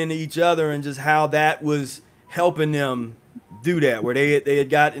plugging into each other and just how that was helping them do that, where they had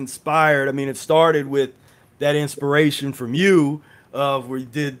got inspired. I mean, it started with that inspiration from you of where you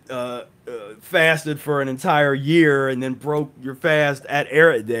did fasted for an entire year and then broke your fast at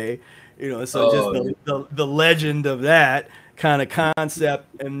Arid Day, you know. So just Oh yeah. the legend of that kind of concept,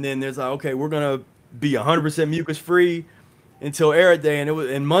 and then there's like, okay, we're gonna be 100% mucus free until Arid Day, and it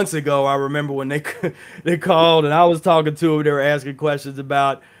was and months ago. I remember when they they called and I was talking to them. They were asking questions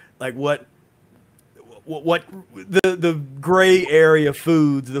about like what the gray area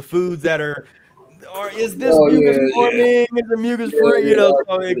foods, the foods that are, or is this Oh mucus yeah, yeah, forming? Is it mucus yeah, free? You know,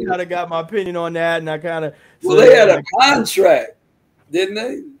 so they yeah. kind of got my opinion on that, and I kind of Well, so they yeah, had a like contract, didn't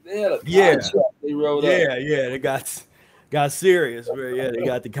they? They had a yeah, contract they wrote up. they got serious. Where yeah, they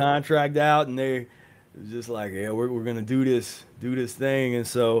got the contract out, and they was just like, yeah, we're gonna do this thing, and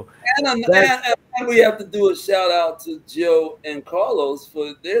so that. And we have to do a shout out to Joe and Carlos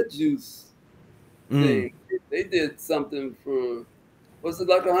for their juice Mm. thing. They did something for, was it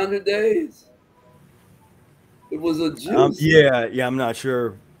like 100 days? It was a juice. Yeah, I'm not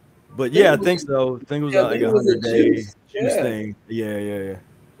sure, but I think yeah, it I think was. so. I think it was Yeah, I like think it a was a 100-day juice. juice Yeah. thing. Yeah.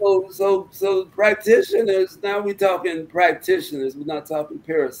 So practitioners. Now we're talking practitioners. We're not talking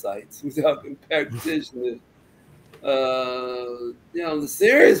parasites. We're talking practitioners. You know, the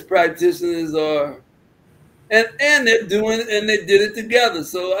serious practitioners are, and they're doing, and they did it together.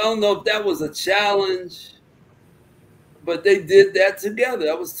 So I don't know if that was a challenge, but they did that together.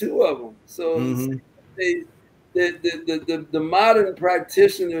 That was two of them. So Hmm. they, the modern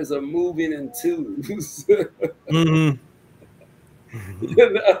practitioners are moving in twos. Hmm.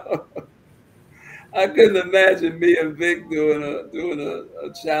 You know, I couldn't imagine me and Vic doing a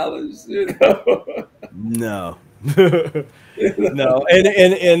challenge. You know, No. you No, know?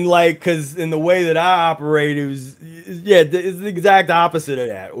 and like, cause in the way that I operate, it was yeah, it's the exact opposite of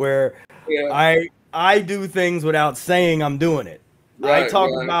that. Where Yeah, I do things without saying I'm doing it. I right, talk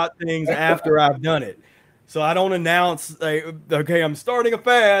right. about things after I've done it, so I don't announce like, okay, I'm starting a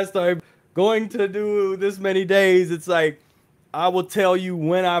fast. I'm going to do this many days. It's like I will tell you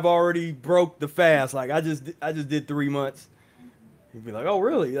when I've already broke the fast. Like I just did 3 months. He'd be like, "Oh,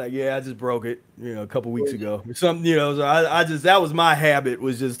 really?" Like, yeah, I just broke it, you know, a couple weeks ago or something, you know. So I just that was my habit,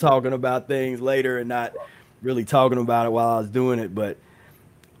 was just talking about things later and not really talking about it while I was doing it. But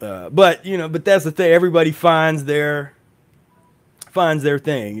you know, but that's the thing. Everybody finds their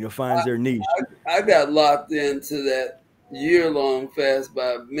thing, you know, finds their niche. I got locked into that year-long fast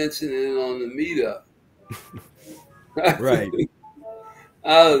by mentioning it on the meetup. Right.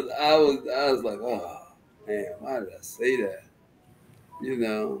 I was like, oh man, why did I say that? You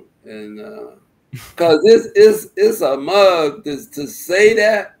know, and because it's a mug to say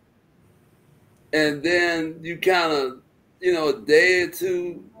that, and then you kind of, you know, a day or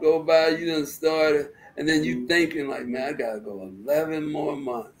two go by, you done started, and then you thinking like, man, I gotta go 11 more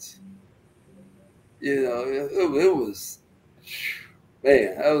months. You know, it was,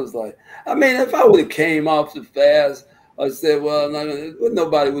 man, I was like, I mean, if I would have came off the fast or said, well, I'm not gonna, well,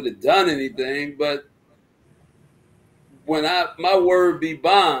 nobody would have done anything, but when my word be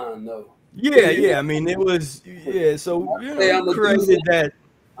bond, though. You Yeah. I mean, it was yeah. So you say know, I'm gonna do created something, that.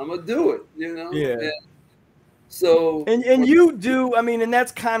 I'm gonna do it, you know? Yeah. And so, And you do, I mean, and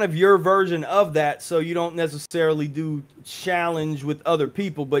that's kind of your version of that. So you don't necessarily do challenge with other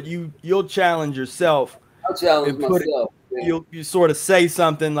people, but you'll challenge yourself I challenge and put it. myself. Yeah. You sort of say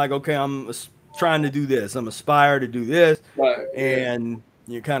something like, okay, trying to do this. I'm aspire to do this, Right. Yeah. and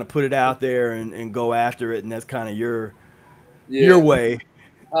you kind of put it out there and go after it, and that's kind of your Yeah. way.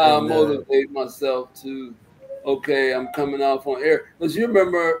 I And motivate myself too. okay, I'm coming off on air. Because you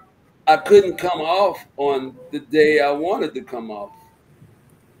remember, I couldn't come off on the day I wanted to come off.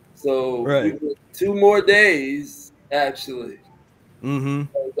 So we did 2 more days, actually. Mm-hmm.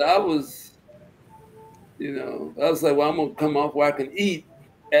 I was, I was like, well, I'm gonna come off where I can eat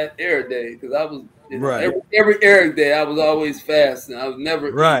at air day, because I was, every air day I was always fasting. I was never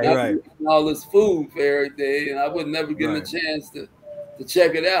eating. I was eating all this food for air day, and I would never get a chance to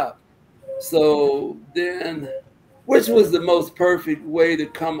check it out. So then, which was the most perfect way to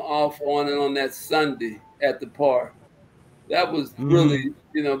come off on it on that Sunday at the park? That was really,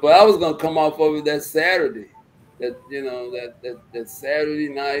 but I was gonna come off over that Saturday, that Saturday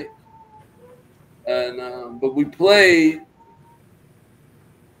night, and but we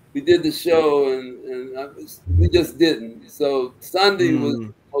did the show, and we just didn't. So Sunday was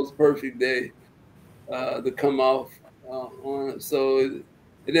the most perfect day to come off on it. So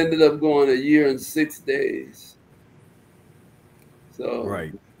it ended up going 1 year and 6 days. So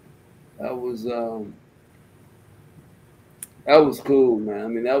that was cool, man. I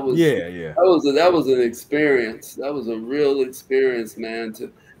mean, that was that was an experience. That was a real experience, man.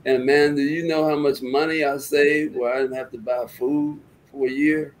 And man, do you know how much money I saved where I didn't have to buy food for 1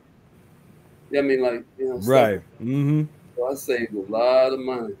 year? I mean, like, stuff. So I saved a lot of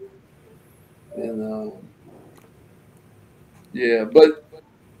money, and but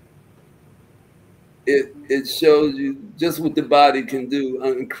it shows you just what the body can do,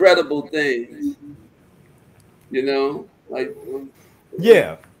 incredible things. Like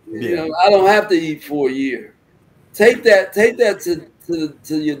I don't have to eat for 1 year. Take that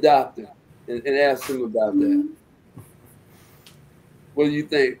to your doctor and ask him about that. What do you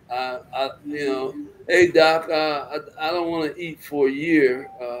think? Hey doc, I don't want to eat for 1 year.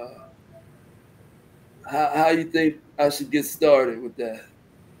 How you think I should get started with that?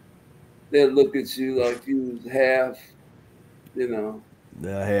 They'll look at you like you was half, They'll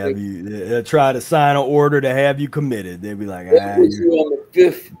have you. They'll try to sign an order to have you committed. They'll be like, they'll put you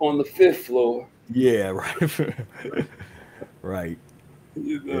on the fifth floor. Yeah, right. Right.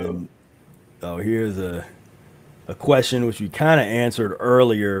 And, here's a question which we kind of answered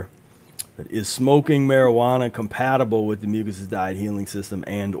earlier. Is smoking marijuana compatible with the Mucusless Diet Healing System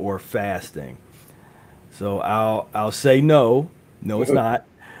and or fasting? So I'll say no. No, it's not.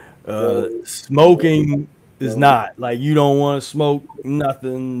 Smoking is not. Like, you don't want to smoke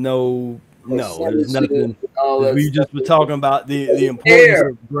nothing. No, there's nothing. We just were talking about the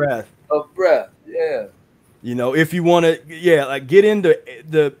importance of breath. Yeah. If you want to, like, get into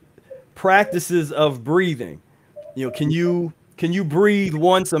the practices of breathing. Can you breathe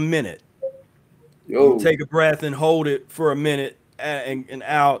once a minute? You take a breath and hold it for a minute and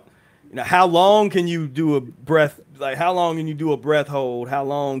out. How long can you do a breath? Like, how long can you do a breath hold? How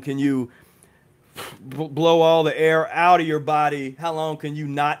long can you blow all the air out of your body? How long can you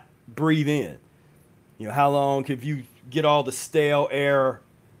not breathe in? How long can you get all the stale air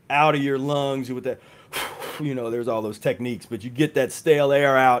out of your lungs with that? There's all those techniques, but you get that stale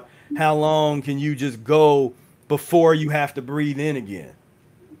air out. How long can you just go before you have to breathe in again?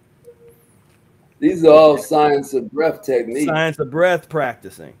 These are all science of breath techniques. Science of breath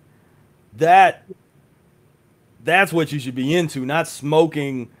practicing. That's what you should be into, not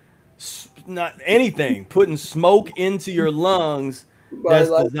smoking, not anything. Putting smoke into your lungs that's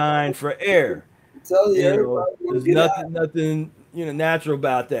designed for air. Tell you, there's nothing natural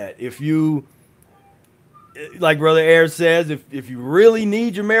about that. If you, like Brother Air says, if you really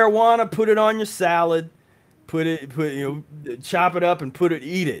need your marijuana, put it on your salad. Chop it up and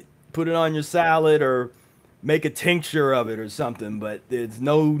eat it. Put it on your salad or make a tincture of it or something. But there's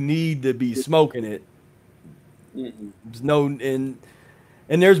no need to be smoking it. There's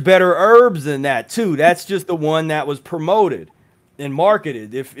and there's better herbs than that too. That's just the one that was promoted and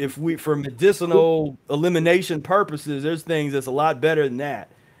marketed. If we, for medicinal elimination purposes, there's things that's a lot better than that.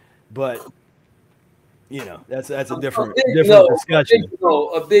 But that's a different discussion.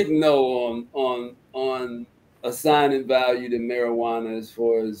 A big no on assigning value to marijuana as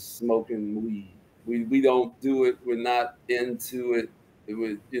far as smoking weed. We don't do it. We're not into it. It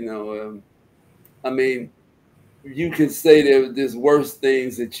would, I mean, you can say there's worse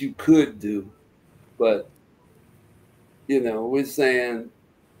things that you could do, but we're saying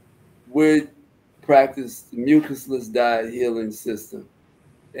we practice the Mucusless Diet Healing System,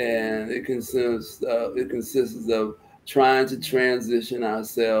 and it consists of trying to transition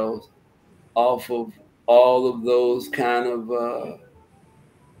ourselves off of all of those kind of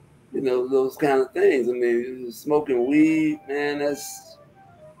those kind of things. I mean, smoking weed, man, that's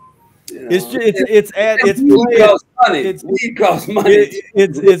You know? Weed costs money.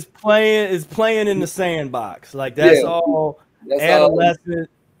 It's playing in the sandbox. Like that's all adolescent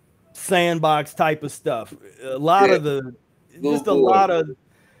sandbox type of stuff. A lot of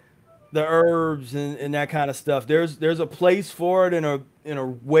the herbs and that kind of stuff. There's a place for it and a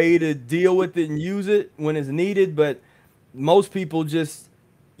way to deal with it and use it when it's needed, but most people just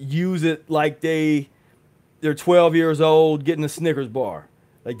use it like they're 12 years old getting a Snickers bar.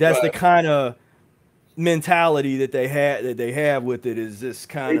 Like that's the kind of mentality that they have with it, is this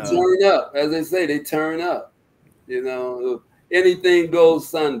kind of, they turn up, as they say, they turn up. You know, anything goes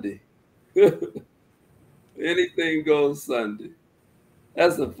Sunday. Anything goes Sunday.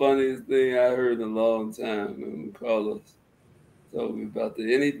 That's the funniest thing I heard in a long time when Carlos told me about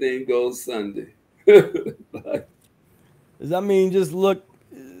the anything goes Sunday. I mean, just look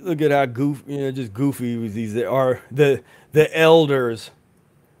at how just goofy these are. The elders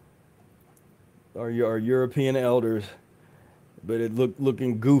are European elders, but it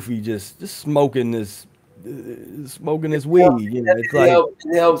looking goofy, just smoking this weed. You know, it's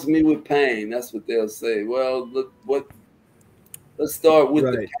it helps me with pain. That's what they'll say. Well, look what. Let's start with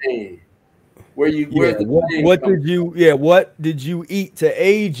the pain. What did you eat to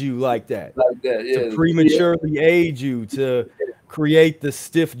aid you like that? To prematurely aid you, to create the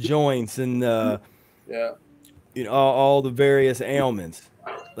stiff joints and all the various ailments.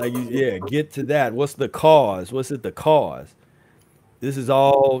 Like get to that. What's the cause? What's the cause? This is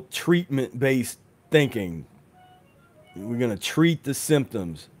all treatment based thinking. We're gonna treat the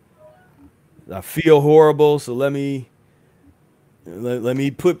symptoms. I feel horrible, so let me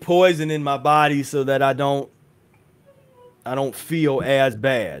put poison in my body so that I don't feel as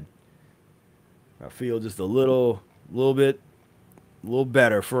bad. I feel just a little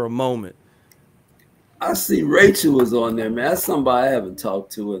better for a moment. I see Rachel was on there, man. That's somebody I haven't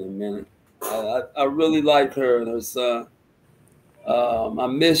talked to in a minute. I really like her and her son. I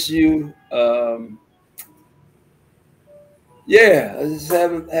miss you. I just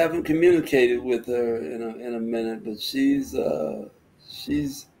haven't communicated with her in a minute, but she's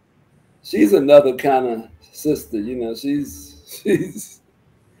another kind of sister, you know. She's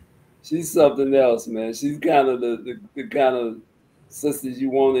something else, man. She's kind of the kind of sisters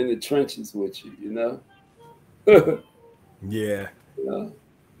you want in the trenches with you, you know. Yeah. You know?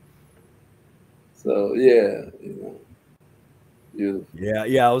 So beautiful.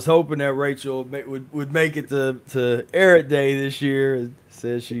 Yeah. I was hoping that Rachel would make it to Air It Day this year. It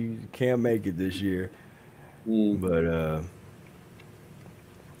says she can't make it this year, but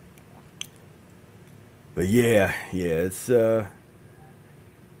yeah, it's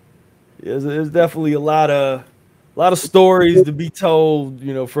there's definitely a lot of stories to be told,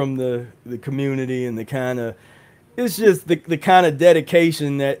 you know, from the community, and the kind of, it's just the kind of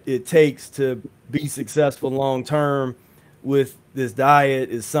dedication that it takes to be successful long term with this diet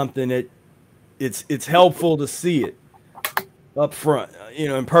is something that it's helpful to see it up front, you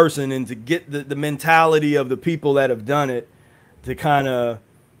know, in person, and to get the mentality of the people that have done it, to kind of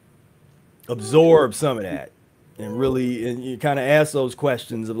absorb some of that, and you kind of ask those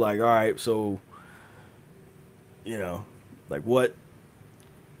questions of like, all right, so, you know, like what,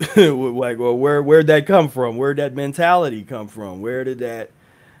 like, well, where'd that come from? Where'd that mentality come from? Where did that,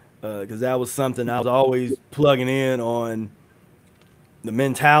 because that was something I was always plugging in on, the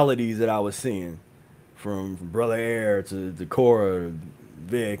mentalities that I was seeing from Brother Air to Cora,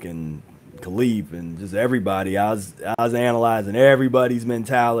 Vic, and Khalif, and just everybody. I was analyzing everybody's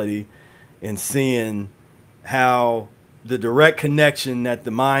mentality and seeing how the direct connection that the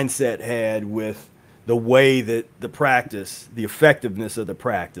mindset had with the way that the practice, the effectiveness of the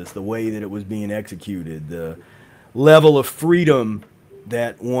practice, the way that it was being executed, the level of freedom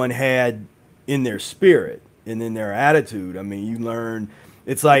that one had in their spirit and in their attitude. I mean, you learn,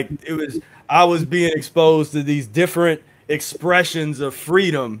 it's like I was being exposed to these different expressions of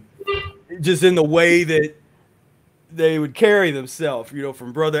freedom just in the way that they would carry themselves, you know,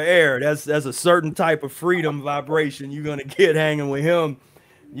 from Brother Air. That's a certain type of freedom vibration you're gonna get hanging with him.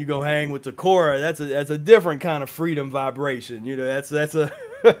 You go hang with the Cora, that's a different kind of freedom vibration. You know, that's a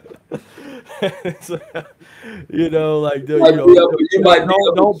you know, like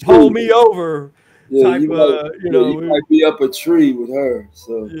don't pull me over. Yeah, you might be up a tree with her,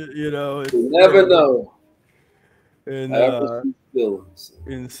 so you know, you never know. And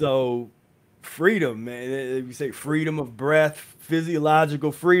so freedom, man. You say freedom of breath,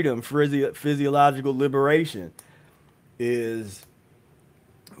 physiological freedom, physiological liberation is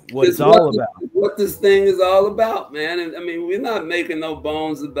what it's all about. What this thing is all about, man. And I mean, we're not making no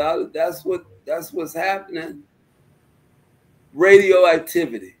bones about it. That's what's happening.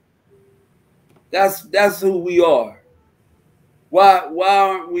 Radioactivity. That's who we are. Why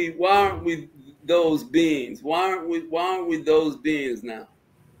aren't we those beings? Why aren't we those beings now?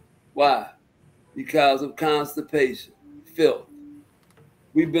 Why? Because of constipation, filth.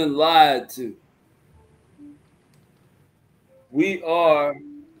 We've been lied to. We are,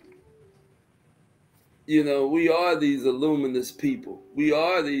 we are these luminous people. We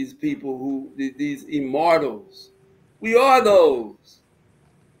are these people these immortals. We are those.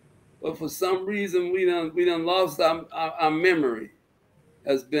 But for some reason, we done lost our memory.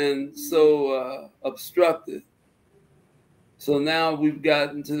 Has been so obstructed. So now we've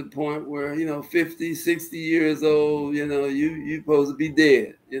gotten to the point where, 50, 60 years old, you supposed to be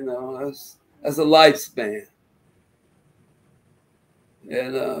dead. That's a lifespan.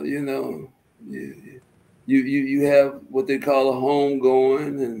 And you have what they call a home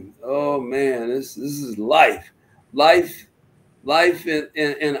going, and oh man, this is life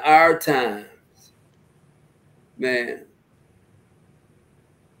in our times, man.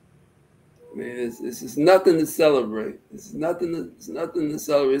 I mean, it's nothing to celebrate. It's nothing to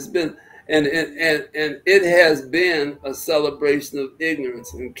celebrate. It's been and it has been a celebration of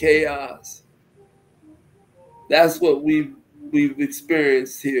ignorance and chaos. That's what we've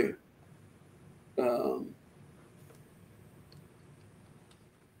experienced here.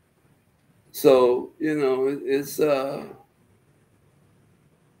 So it's to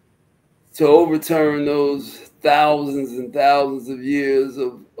overturn those thousands and thousands of years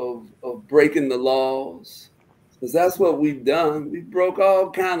of breaking the laws, because that's what we've done. We broke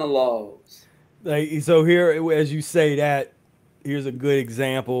all kind of laws. So here, as you say that, here's a good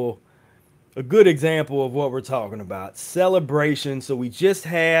example of what we're talking about. Celebration. So we just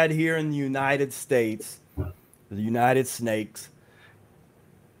had here in the United States, the United Snakes,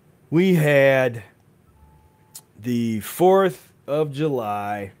 we had the 4th of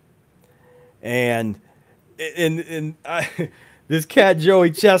July, and this cat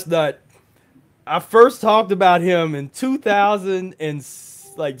Joey Chestnut, I first talked about him in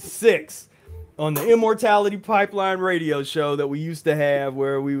 2006 on the Immortality Pipeline radio show that we used to have,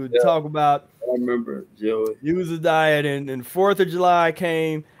 where we would talk about. I remember Joey. Mucusless Diet, and 4th of July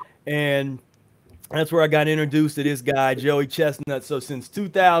came, and that's where I got introduced to this guy, Joey Chestnut. So since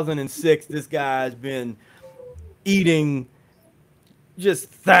 2006, this guy's been eating just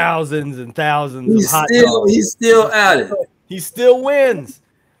thousands and thousands of hot dogs. He's still at it. He still wins.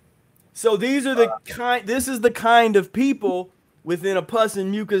 So these are this is the kind of people within a pus and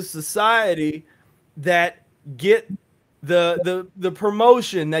mucus society that get the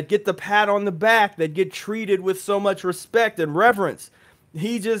promotion, that get the pat on the back, that get treated with so much respect and reverence.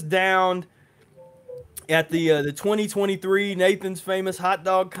 He just downed at the 2023 Nathan's Famous Hot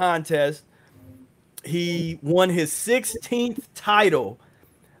Dog Contest. He won his 16th title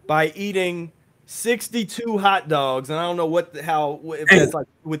by eating 62 hot dogs, and I don't know if that's like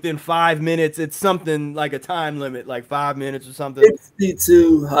within 5 minutes. It's something like a time limit, like 5 minutes or something.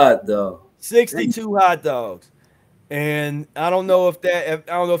 62 hot dogs. 62 hot dogs, and I don't know if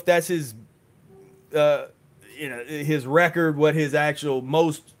that's his, his record, what his actual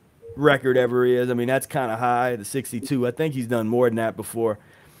most record ever is. I mean, that's kind of high, the 62. I think he's done more than that before,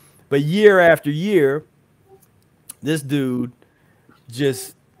 but year after year, this dude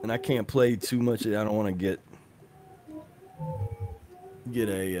just. And I can't play too much. I don't want to get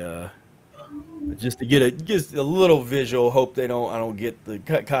just a little visual. Hope I don't get the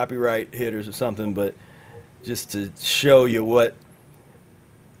copyright hitters or something. But just to show you what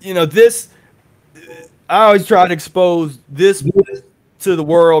this. I always try to expose this to the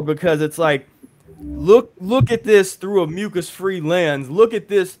world, because it's like, look at this through a mucus-free lens. Look at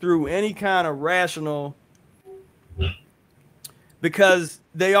this through any kind of rational. Because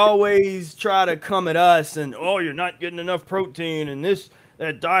they always try to come at us and, oh, you're not getting enough protein, and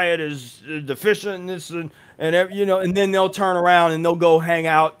that diet is deficient in this, and then they'll turn around and they'll go hang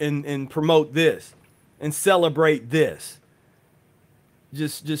out and promote this and celebrate this.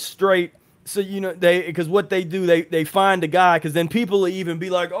 Just straight. So because what they do, they find a guy, because then people will even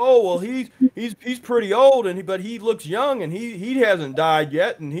be like, oh, well, he's pretty old, but he looks young, and he hasn't died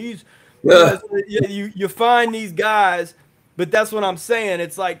yet, and he's you find these guys. But that's what I'm saying.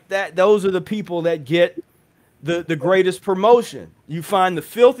 It's like that. Those are the people that get the greatest promotion. You find the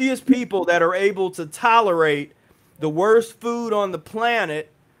filthiest people that are able to tolerate the worst food on the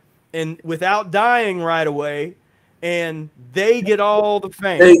planet and without dying right away, and they get all the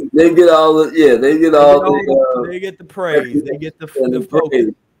fame. They get all the they get the praise. They get the focus.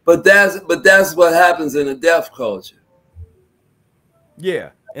 But that's what happens in a deaf culture.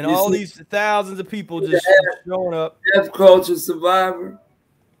 Yeah. And all these thousands of people just showing up. Deaf culture survivor.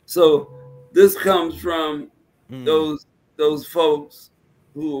 So This comes from those folks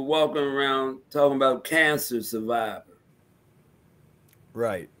who are walking around talking about cancer survivor.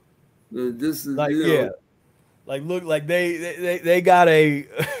 Right. This is like, yeah. Like, look, like they got a,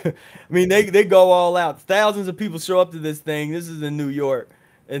 I mean, they go all out. Thousands of people show up to this thing. This is in New York,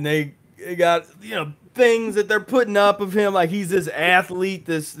 and they got, you know, things that they're putting up of him, like he's this athlete,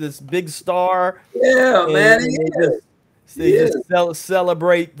 this big star. Yeah, and, man. and they just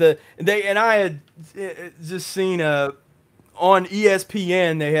celebrate and I had just seen on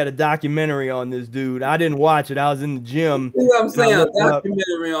ESPN, they had a documentary on this dude. I didn't watch it. I was in the gym. You know what I'm saying? A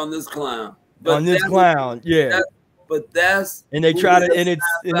documentary on this clown. But on this clown, yeah. And they try to, and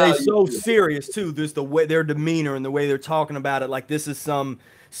they so serious too. Just the way their demeanor and the way they're talking about it, like this is some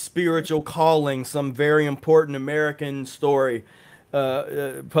spiritual calling, some very important American story,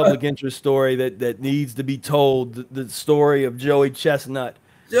 public interest story that needs to be told. The story of Joey Chestnut.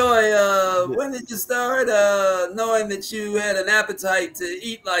 Joey, when did you start knowing that you had an appetite to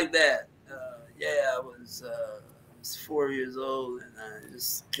eat like that? Yeah, I was 4 years old, and I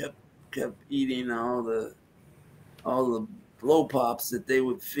just kept eating all the blow pops that they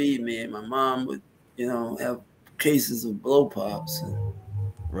would feed me, and my mom would, you know, have cases of blow pops,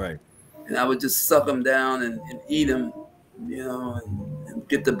 right? And I would just suck them down and eat them, you know, and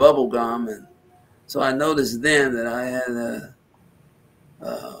get the bubble gum, and so I noticed then that I had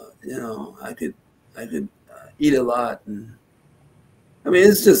you know, I could eat a lot, and I mean,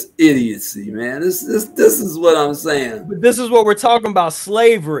 it's just idiocy, man. This is what I'm saying. But this is what we're talking about: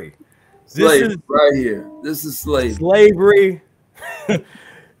 slavery. Slavery, this is right here. This is slavery. Slavery.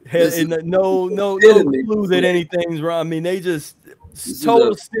 No clue that anything's wrong. I mean, they just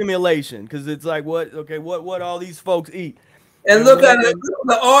total stimulation, because it's like, what all these folks eat. And look at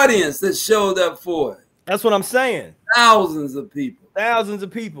the audience that showed up for it. That's what I'm saying. Thousands of people. Thousands of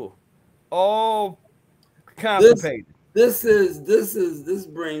people. All constipated. This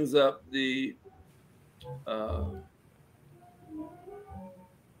brings up the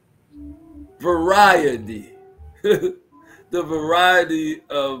variety, the variety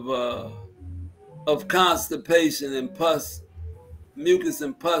of constipation and pus, mucus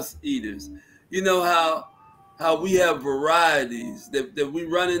and pus eaters. You know how we have varieties that we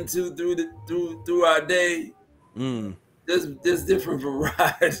run into through our day. There's different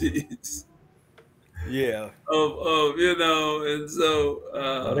varieties. Yeah. Of you know, and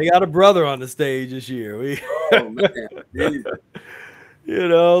so they got a brother on the stage this year. Oh man. You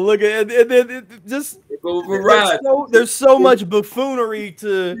know, look at it, just there's so much buffoonery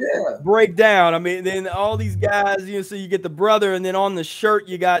to break down. I mean, then all these guys, you know, so you get the brother, and then on the shirt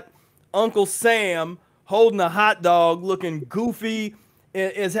you got Uncle Sam holding a hot dog, looking goofy.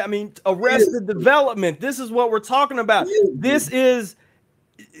 I mean, Arrested Development. This is what we're talking about. This is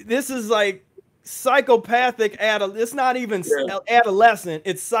like psychopathic it's not even adolescent.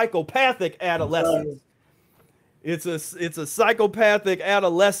 It's psychopathic adolescence. It's a psychopathic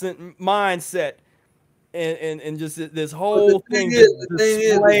adolescent mindset, and just this whole thing. The thing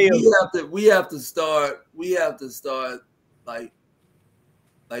is, we have to start like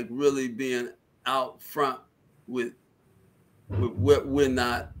really being out front with what we're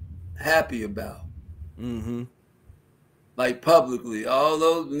not happy about. Like publicly, all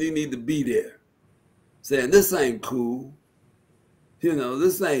those we need to be there, saying this ain't cool. You know,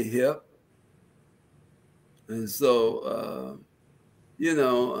 this ain't hip. And so, you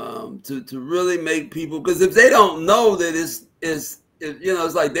know, to really make people, because if they don't know that it's you know,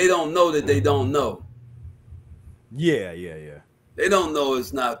 it's like they don't know that they don't know. Yeah. They don't know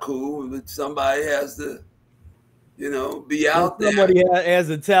it's not cool, but somebody has to, you know, be out there. Somebody has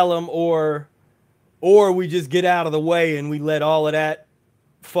to tell them, or we just get out of the way and we let all of that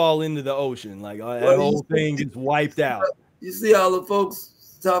fall into the ocean. Like that whole thing gets wiped out. You see all the folks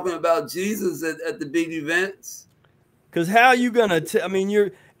talking about Jesus at the big events, because how are you gonna I mean,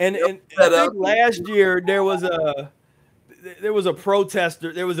 you're and I think last year there was a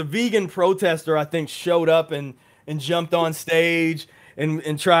protester, there was a vegan protester, I think, showed up and jumped on stage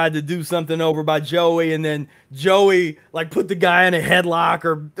and tried to do something over by Joey, and then Joey like put the guy in a headlock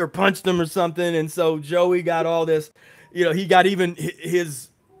or punched him or something, and so Joey got all this, you know, he got even his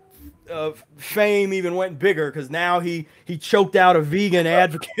fame even went bigger, because now he choked out a vegan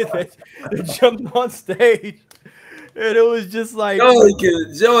advocate that jumped on stage, and it was just like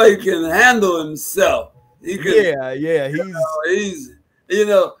Joey can handle himself. He can, he's you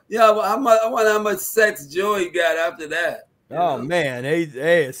know, I wonder how much sex Joey got after that. Oh man,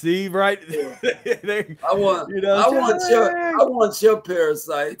 hey, see, right? I want your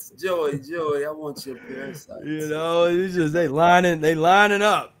parasites, Joey. I want your parasites. It's just they lining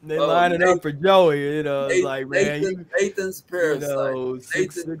up. They lining up for Joey. It's like, man, Nathan's parasites.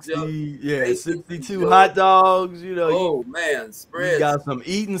 62 hot dogs. Oh man, you spreads. got some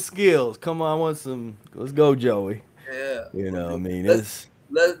eating skills. Come on, I want some. Let's go, Joey. Yeah. I mean, let's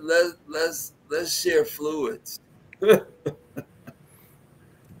share fluids. Like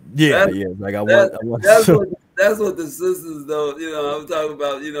I want that's what the sisters though. I'm talking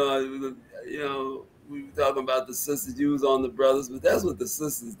about. We were talking about the sisters use on the brothers, but that's what the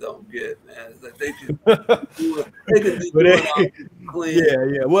sisters don't get, man. It's like they can be doing all clean.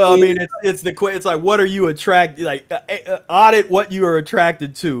 Yeah. Well, I mean, it's like, what are you attracted? Like, audit what you are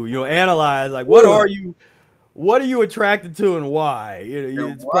attracted to. Analyze like what are you attracted to and why?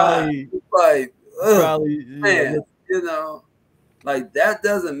 It's why? Probably man. Like that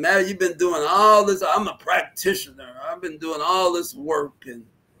doesn't matter. You've been doing all this. I'm a practitioner. I've been doing all this work and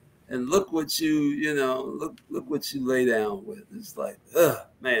look what look what you lay down with. It's like,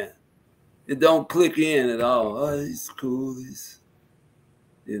 man, it don't click in at all. Oh, he's cool. He's,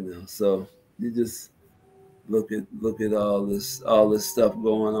 so you just look at all this stuff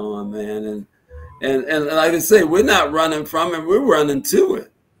going on, man. And like I say, we're not running from it. We're running to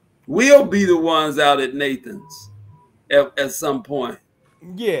it. We'll be the ones out at Nathan's at some point.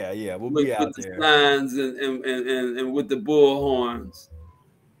 Yeah, we'll be out with there. The signs and with the bullhorns.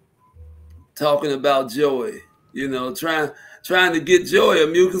 Talking about Joey, trying to get Joey a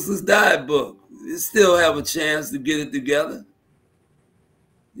Mucusless Diet book. You still have a chance to get it together.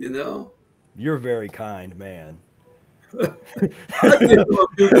 You're a very kind man. I'll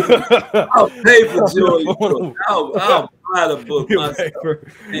pay for Joey's book. I'll buy the book myself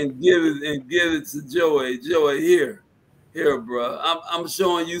and give it to Joey. Joey, here, bro. I'm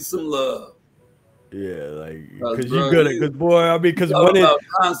showing you some love. Yeah, like because you're good at, because boy, I mean, because when it's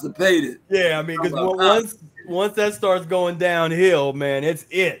constipated. Yeah, I mean, because once that starts going downhill, man, it's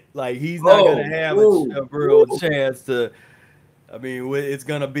it. Like he's not gonna have a real chance to. I mean, it's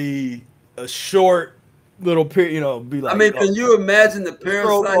gonna be a short little period. Be like. I mean, can you imagine the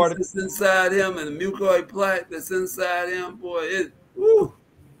parasites that's inside him and the mucoid plaque that's inside him? Boy,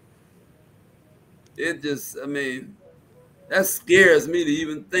 it just. I mean, that scares me to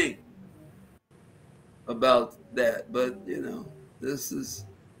even think about that, but this is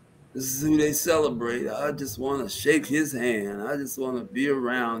who they celebrate. I just want to shake his hand. I just want to be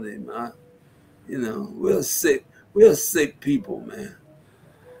around him. We're sick people, man.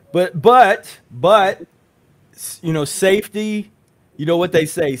 But safety. What they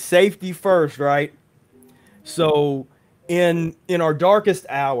say, safety first, right? So in our darkest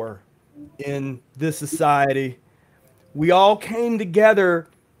hour in this society, we all came together.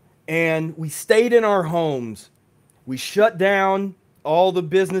 And we stayed in our homes. We shut down all the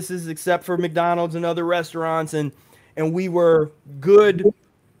businesses except for McDonald's and other restaurants. And we were good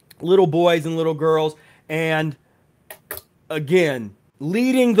little boys and little girls. And again,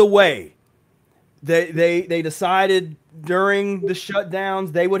 leading the way. They decided during the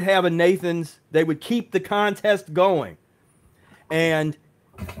shutdowns they would have a Nathan's. They would keep the contest going. And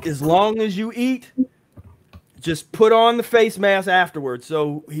as long as you eat, just put on the face mask afterwards.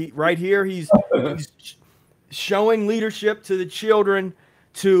 So he's showing leadership to the children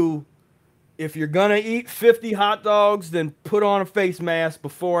to, if you're going to eat 50 hot dogs, then put on a face mask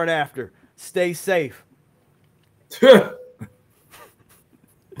before and after. Stay safe.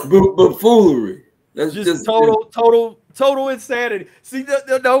 Buffoonery. That's just total insanity. See,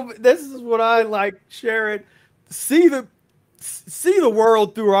 this is what I like sharing. See the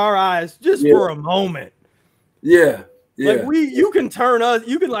world through our eyes just for a moment. Yeah. Like you can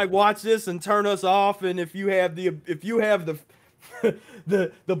like watch this and turn us off, and if you have the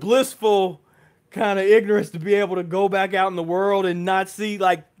the blissful kind of ignorance to be able to go back out in the world and not see,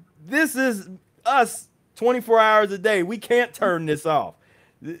 like, this is us 24 hours a day. We can't turn this off.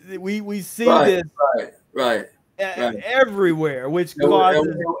 We see this everywhere, which causes.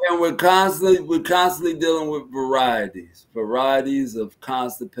 And we're constantly dealing with varieties of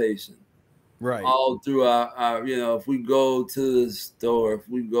constipation. Right. All through our if we go to the store, if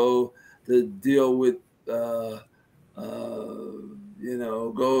we go to deal with, go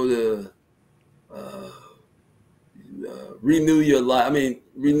to renew your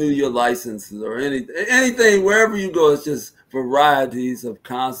licenses or anything, wherever you go, it's just varieties of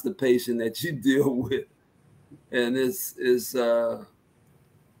constipation that you deal with. And it's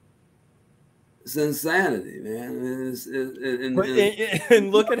insanity, man.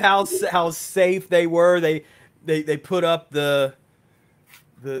 And look at how safe they were. they put up the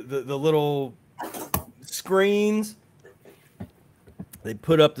little screens. They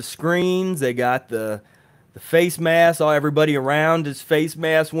put up the screens. They got the face mask. All everybody around is face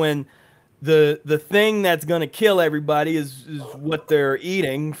mask. When the thing that's gonna kill everybody is what they're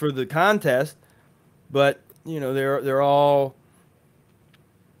eating for the contest. But you know they're all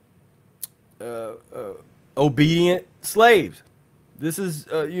obedient slaves. This is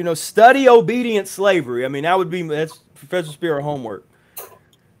you know, study obedient slavery. I mean, that's Professor Spira homework.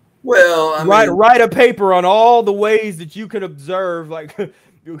 Well, I mean, write a paper on all the ways that you can observe, like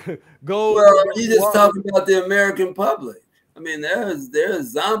go. Well, you just talking about the American public. I mean, there's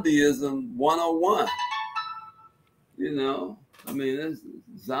zombieism 101. You know, I mean, there's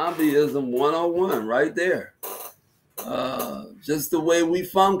zombieism 101 right there. Just the way we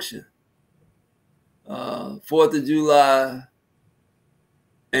function. 4th of July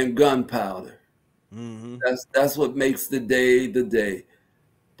and gunpowder. Mm-hmm. That's what makes the day the day.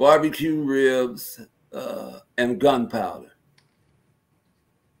 Barbecue ribs and gunpowder.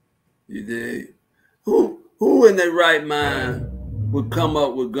 You dig? Who in their right mind would come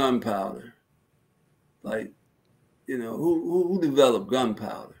up with gunpowder? Like, you know, who developed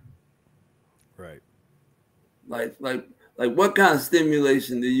gunpowder? Right. Like what kind of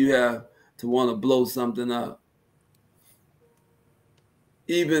stimulation do you have to want to blow something up?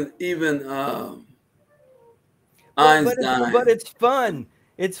 Even Einstein. But it's fun.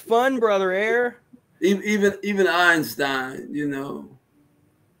 It's fun, Brother Air. Even Einstein, you know,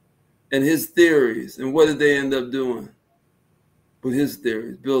 and his theories. And what did they end up doing with his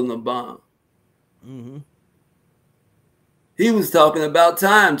theories? Building a bomb. Mm-hmm. He was talking about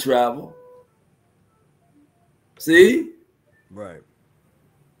time travel. See? Right.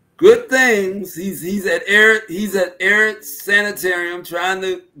 Good things. He's at Eric Sanitarium trying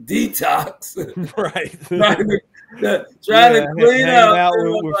to detox. Right. trying to clean up. Out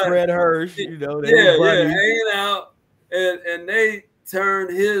with Fred Hirsch, you know. Hanging out, and they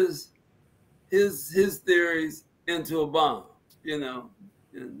turned his theories into a bomb. You know,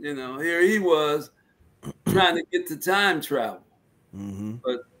 here he was trying to get to time travel,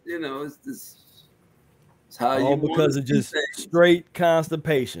 but you know, it's how all because of just straight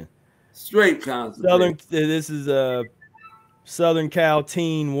constipation. Straight constipation. This is a Southern Cal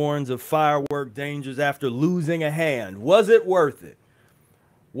teen warns of firework dangers after losing a hand. Was it worth it?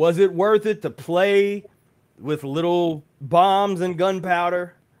 Was it worth it to play with little bombs and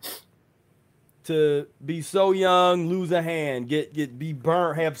gunpowder? To be so young, lose a hand, be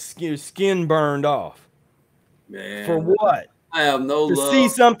burnt, have skin burned off. Man, for what? I have no love. To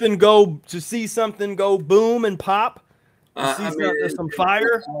see something go boom and pop. Some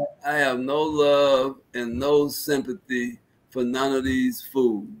fire. I have no love and no sympathy for none of these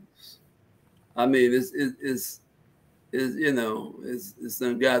fools. I mean, it's you know, it's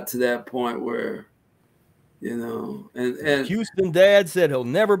done got to that point where, you know, and Houston dad said he'll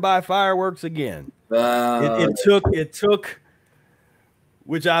never buy fireworks again. It took,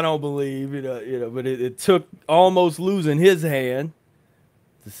 which I don't believe, you know, but it took almost losing his hand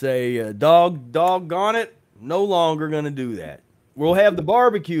to say, doggone it, no longer gonna do that. We'll have the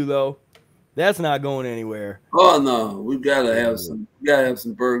barbecue though. That's not going anywhere. Oh no, we gotta have some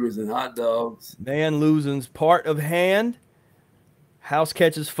burgers and hot dogs. Man losing part of hand. House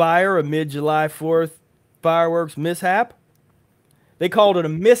catches fire amid July 4th fireworks mishap. They called it a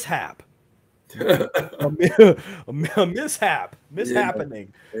mishap. a mishap. Mishappening.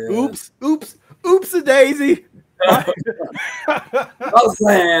 Yeah. Oops a daisy. Lost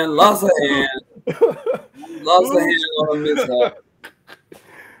a hand on a mishap.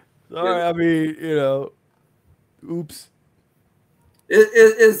 Sorry, I mean, you know, oops.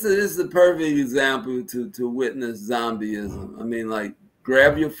 It's the perfect example to witness zombieism. I mean, like,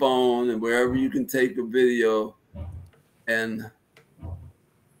 grab your phone and wherever you can take a video and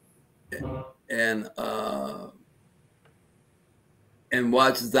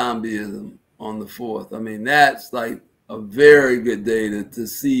watch zombieism on the 4th. I mean, that's like a very good day to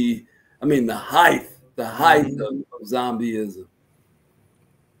see. I mean, the height of zombieism.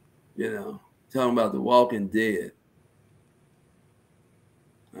 You know, talking about The Walking Dead.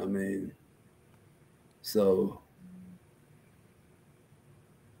 I mean, so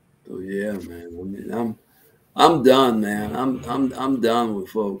yeah, man. I mean, I'm done, man. I'm done with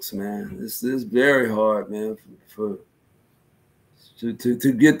folks, man. This is very hard, man,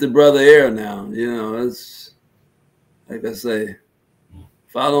 to get the Brother Air now. You know, it's like I say,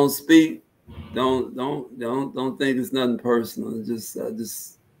 if I don't speak, don't think it's nothing personal. I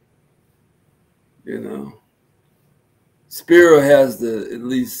just you know, Spira has to at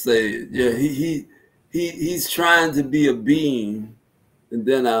least say it. Yeah, he's trying to be a being, and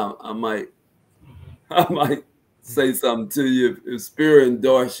then I might say something to you if Spira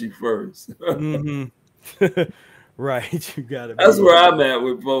endorse you first. Right, you gotta That's be. where I'm at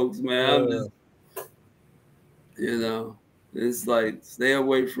with folks, man. I'm just, you know, it's like stay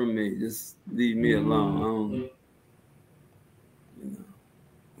away from me. Just leave me alone.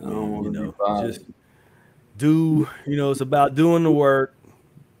 I don't want to be bothered. Just do, it's about doing the work.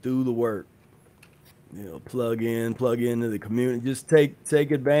 Do the work. Plug into the community. Just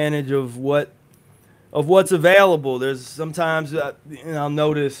take advantage of what's available. There's sometimes I'll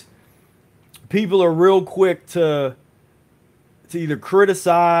notice people are real quick to either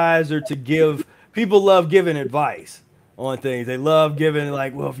criticize or to give. People love giving advice on things. They love giving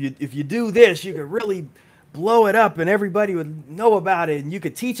like, well, if you do this, you could really blow it up and everybody would know about it and you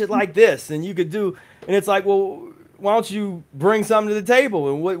could teach it like this and you could do. And it's like, well, why don't you bring something to the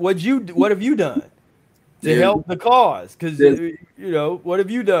table and what have you done to help the cause? Because what have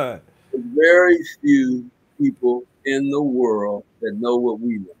you done? There's very few people in the world that know what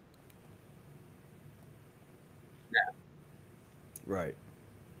we know. Now, right.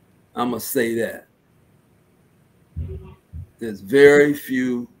 I'm gonna say that. There's very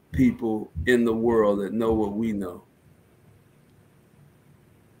few people in the world that know what we know.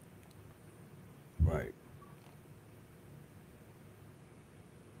 Right.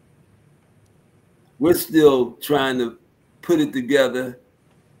 We're still trying to put it together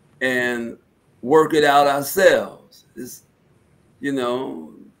and work it out ourselves. It's,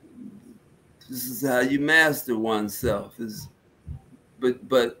 this is how you master oneself.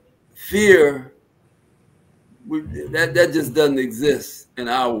 But fear, that just doesn't exist in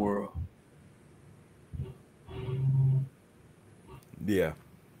our world. Yeah.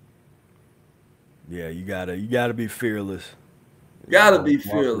 Yeah, you gotta be fearless. Gotta be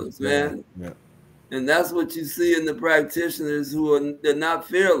fearless, man. Yeah. And that's what you see in the practitioners they're not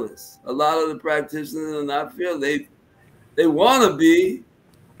fearless. A lot of the practitioners are not fearless. They want to be,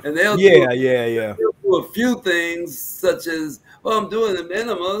 and they'll do a few things such as, I'm doing the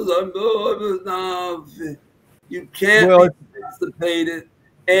minimums. No, you can't be constipated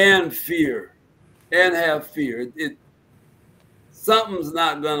and fear and have fear. Something's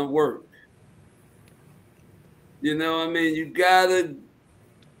not gonna work. You know what I mean? You gotta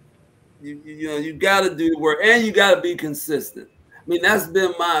do the work, and you gotta be consistent. I mean, that's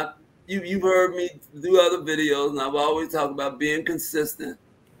been you've heard me do other videos, and I've always talked about being consistent,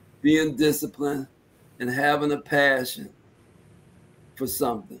 being disciplined, and having a passion for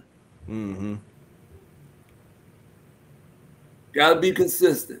something. Gotta be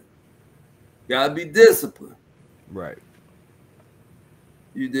consistent. Gotta be disciplined. Right.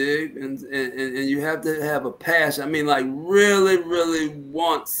 You dig? And you have to have a passion. I mean, like really, really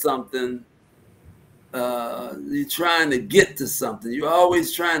want something. You're trying to get to something. You're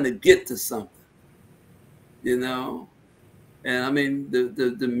always trying to get to something. And I mean,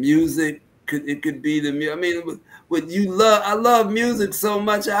 the music it could be the music. I mean, what you love. I love music so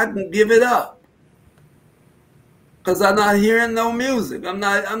much I can give it up. Because I'm not hearing no music. I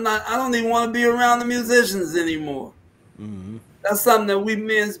don't even want to be around the musicians anymore. That's something that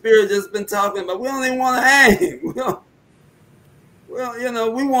me and Spira just been talking about. We don't even want to hang.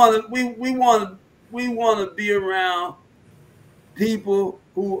 We want to be around people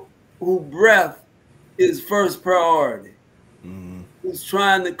who breath is first priority. Who's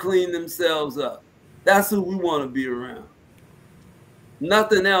trying to clean themselves up. That's who we want to be around.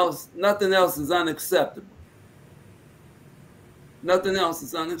 Nothing else is unacceptable. Nothing else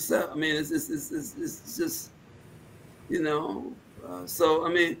is unacceptable. I mean, it's just, so, I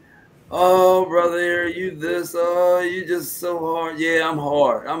mean, oh, brother Air, you this, oh, you just so hard. Yeah, I'm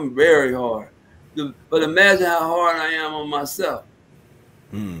hard. I'm very hard. But imagine how hard I am on myself.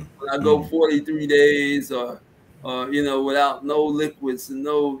 When I go 43 days or without no liquids and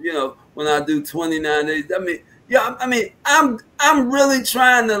no, when I do 29 days. I mean, I'm really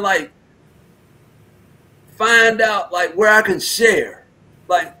trying to like find out like where I can share.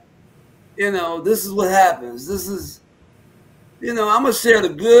 Like, this is what happens. This is, I'm gonna share the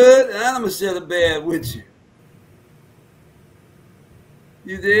good and I'm gonna share the bad with you.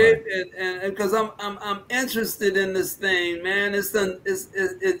 You did, right. And because I'm interested in this thing, man.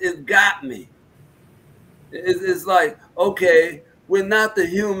 It got me. It's like, okay, we're not the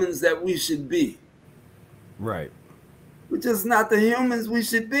humans that we should be. Right. We're just not the humans we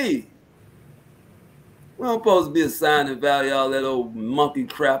should be. We don't supposed to be assigning value all that old monkey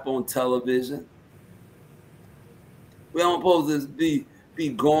crap on television. We don't supposed to be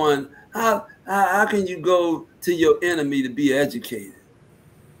going. How can you go to your enemy to be educated?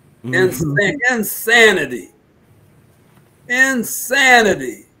 Insanity.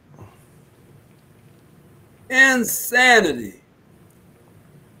 Insanity. Insanity.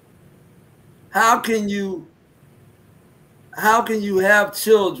 How can you have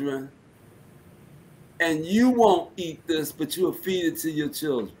children and you won't eat this, but you'll feed it to your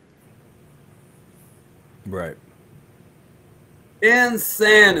children? Right.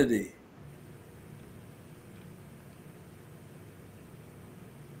 Insanity.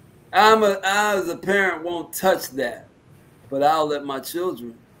 I, as a parent, won't touch that, but I'll let my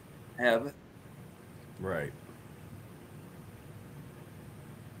children have it. Right.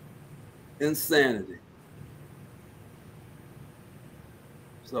 Insanity.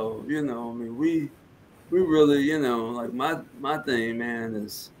 So, you know, I mean, we really, you know, like my thing, man,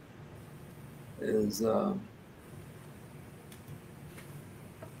 is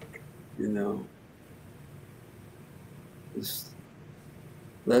you know, let's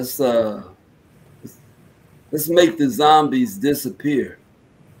make the zombies disappear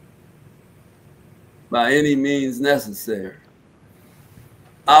by any means necessary.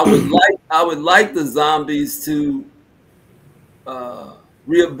 I would like the zombies to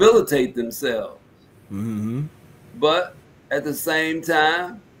rehabilitate themselves. Mm-hmm. But at the same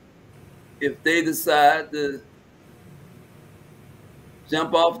time, if they decide to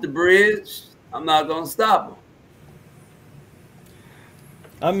jump off the bridge, I'm not going to stop them.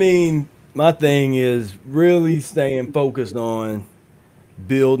 I mean, my thing is really staying focused on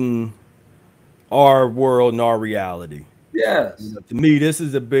building our world and our reality. Yes. You know, to me, this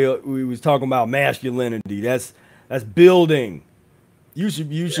is a build. We was talking about masculinity. That's building. You should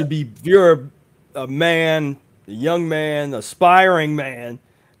be. If you're a man, a young man, aspiring man,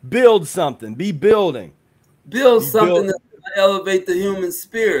 build something. Be building. Build something that's gonna elevate the human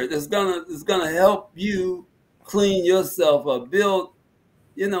spirit. That's gonna help you clean yourself up. Build,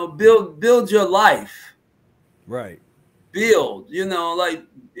 you know, build your life. Right. Build, you know, like,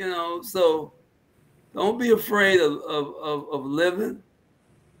 you know, so don't be afraid of living,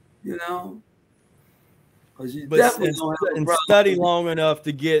 you know, because you definitely don't have a and problem. study long enough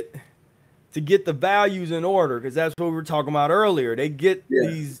to get the values in order, because that's what we were talking about earlier. They get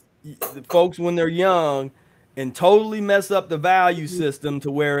these the folks when they're young and totally mess up the value system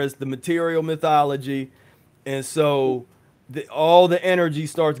to where it's the material mythology, and so all the energy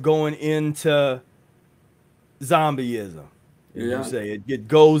starts going into zombieism, as you say. It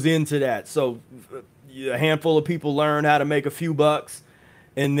goes into that. So a handful of people learn how to make a few bucks,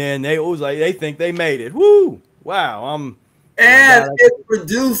 and then they think they made it. Woo! Wow! And it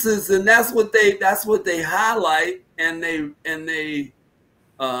produces, and that's what they highlight, and they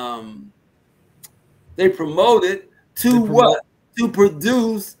promote it to what? To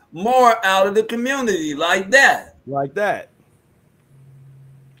produce more out of the community, like that. Like that.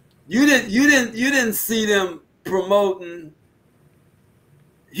 You didn't see them promoting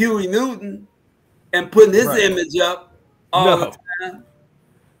Huey Newton and putting his image up all the time.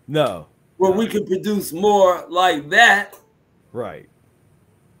 No. Where we can produce more like that. Right.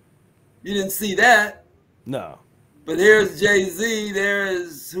 You didn't see that. No. But here's Jay-Z,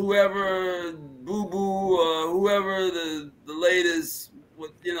 there's whoever, Boo Boo, or whoever the latest,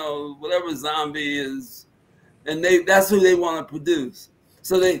 you know, whatever zombie is, and that's who they want to produce.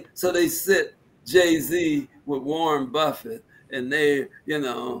 So they sit Jay-Z with Warren Buffett, and they, you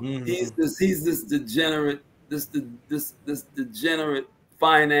know, he's this degenerate, this degenerate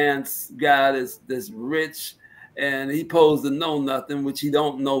finance guy that's rich, and he posed to know nothing, which he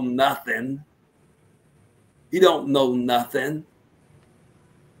don't know nothing. He don't know nothing.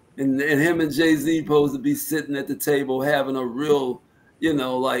 And him and Jay-Z supposed to be sitting at the table having a real, you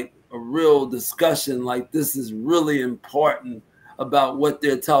know, like a real discussion, like this is really important about what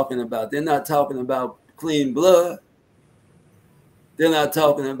they're talking about. They're not talking about clean blood. They're not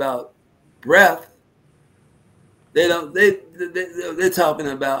talking about breath. They're talking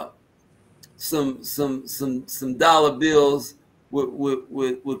about some dollar bills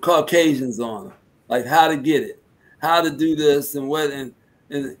with Caucasians on them. Like how to get it, how to do this, and what, and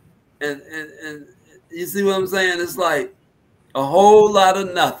you see what I'm saying? It's like a whole lot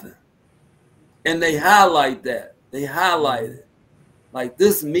of nothing, and they highlight that. They highlight it. Like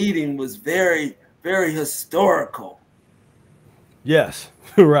this meeting was very, very historical. Yes,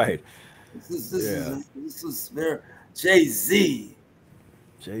 right. This is very Jay-Z.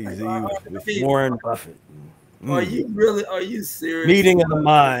 Jay-Z with Warren Buffett. Are you serious? Meeting of the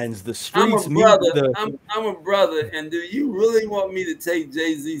minds, the streets. I'm a brother, and do you really want me to take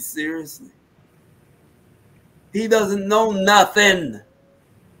Jay-Z seriously? He doesn't know nothing.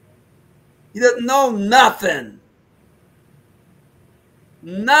 He doesn't know nothing.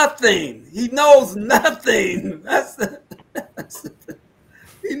 Nothing. He knows nothing.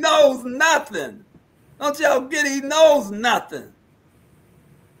 He knows nothing. Don't y'all get it? He knows nothing.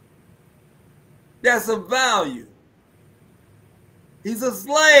 That's a value. He's a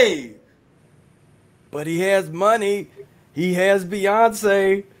slave. But he has money. He has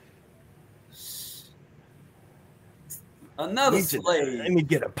Beyonce. Another slave. Let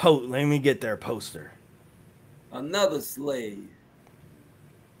me get their poster. Another slave.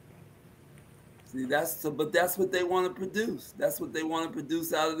 See, but that's what they want to produce. That's what they want to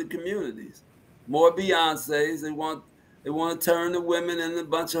produce out of the communities. More Beyoncés. They want to turn the women into a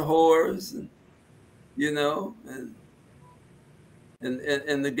bunch of whores, and you know, and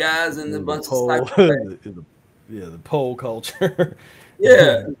the guys in a bunch of psychopaths. The pole culture.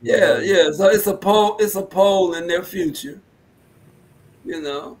 Yeah. So it's a pole in their future. You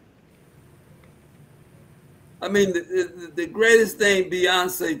know. I mean, the greatest thing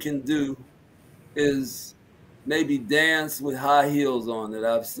Beyonce can do is maybe dance with high heels on that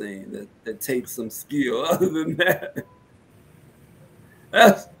I've seen that takes some skill. Other than that,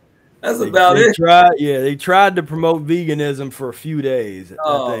 that's about it. They tried to promote veganism for a few days.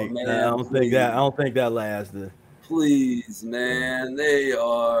 Oh, I think. man, I don't think that lasted. Please, man, they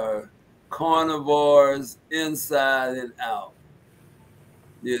are carnivores inside and out.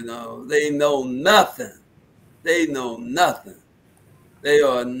 You know, they know nothing. They know nothing. They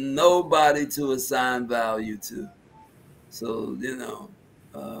are nobody to assign value to. So, you know,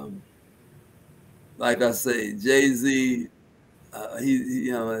 like I say, Jay-Z,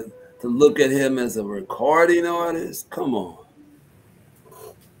 you know, to look at him as a recording artist, come on.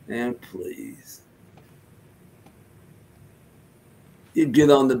 Man, please. You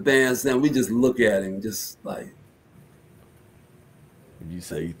get on the bandstand, we just look at him, just like. You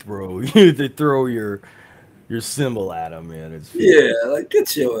say they throw your symbol at him, man. Yeah, like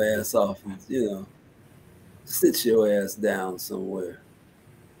get your ass off, you know. Sit your ass down somewhere.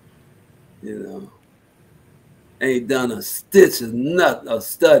 You know. Ain't done a stitch of nothing, a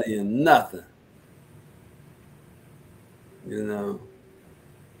study in nothing. You know.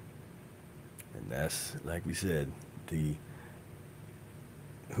 And that's, like we said,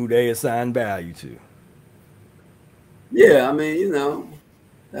 who they assign value to. Yeah, I mean, you know,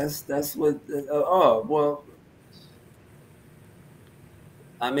 that's what. Well,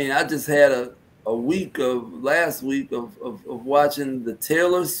 I mean, I just had a last week of watching the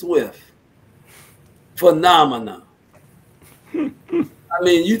Taylor Swift phenomena. I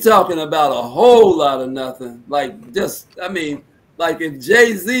mean, you talking about a whole lot of nothing. Like like if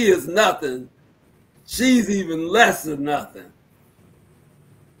Jay-Z is nothing, she's even less than nothing.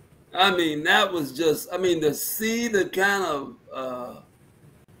 I mean, that was just, to see the kind of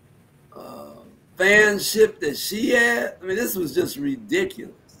fanship that she had, this was just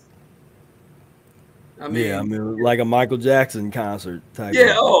ridiculous. Like a Michael Jackson concert type.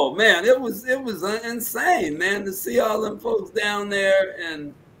 Yeah, oh man, it was insane, man, to see all them folks down there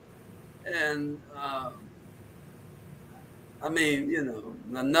and you know,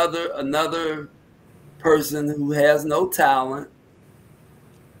 another person who has no talent,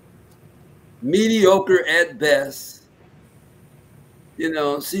 mediocre at best. You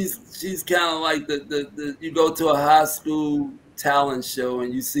know, she's kind of like the you go to a high school talent show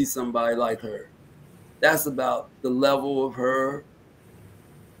and you see somebody like her. That's about the level of her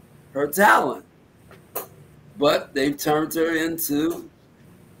talent. But they've turned her into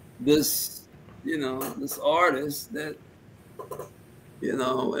this, you know, this artist that, you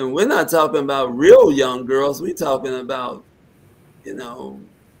know, and we're not talking about real young girls. We're talking about, you know,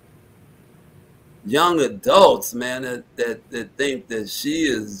 young adults, man, that think that she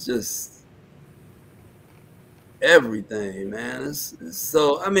is just everything, man. It's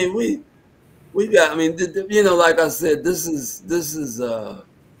so, we got, you know, like I said, this is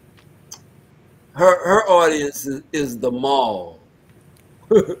her audience is the mall.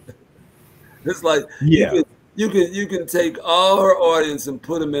 It's like, yeah, you can take all her audience and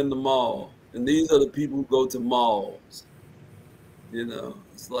put them in the mall, and these are the people who go to malls. You know,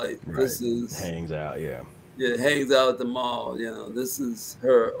 it's like, right. This is hangs out, yeah, hangs out at the mall. You know, this is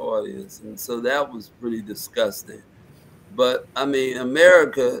her audience, and so that was pretty disgusting. But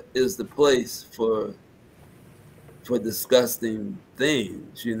America is the place for disgusting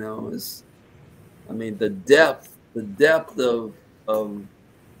things. You know, it's the depth of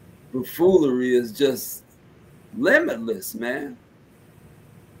buffoonery is just limitless, man.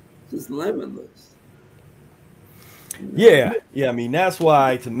 Just limitless. Yeah. That's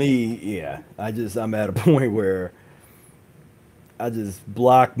why, to me, I'm at a point where I just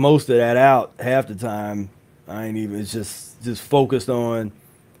block most of that out half the time. I ain't even. It's just focused on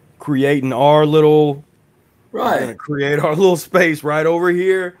creating our little. We're Right. gonna create our little space right over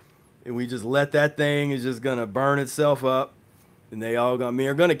here, and we just let that thing is just gonna burn itself up, and they all gonna. I mean,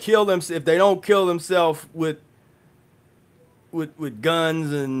 are gonna kill them if they don't kill themselves with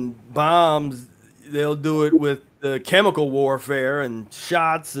guns and bombs. They'll do it with the chemical warfare and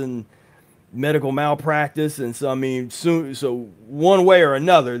shots and medical malpractice, and so I mean, soon. So one way or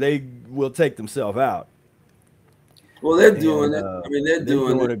another, they will take themselves out. Well, they're doing And it. I mean, they're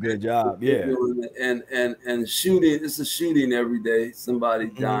doing it. a good job. They're Yeah. doing it. And shooting. It's a shooting every day. Somebody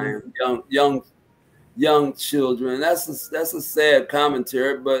Hmm. dying. Young children. That's a sad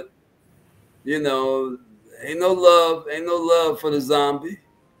commentary, but you know, ain't no love for the zombie.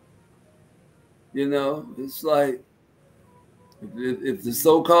 You know, it's like if the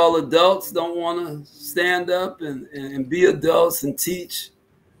so-called adults don't want to stand up and be adults and teach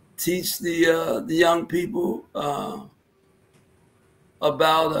the young people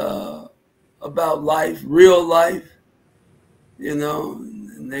about life, real life, you know,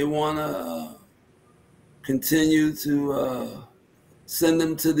 and they want to continue to send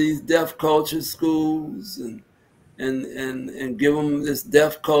them to these deaf culture schools and give them this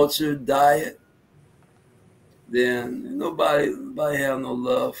deaf culture diet, then nobody have no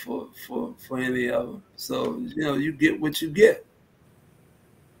love for any of them. So you know, you get what you get.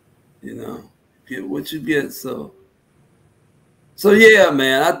 You know, get what you get. So yeah,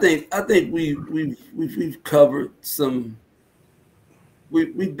 man. I think we've covered some.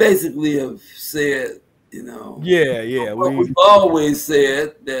 We basically have said, you know, Yeah, yeah. what we've always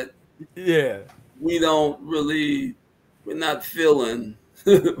said, that Yeah. we don't really, we're not feeling,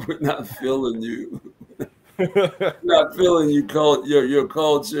 we're not feeling you, not feeling your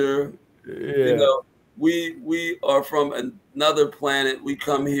culture. You Yeah. know, we are from another planet. We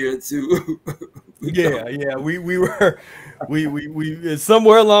come here to, we come. Yeah, yeah. We were we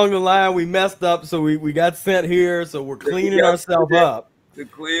somewhere along the line we messed up, so we got sent here, so we're We cleaning got ourselves up, to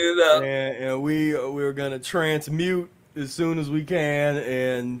clean it up. and we're gonna transmute as soon as we can,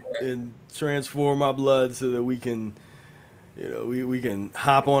 and transform our blood so that we can, we can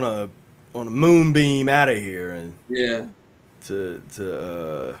hop on a moonbeam out of here, and Yeah. to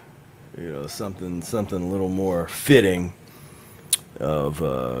something a little more fitting of,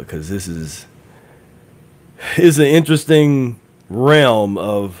 because this is an interesting realm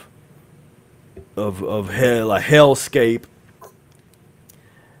of hell, a hellscape,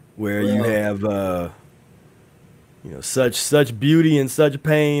 where you Well, have such beauty and such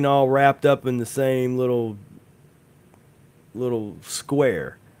pain all wrapped up in the same little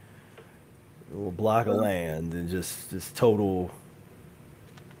square, little block of land, and just total,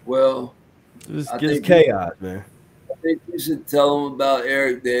 well, just I just think chaos, man. I think we should tell them about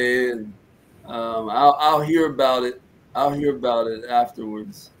Eric Day, and I'll hear about it. I'll hear about it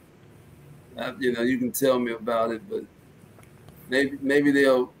afterwards. You know, you can tell me about it, but maybe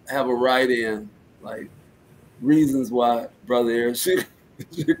they'll have a write-in, like reasons why Brother Air should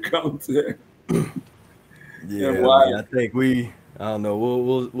come there and Yeah, I why. mean, I don't know.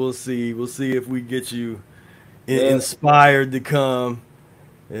 We'll see. We'll see if we get you Yeah, inspired to come,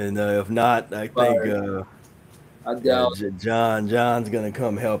 and if not, I think inspired. I doubt. John's gonna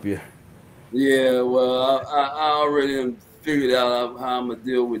come help you. Yeah, well, I already figured out how I'm gonna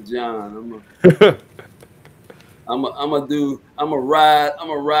deal with John. I'm a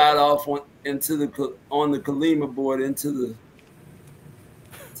ride off on the Kalima board into the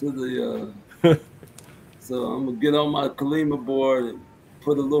to the so I'm gonna get on my Kalima board and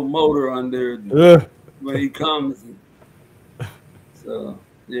put a little motor on there when he comes. So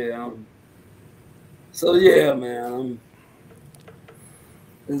yeah, so yeah, man.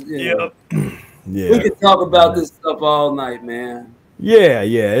 You know, Yep. we Yeah. can talk about this stuff all night, man. Yeah,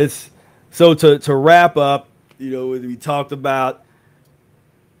 yeah. It's so to wrap up. We talked about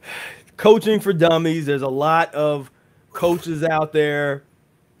coaching for dummies. There's a lot of coaches out there,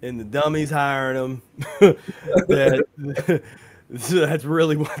 and the dummies hiring them. that that's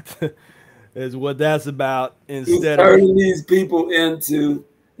really is what that's about. He's Instead of turning these people into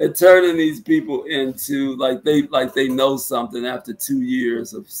they're turning these people into like they know something after 2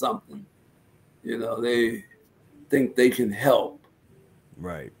 years of something. You know, they think they can help,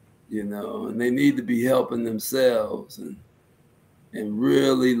 right, you know, and they need to be helping themselves and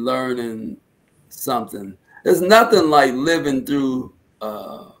really learning something. There's nothing like living through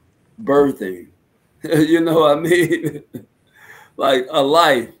birthing. You know what I mean? Like a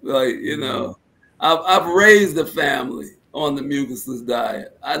life. Like, you know, I've raised a family on the mucusless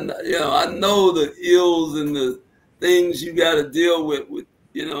diet. I know the ills and the things you got to deal with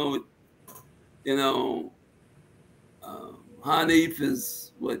you know Hanif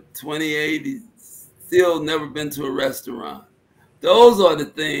is what, 28. He's still never been to a restaurant. Those are the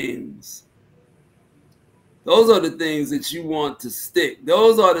things. Those are the things that you want to stick.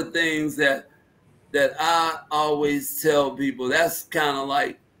 Those are the things that I always tell people. That's kind of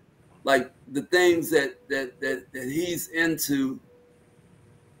like the things that he's into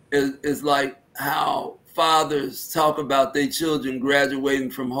is like how fathers talk about their children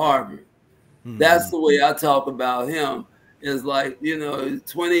graduating from Harvard. That's the way I talk about him. Is like, you know,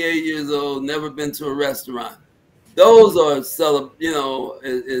 28 years old, never been to a restaurant. Those are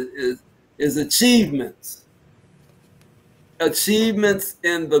is achievements. Achievements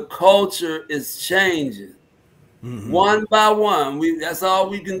in the culture is changing. One by one. That's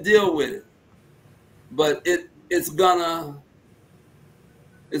all we can deal with it. But it's gonna,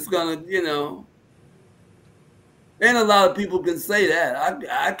 you know, and a lot of people can say that.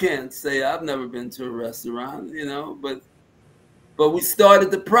 I can't say I've never been to a restaurant, you know, but we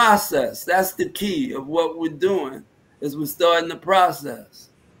started the process. That's the key of what we're doing, is we're starting the process,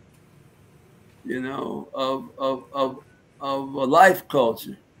 you know, of a life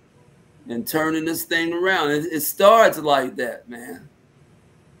culture and turning this thing around. It starts like that, man.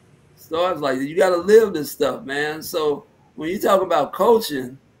 It starts like that. You got to live this stuff, man. So when you talk about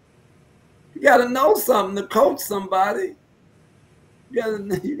coaching, you got to know something to coach somebody.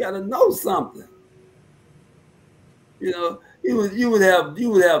 You got to know something. You know, you would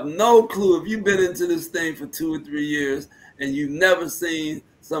have no clue if you've been into this thing for 2 or 3 years and you've never seen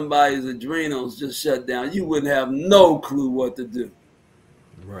somebody's adrenals just shut down. You wouldn't have no clue what to do.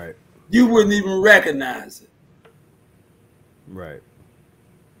 Right. You wouldn't even recognize it. Right.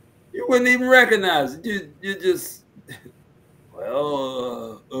 You wouldn't even recognize it. You just,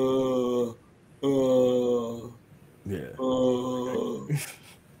 well, yeah.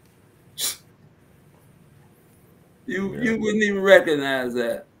 You wouldn't even recognize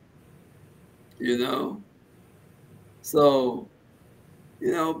that, you know. So,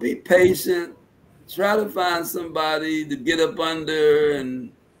 you know, be patient. Try to find somebody to get up under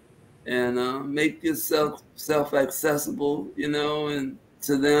and make yourself accessible, you know, and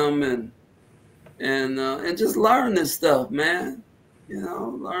to them, and just learn this stuff, man. You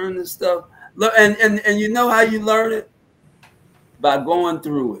know, learn this stuff. And you know how you learn it? By going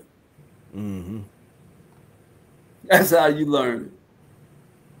through it. That's how you learn it.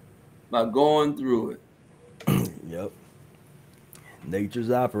 By going through it. Yep. Nature's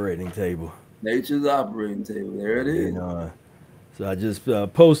operating table. Nature's operating table. There it is. So I just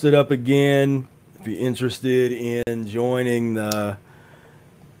posted up again. If you're interested in joining the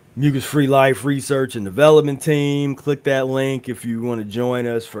Mucus-free Life Research and Development Team, click that link if you want to join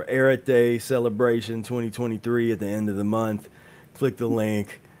us for Earth Day Celebration 2023 at the end of the month. Click the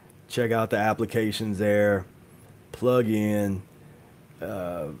link. Check out the applications there. Plug in.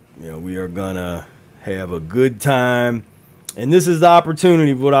 You know, we are gonna have a good time, and this is the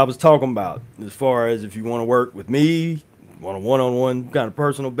opportunity of what I was talking about, as far as if you want to work with me on a one-on-one kind of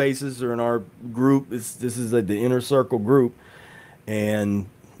personal basis, or in our group. This is the inner circle group, and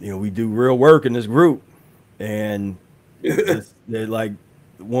you know, we do real work in this group, and they're like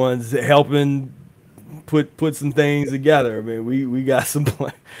the ones that helping put some things together. I mean, we got some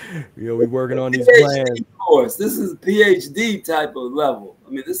plan, you know, we working on these plans. Course, this is PhD type of level.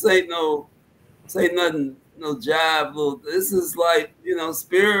 I mean, this ain't nothing, no job. This is like, you know,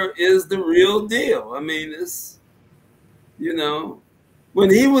 Spira is the real deal. I mean, it's, you know, when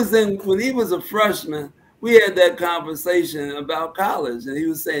he was a freshman, we had that conversation about college, and he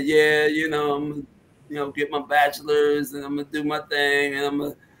was saying, yeah, you know, I'm gonna, you know, get my bachelor's and I'm gonna do my thing, and I'm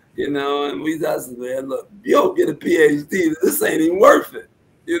gonna, you know, and we said, man, look, you don't get a PhD, this ain't even worth it.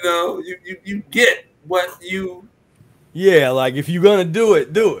 You know, you get what you. Yeah, like if you're gonna do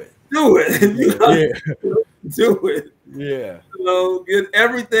it, do it. Do it. Do it. Yeah. You know, get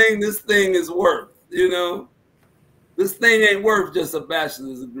everything this thing is worth. You know, this thing ain't worth just a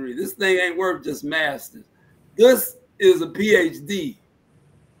bachelor's degree. This thing ain't worth just master's. This is a PhD.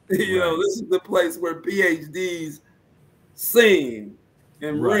 You know, this is the place where PhDs sing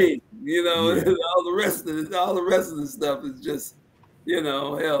and ring. You know, and all the rest of the stuff is just, you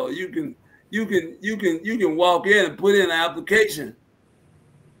know, hell, you can walk in and put in an application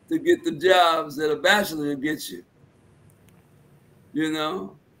to get the jobs that a bachelor gets you. You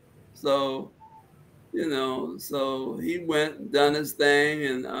know, so, you know, so he went and done his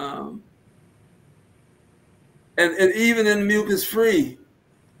thing, and even in Mucus-free,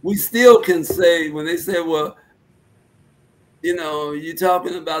 we still can say, when they say, well, you know, you're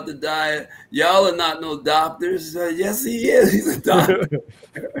talking about the diet, y'all are not no doctors. Yes, he is. He's a doctor.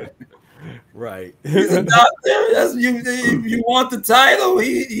 Right. He's a doctor. That's you want the title.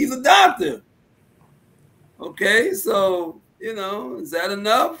 He's a doctor. Okay, so is that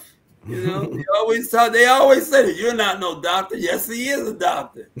enough? They always say that you're not no doctor. Yes, he is a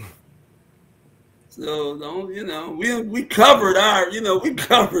doctor. So don't we covered we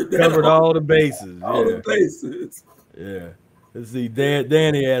covered all the bases. All the bases. Yeah. Let's see.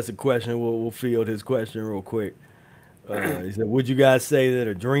 Danny asked a question. We'll field his question real quick. He said, "Would you guys say that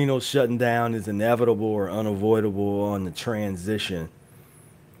adrenal shutting down is inevitable or unavoidable on the transition?"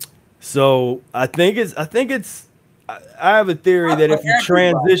 So I have a theory that if you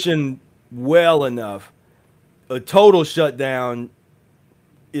transition well enough, a total shutdown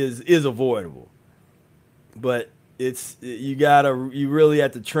is avoidable. But you really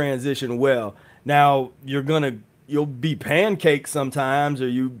have to transition well. Now you'll be pancaked sometimes, or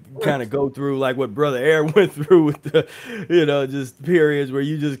you kind of go through like what Brother Air went through with the, just periods where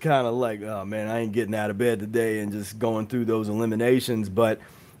you just kind of like, oh man, I ain't getting out of bed today, and just going through those eliminations. But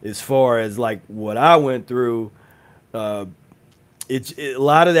as far as like what I went through, a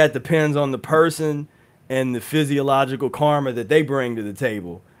lot of that depends on the person and the physiological karma that they bring to the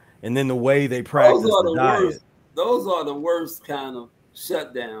table, and then the way they practice the diet. Those are the worst kind of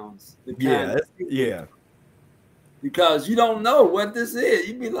shutdowns. Yeah. Because you don't know what this is.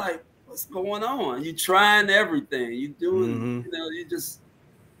 You be like, what's going on? You trying everything. You doing, you just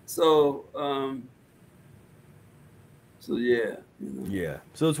so yeah. Yeah.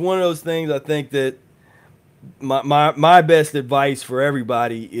 So it's one of those things. I think that my best advice for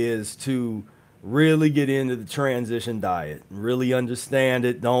everybody is to really get into the transition diet, really understand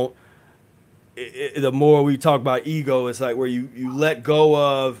it. The more we talk about ego, it's like where you let go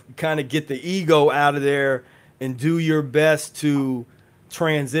of, kind of get the ego out of there and do your best to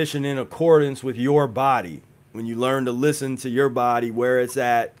transition in accordance with your body. When you learn to listen to your body, where it's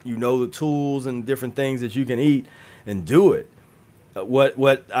at, the tools and different things that you can eat, and do it.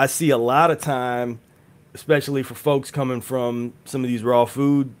 What I see a lot of time, especially for folks coming from some of these raw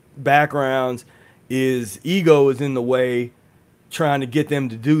food backgrounds, is ego is in the way, trying to get them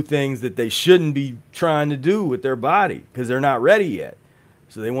to do things that they shouldn't be trying to do with their body because they're not ready yet.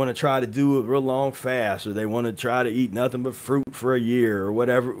 So they want to try to do a real long fast, or they want to try to eat nothing but fruit for a year, or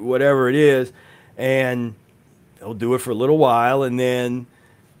whatever it is. And they'll do it for a little while. And then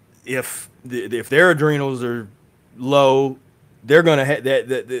if their adrenals are low, they're going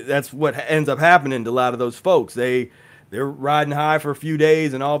to that's what ends up happening to a lot of those folks. They're riding high for a few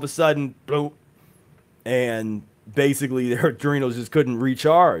days, and all of a sudden, boom, and basically their adrenals just couldn't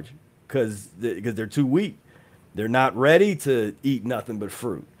recharge because they're too weak. They're not ready to eat nothing but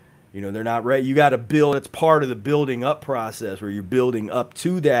fruit. They're not ready. You got to build. It's part of the building up process where you're building up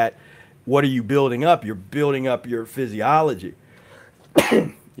to that. What are you building up? You're building up your physiology.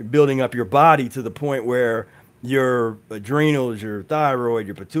 You're building up your body to the point where your adrenals, your thyroid,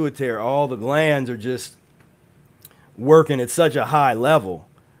 your pituitary, all the glands are just working at such a high level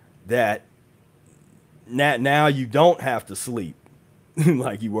that now you don't have to sleep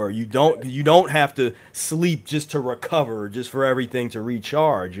like you were. You don't have to sleep just to recover, just for everything to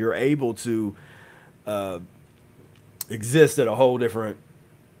recharge. You're able to exist at a whole different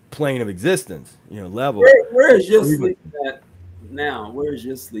plane of existence, level. Where is your sleep at now? Where is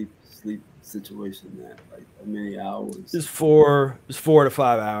your sleep situation at? Like how many hours? It's 4 to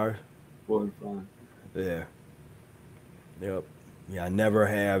 5 hours. 4 to 5. Yeah. Yep. Yeah, I never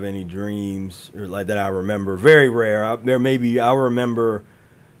have any dreams or like that I remember. Very rare. I'll remember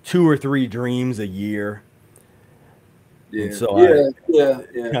 2 or 3 dreams a year. Yeah. And so yeah.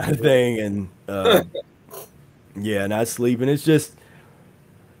 Kind of thing. And not sleeping. It's just,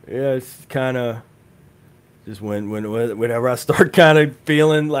 it's kind of just whenever I start kind of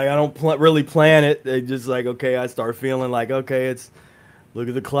feeling like I don't really plan it. They just like, okay, I start feeling like, okay, look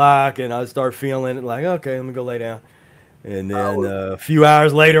at the clock, and I start feeling like, okay, let me go lay down. And then a few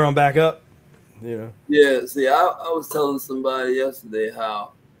hours later, I'm back up. Yeah. See, I was telling somebody yesterday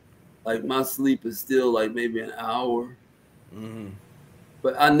how, like, my sleep is still like maybe an hour,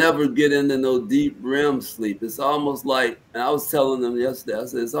 but I never get into no deep REM sleep. It's almost like, and I was telling them yesterday, I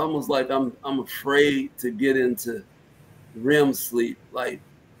said it's almost like I'm afraid to get into REM sleep, like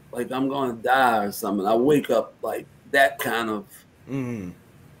I'm gonna die or something. I wake up like that kind of.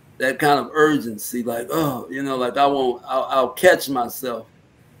 That kind of urgency, like, oh, like I'll catch myself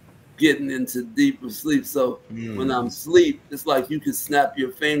getting into deeper sleep. So when I'm asleep, it's like you can snap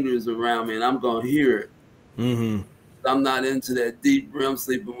your fingers around me and I'm going to hear it. I'm not into that deep REM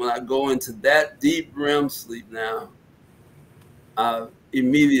sleep. But when I go into that deep REM sleep now, I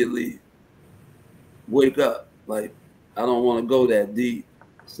immediately wake up. Like, I don't want to go that deep.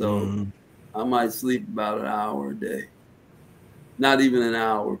 So I might sleep about an hour a day. Not even an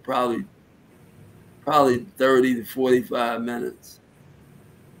hour, probably 30 to 45 minutes.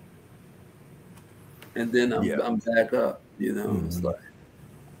 And then I'm back up, you know. It's like,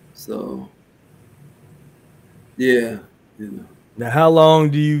 so yeah, you know. Now, how long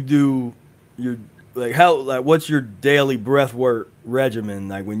do you do your what's your daily breath work regimen?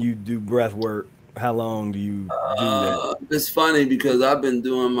 Like when you do breath work, how long do you do that? It's funny because I've been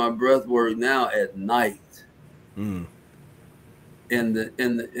doing my breath work now at night. And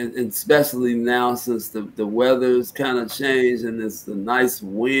especially now since the weather's kind of changed and it's the nice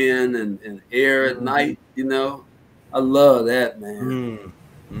wind and air at night, you know. I love that, man.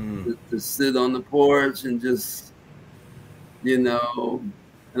 To sit on the porch and just, you know,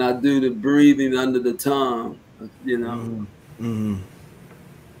 and I do the breathing under the tongue, you know.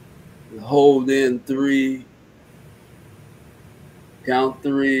 Hold in 3, count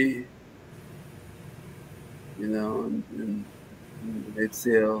 3, you know, and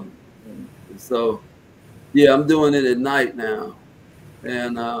exhale. And so, yeah, I'm doing it at night now.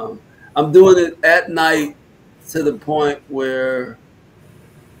 And I'm doing it at night to the point where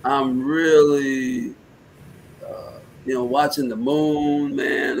I'm really, you know, watching the moon,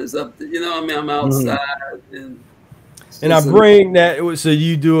 man. It's up to, you know what I mean? I'm outside. And I bring that, so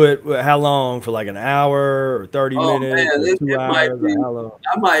you do it, how long? For like an hour or 30 minutes man, or 2 hours? Might be, how long?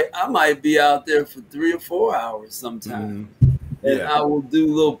 I might be out there for 3 or 4 hours sometimes. And I will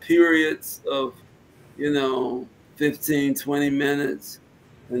do little periods of, you know, 15, 20 minutes.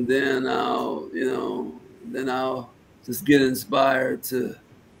 And then I'll, you know, I'll just get inspired to,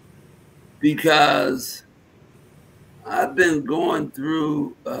 because I've been going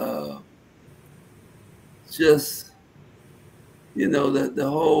through just, you know, the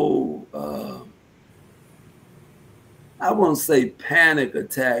whole, I won't say panic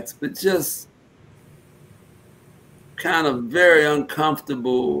attacks, but just kind of very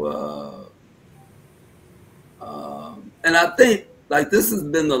uncomfortable. And I think like this has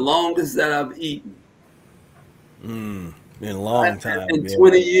been the longest that I've eaten. In a long time. In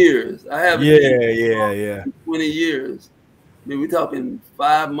 20 years. I haven't eaten in 20 years. I mean, we're talking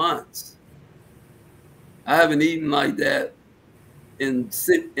 5 months. I haven't eaten like that in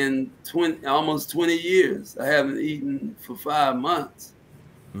 20, almost 20 years. I haven't eaten for 5 months.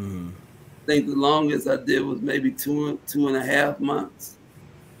 I think the longest I did was maybe 2.5 months.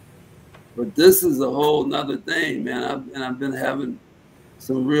 But this is a whole nother thing, man. I've been having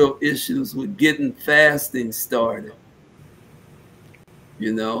some real issues with getting fasting started.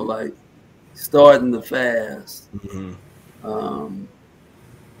 You know, like starting the fast.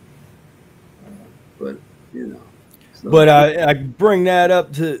 But you know. So. But I bring that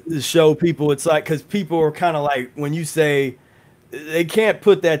up to show people, it's like, because people are kind of like, when you say, they can't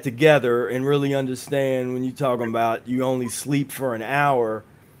put that together and really understand when you're talking about you only sleep for an hour,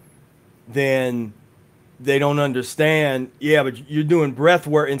 then they don't understand. Yeah, but you're doing breath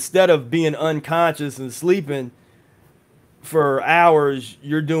work. Instead of being unconscious and sleeping for hours,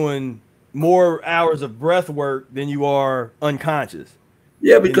 you're doing more hours of breath work than you are unconscious.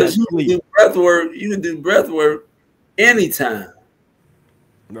 Yeah, because you can do breath work. You can do breath work anytime.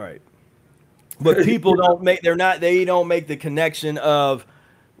 Right. But people don't make, they don't make the connection of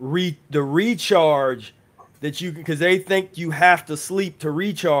the recharge that you can, because they think you have to sleep to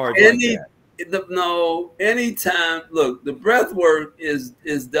recharge like that. No, anytime. Look, the breath work is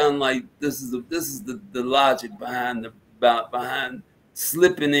done like this. Is the logic behind behind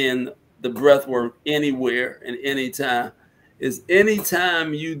slipping in the breath work anywhere and anytime. Is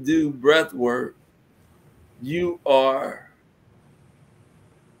anytime you do breath work, you are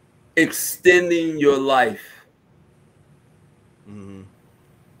extending your life.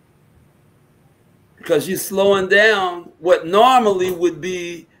 Because you're slowing down what normally would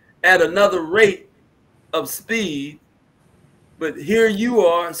be at another rate of speed, but here you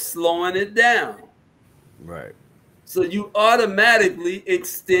are slowing it down. Right. So you automatically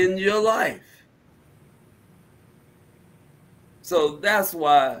extend your life. So that's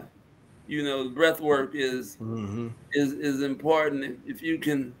why, you know, breath work is important. If you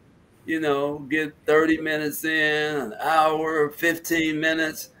can, you know, get 30 minutes in, an hour, 15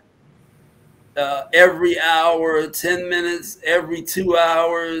 minutes, every hour, 10 minutes, every 2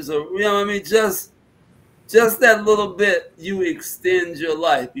 hours, or, you know what I mean? Just that little bit, you extend your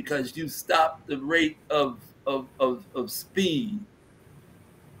life because you stop the rate of speed.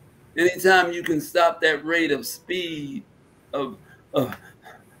 Anytime you can stop that rate of speed of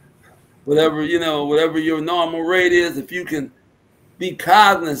whatever, you know, whatever your normal rate is, if you can be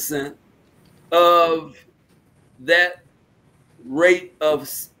cognizant of that rate of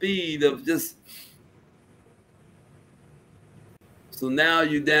speed of just. So now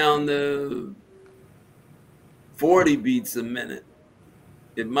you're down to 40 beats a minute.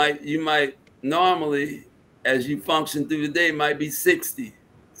 You might normally, as you function through the day, might be 60,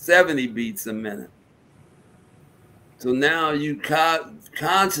 70 beats a minute. So now you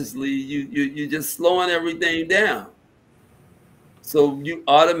consciously, you're just slowing everything down. So you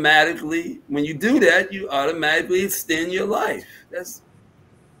automatically, when you do that, you automatically extend your life.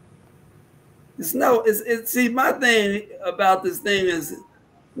 See, my thing about this thing is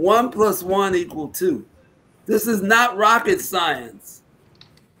 1 + 1 = 2. This is not rocket science.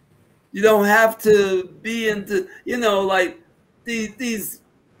 You don't have to be into, like these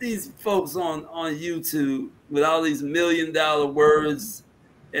folks on YouTube with all these $1 million words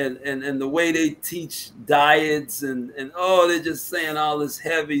and the way they teach diets and oh, they're just saying all this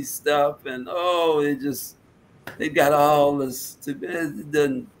heavy stuff and oh, they got all this it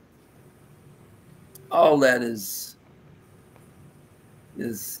doesn't. All that is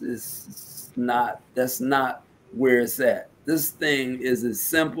not, that's not where it's at. This thing is as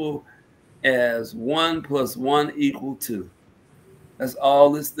simple as 1 + 1 = 2. That's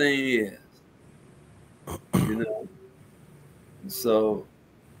all this thing is. So,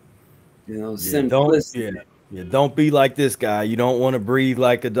 simplicity. Don't be like this guy. You don't want to breathe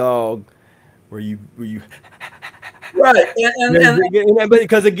like a dog where you right.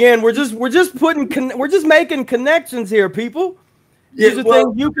 Because again, we're just making connections here, people. These are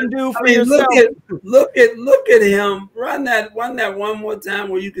things you can do for yourself. Look at him. Run that one more time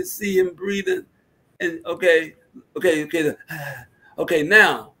where you can see him breathing. And okay.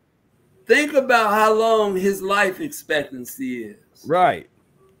 Now, think about how long his life expectancy is. Right.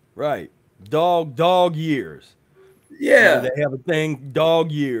 Dog years. Yeah. They have a thing,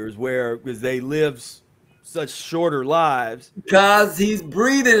 dog years, because they live such shorter lives. Because he's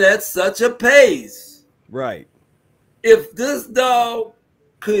breathing at such a pace. Right. If this dog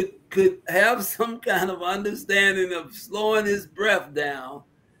could have some kind of understanding of slowing his breath down,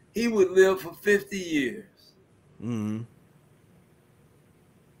 he would live for 50 years. Mm-hmm.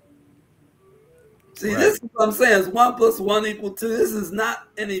 See, This is what I'm saying. It's 1 + 1 = 2. This is not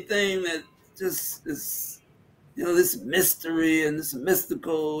anything that just is, this mystery and this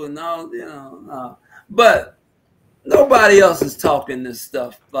mystical and all, no. But nobody else is talking this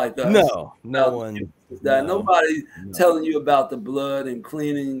stuff like us. No one. Nobody telling you about the blood and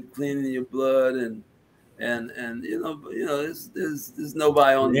cleaning your blood and there's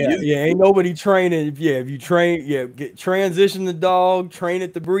nobody on the YouTube. Ain't nobody training. If you train, transition the dog, train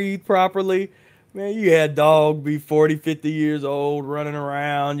it to breathe properly. Man, you had dog be 40, 50 years old running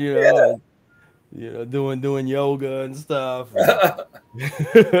around, doing yoga and stuff. I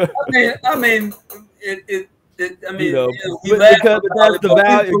mean, but that's the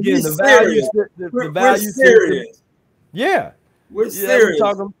value again. The value, the value system. Yeah, we're serious.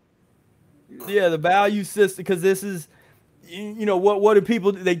 The value system, because this is, what do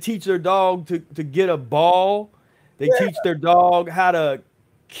people do? They teach their dog to get a ball. They teach their dog how to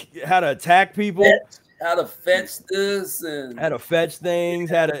attack people, how to fetch this, and how to fetch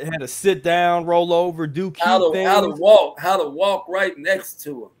things, how to sit down, roll over, do key things, how to walk right next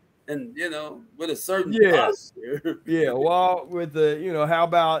to him. And with a certain posture. Walk with the how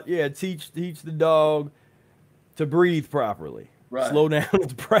about teach the dog to breathe properly. Right. Slow down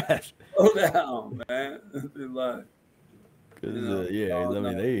its breath. Slow down, man. We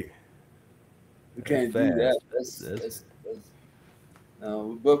can't do that. That's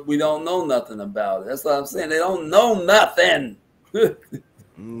but we don't know nothing about it. That's what I'm saying. They don't know nothing.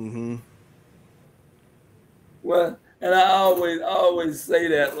 Mm-hmm. Well. And I always say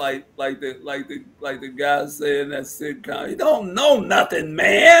that like the guy saying that sitcom. You don't know nothing,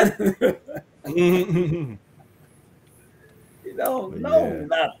 man. You don't know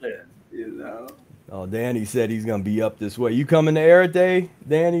nothing, Oh, Danny said he's gonna be up this way. You coming to Air Day,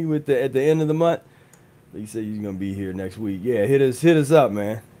 Danny? At the end of the month, he said he's gonna be here next week. Yeah, hit us up,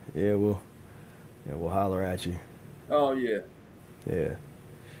 man. Yeah, we'll holler at you. Oh yeah. Yeah.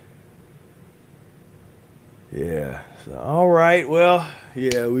 Yeah. So, all right. Well,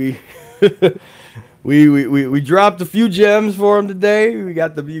 yeah, we we dropped a few gems for him today. You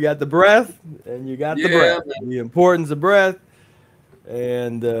got the breath, and you got the breath. Man. The importance of breath,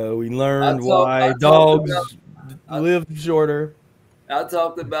 and we learned why dogs live shorter. I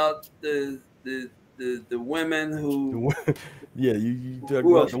talked about the women who you talked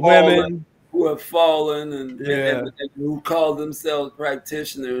about the women who have fallen and who call themselves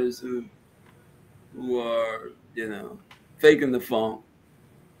practitioners who are faking the funk,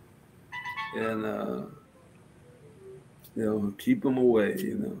 and You know, keep them away.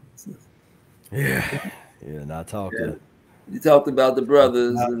 You know. So, Yeah, yeah. And I talked yeah. to You talked about the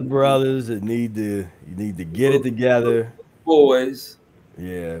brothers about the and brothers that need to get it together. boys.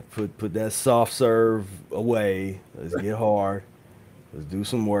 Yeah, put that soft serve away. Let's get hard. Let's do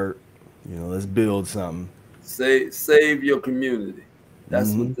some work. You know, let's build something. Save your community.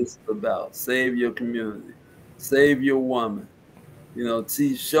 That's what Mm-hmm. this is about. Save your community. Save your woman. You know,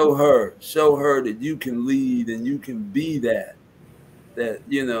 show her that you can lead and you can be that. That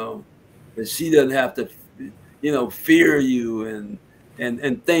you know, that she doesn't have to, you know, fear you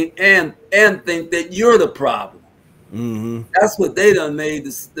and think and think that you're the problem. Mm-hmm. That's what they done made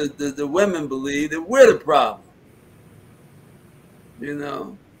the women believe that we're the problem. You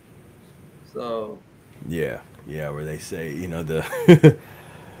know, so Yeah, yeah. Where they say, you know, the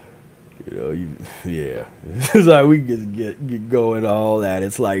you know, yeah. It's like we get going all that.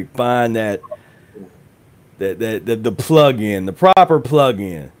 It's like find the plug in, the proper plug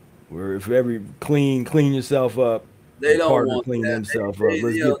in. Where if every clean yourself up, they your don't partner want clean that. themselves They up.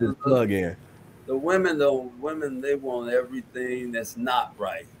 Let's you get this know, plug in. the women don't. Women they want everything that's not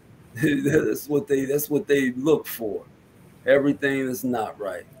right. That's what they look for. Everything that's not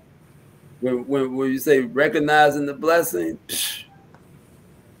right. When you say recognizing the blessing,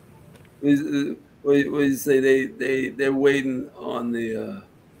 when you say they're waiting on the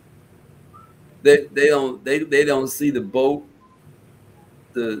they don't see the boat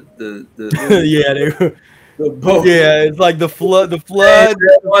the what is Yeah, the boat yeah. It's like the flood. The hey, flood.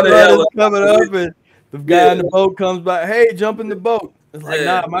 The what the flood is hell coming up, and the yeah guy in the boat comes by. Hey, jump in the boat. It's like,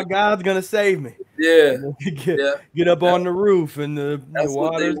 yeah nah, my God's gonna save me. yeah And then yeah get up that, on the roof, and the that's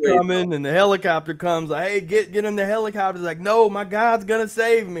what they water's wait on. coming, and the helicopter comes. Like, hey, get in the helicopter. It's like, no, my God's gonna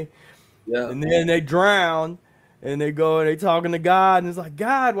save me. Yeah, And then they drown, and they go and they talking to God, and it's like,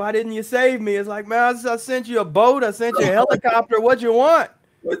 God, why didn't you save me? It's like, man, I sent you a boat, I sent you a helicopter. What you want?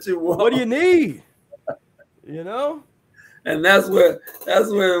 what you What do you want? need? You know? And that's where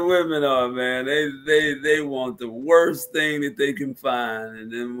the women are, man. They want the worst thing that they can find,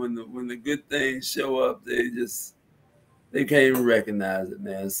 and then when the good things show up, they can't even recognize it,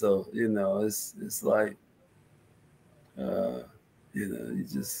 man. So you know, it's like, uh, you know, you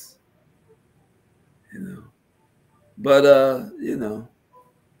just you know, but you know,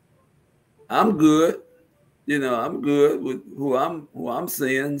 I'm good. You know, I'm good with who I'm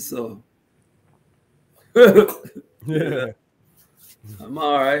seeing. So yeah, Yeah. I'm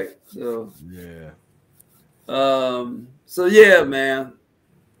all right. So Yeah. so yeah, man,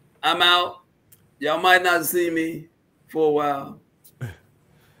 I'm out. Y'all might not see me for a while.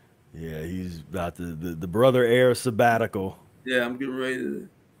 Yeah, he's about the Brother Air sabbatical. Yeah, I'm getting ready to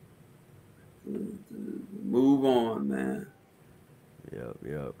move on, man. Yep,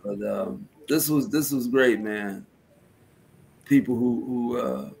 yep. But this was great, man. People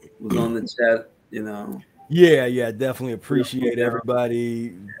who was on the chat, you know. Yeah, yeah, definitely Yeah, appreciate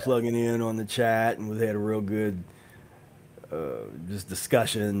everybody plugging in on the chat, and we had a real good just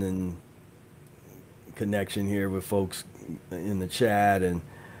discussion and connection here with folks in the chat, and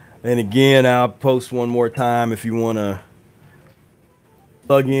again, I'll post one more time if you want to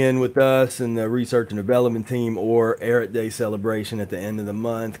plug in with us and the research and development team or Eric Day celebration at the end of the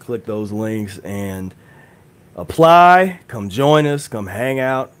month. Click those links and apply. Come join us. Come hang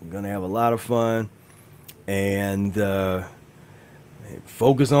out. We're gonna have a lot of fun and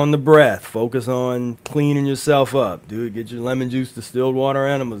focus on the breath. Focus on cleaning yourself up. Dude, get your lemon juice, distilled water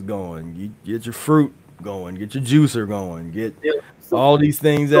enemas going. Get your fruit going. Get your juicer going. Get yeah. all these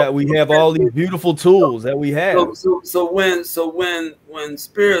things So, that we have. All these beautiful tools that we have. when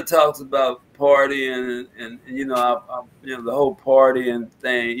Spirit talks about partying and you know you know the whole partying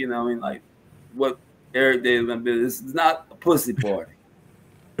thing, you know, I mean like what Eric Day is gonna be. This is not a pussy party,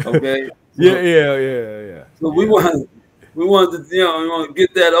 okay? Yeah, So yeah, yeah, yeah, so yeah. we want to you know we want to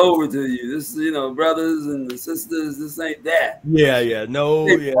get that over to you. This you know brothers and sisters, this ain't that. Yeah, yeah. They No,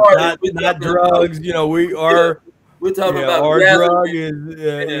 yeah. party. We're Not talking about drugs. You know, we yeah. are. We're talking Yeah, about our gathering. drug is.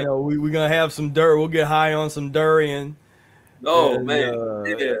 You Yeah. know, we gonna have some dirt. We'll get high on some durian, Oh and man,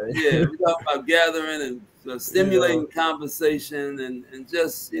 yeah, yeah. We're talking about gathering and you know, stimulating conversation and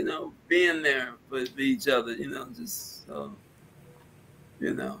just you know being there for each other. You know, just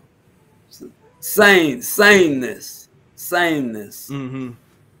you know, sameness. mm-hmm.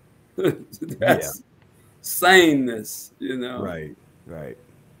 Yeah, That's sameness. You know, right, right.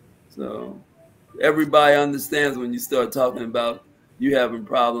 so everybody understands when you start talking about you having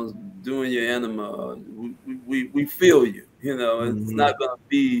problems doing your enema. We feel you. You know, it's Mm-hmm. not going to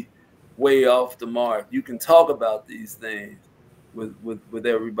be way off the mark. You can talk about these things with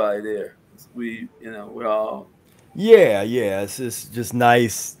everybody there. We, you know, we're all Yeah, yeah. It's just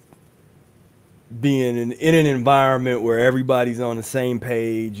nice being in an environment where everybody's on the same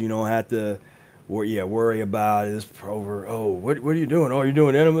page. You don't have to worry about it. It's over. Oh, what are you doing? Oh, you're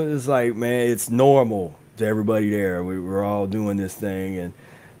doing enema. It's like, man, it's normal to everybody there. We're all doing this thing and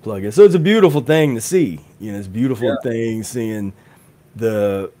plug it. So it's a beautiful thing to see. You know, it's a beautiful Yeah. thing seeing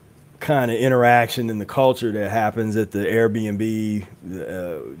the kind of interaction and the culture that happens at the Airbnb,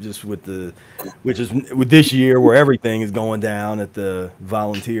 just with the, which is with this year where everything is going down at the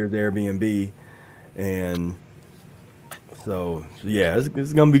volunteers Airbnb, and so yeah,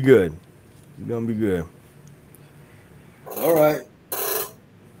 it's gonna be good. It's gonna be good. All right.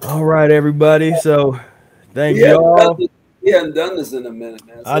 All right, everybody. So thank We you haven't done all. this, we haven't done this in a minute,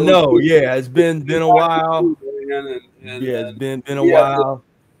 man. I So it was know. good. Yeah, it's been Good a talking to while. you, man, Yeah, it's and been a we have to while.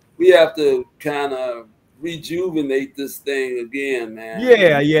 we have to kind of rejuvenate this thing again, man.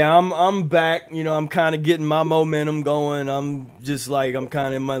 Yeah, yeah, I'm back. You know, I'm kind of getting my momentum going. I'm just like I'm kind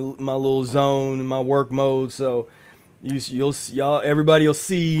of in my little zone in my work mode. So you'll y'all everybody will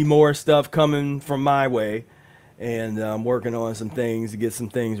see more stuff coming from my way, and I'm working on some things to get some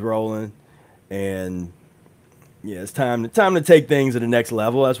things rolling. And yeah, it's time to take things to the next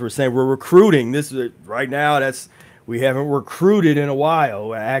level. As we're saying, we're recruiting. This is right now. That's we haven't recruited in a while.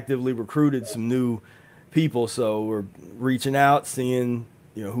 We actively recruited some new people, so we're reaching out, seeing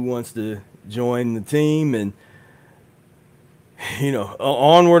who wants to join the team, and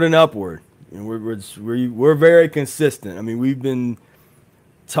onward and upward. And we're very consistent. I mean, we've been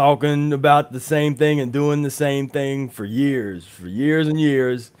talking about the same thing and doing the same thing for years and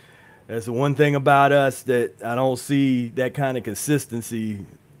years. That's the one thing about us that I don't see that kind of consistency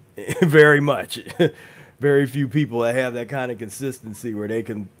very much. Very few people that have that kind of consistency where they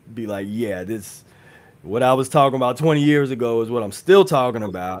can be like, yeah, this what I was talking about 20 years ago is what I'm still talking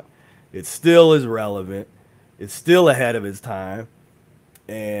about. It still is relevant. It's still ahead of its time,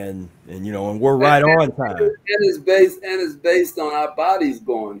 and we're And, right on time. it's based on our bodies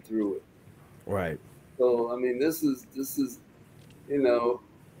going through it. Right. So I mean, this is you know,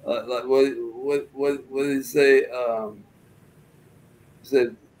 like what did he say? He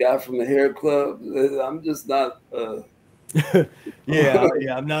said, "Guy from the hair club." I'm just not. Yeah,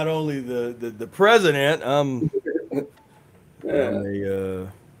 yeah. I'm not only the president. I'm Yeah, a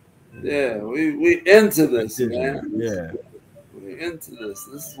yeah. We into this, practitioner. man. Yeah. We into this.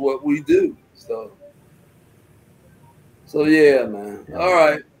 This is what we do. So yeah, man. All Yeah.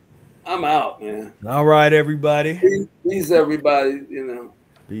 right, I'm out, man. All right, everybody. Peace, everybody.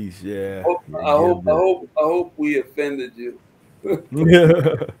 Peace. Yeah. Hope, Yeah. I Get hope I better. hope I hope we offended you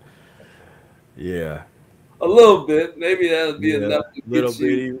Yeah. a little bit. Maybe that'll be Yeah. enough to Little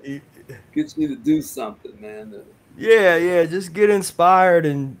bit. get you to do something, man. Yeah. Yeah. Just get inspired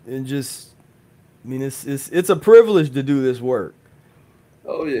and just. I mean, it's a privilege to do this work.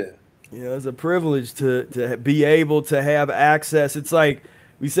 Oh yeah, It's a privilege to be able to have access. It's like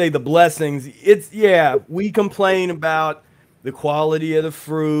we say the blessings. It's yeah, we complain about the quality of the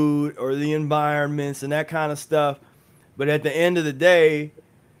fruit or the environments and that kind of stuff, but at the end of the day,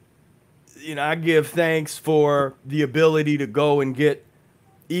 I give thanks for the ability to go and get,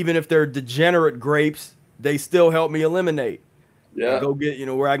 even if they're degenerate grapes, they still help me eliminate. I yeah. go get,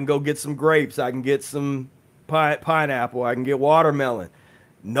 where I can go get some grapes, I can get some pineapple, I can get watermelon.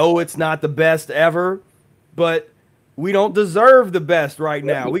 No, it's not the best ever, but we don't deserve the best right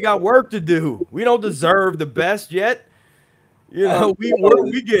now. We got work to do. We don't deserve the best yet. I'm telling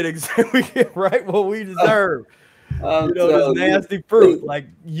We get we get right what we you. deserve. I'm This telling nasty fruit. you. Like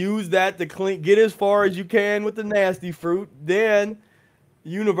use that to clean, get as far as you can with the nasty fruit. Then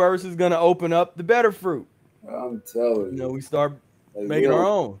the universe is gonna open up the better fruit. I'm telling you. We start Like, making our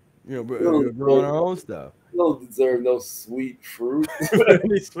own. we don't Growing deserve, our own stuff. we don't deserve no sweet fruit.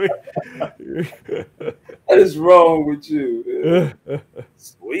 Sweet. What is wrong with you?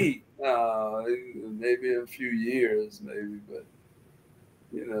 Sweet. Maybe in a few years, maybe, but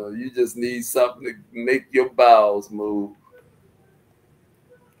you just need something to make your bowels move.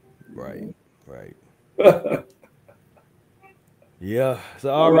 Right, right. Yeah.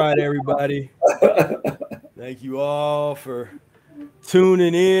 So, all right, everybody. Thank you all for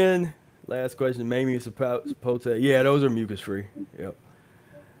tuning in. Last question. Maybe it's supposed to. Yeah, those are mucus free. Yep.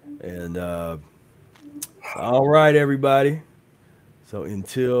 And all right, everybody. So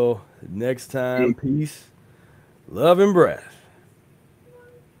until next time, peace, love, and breath.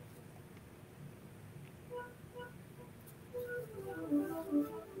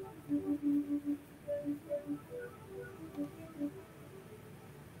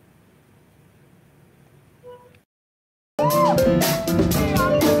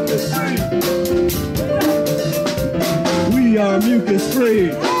 mucus-free.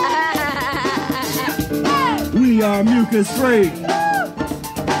 We are mucus-free.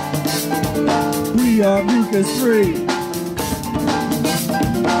 We are mucus-free.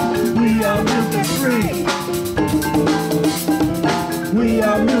 We are mucus-free. We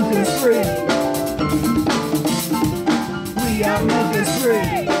are mucus-free. We are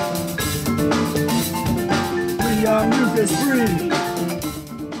mucus-free. We are mucus-free.